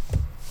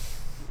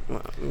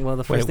 Well,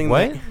 the first Wait, thing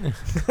what?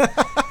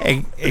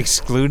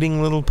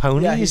 Excluding little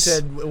ponies? Yeah, he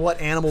said, what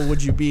animal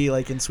would you be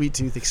like in Sweet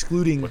Tooth,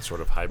 excluding What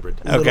sort of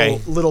hybrid? Okay.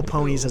 little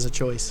ponies as a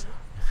choice?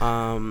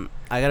 I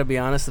gotta be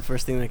honest. The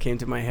first thing that came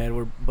to my head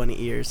were bunny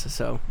ears.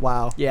 So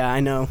Wow, yeah,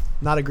 I know.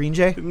 not a green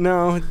jay?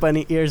 No,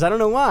 bunny ears. I don't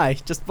know why.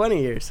 Just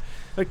bunny ears.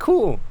 They're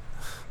cool.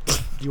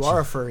 You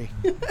are a furry.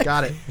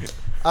 Got it.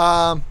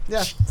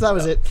 Yeah, so that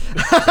was it.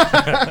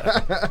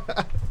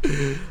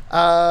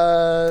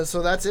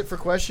 So that's it for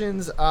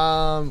questions. We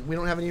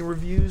don't have any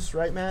reviews,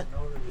 right, Matt?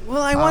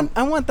 Well, I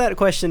want that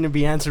question to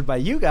be answered by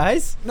you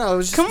guys. No, it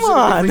was just Come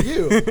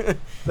specifically on. for you.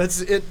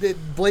 That's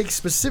it. Blake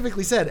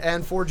specifically said,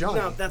 and for Johnny.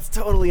 No, that's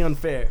totally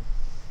unfair.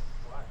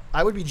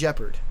 I would be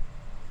Jeopard.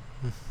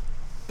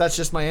 That's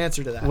just my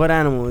answer to that. What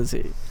animal is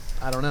he?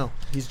 I don't know.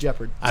 He's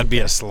Jeopard. I'd be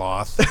a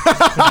sloth.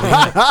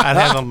 I'd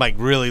have them like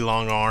really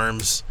long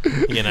arms,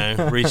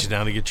 reaching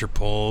down to get your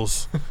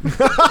pulls.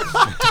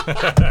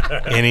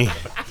 any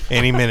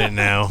minute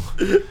now.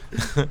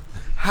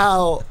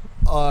 How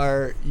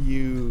are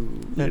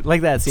you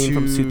Like that scene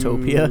from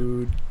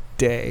Zootopia.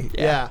 today?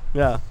 Yeah,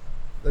 Yeah.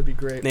 that'd be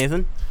great.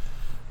 Nathan?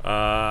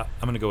 I'm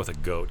going to go with a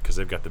goat because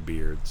they've got the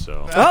beard.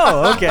 So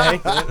Oh, okay.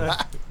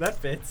 That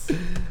fits.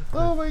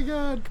 Oh my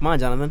God. Come on,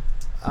 Jonathan.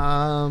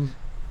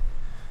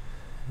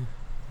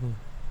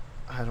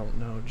 I don't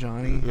know,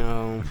 Johnny.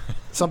 No.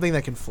 Something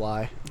that can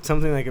fly.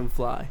 Something that can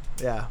fly.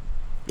 Yeah.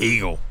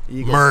 Eagle.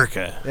 Eagle.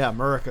 Merca. Yeah,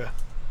 America.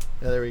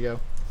 Yeah, there we go.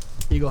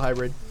 Eagle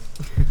hybrid.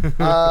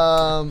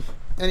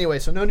 Anyway,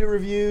 so no new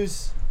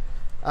reviews.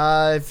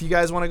 If you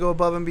guys want to go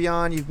above and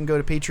beyond, you can go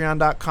to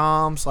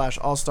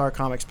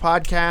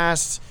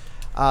patreon.com/allstarcomicspodcast.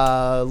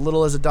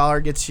 Little as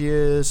 $1 gets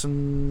you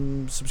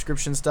some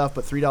subscription stuff,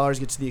 but $3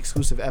 gets you the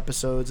exclusive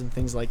episodes and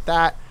things like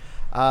that.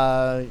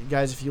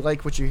 Guys, if you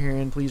like what you're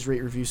hearing, please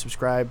rate, review,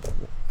 subscribe,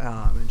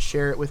 and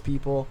share it with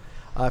people.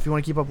 If you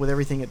want to keep up with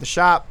everything at the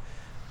shop,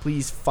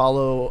 please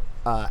follow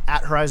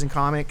at Horizon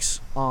Comics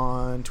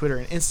on Twitter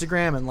and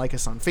Instagram, and like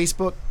us on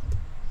Facebook.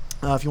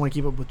 If you want to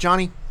keep up with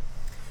Johnny,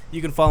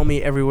 You can follow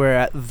me everywhere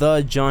at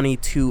the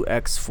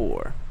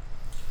Johnny2x4.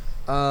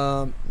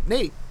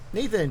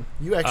 Nathan,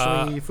 you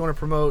actually, if you want to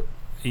promote,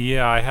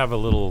 yeah, I have a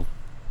little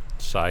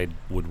side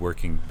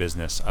woodworking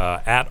business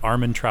at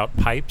Armand Trout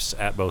Pipes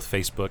at both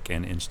Facebook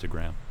and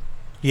Instagram.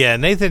 Yeah,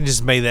 Nathan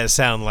just made that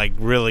sound like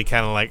really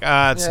kind of like,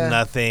 it's Yeah,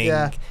 nothing.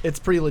 Yeah, it's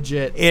pretty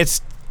legit.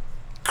 It's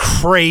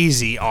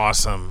crazy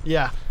awesome.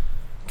 Yeah.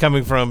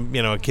 Coming from,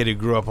 a kid who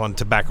grew up on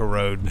Tobacco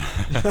Road.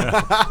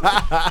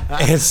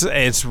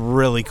 It's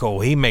really cool.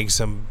 He makes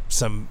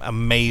some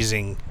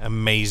amazing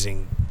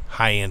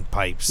high-end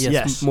pipes.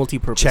 Yes.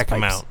 Multi-purpose Check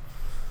pipes. them out.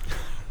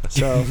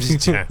 So,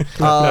 Yeah.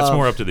 That's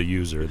more up to the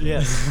user than,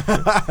 Yes.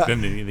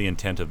 than the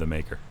intent of the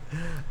maker.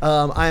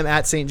 I am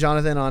at St.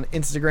 Jonathan on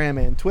Instagram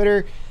and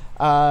Twitter.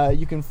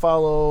 You can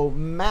follow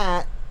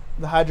Matt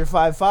the Hydra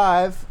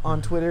 55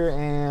 on Twitter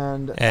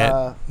and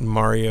At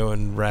Mario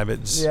and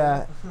Rabbits.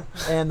 yeah,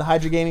 and the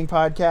Hydra Gaming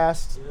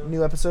Podcast.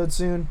 New episode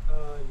soon.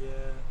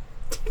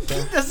 Yeah. He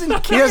doesn't He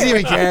care. doesn't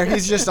even care.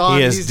 He's just on.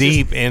 He is he's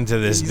deep just- into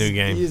this new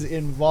game. He's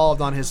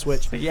involved on his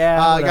Switch. Yeah,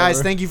 Guys,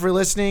 whatever. thank you for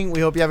listening.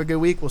 We hope you have a good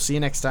week. We'll see you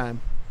next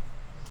time.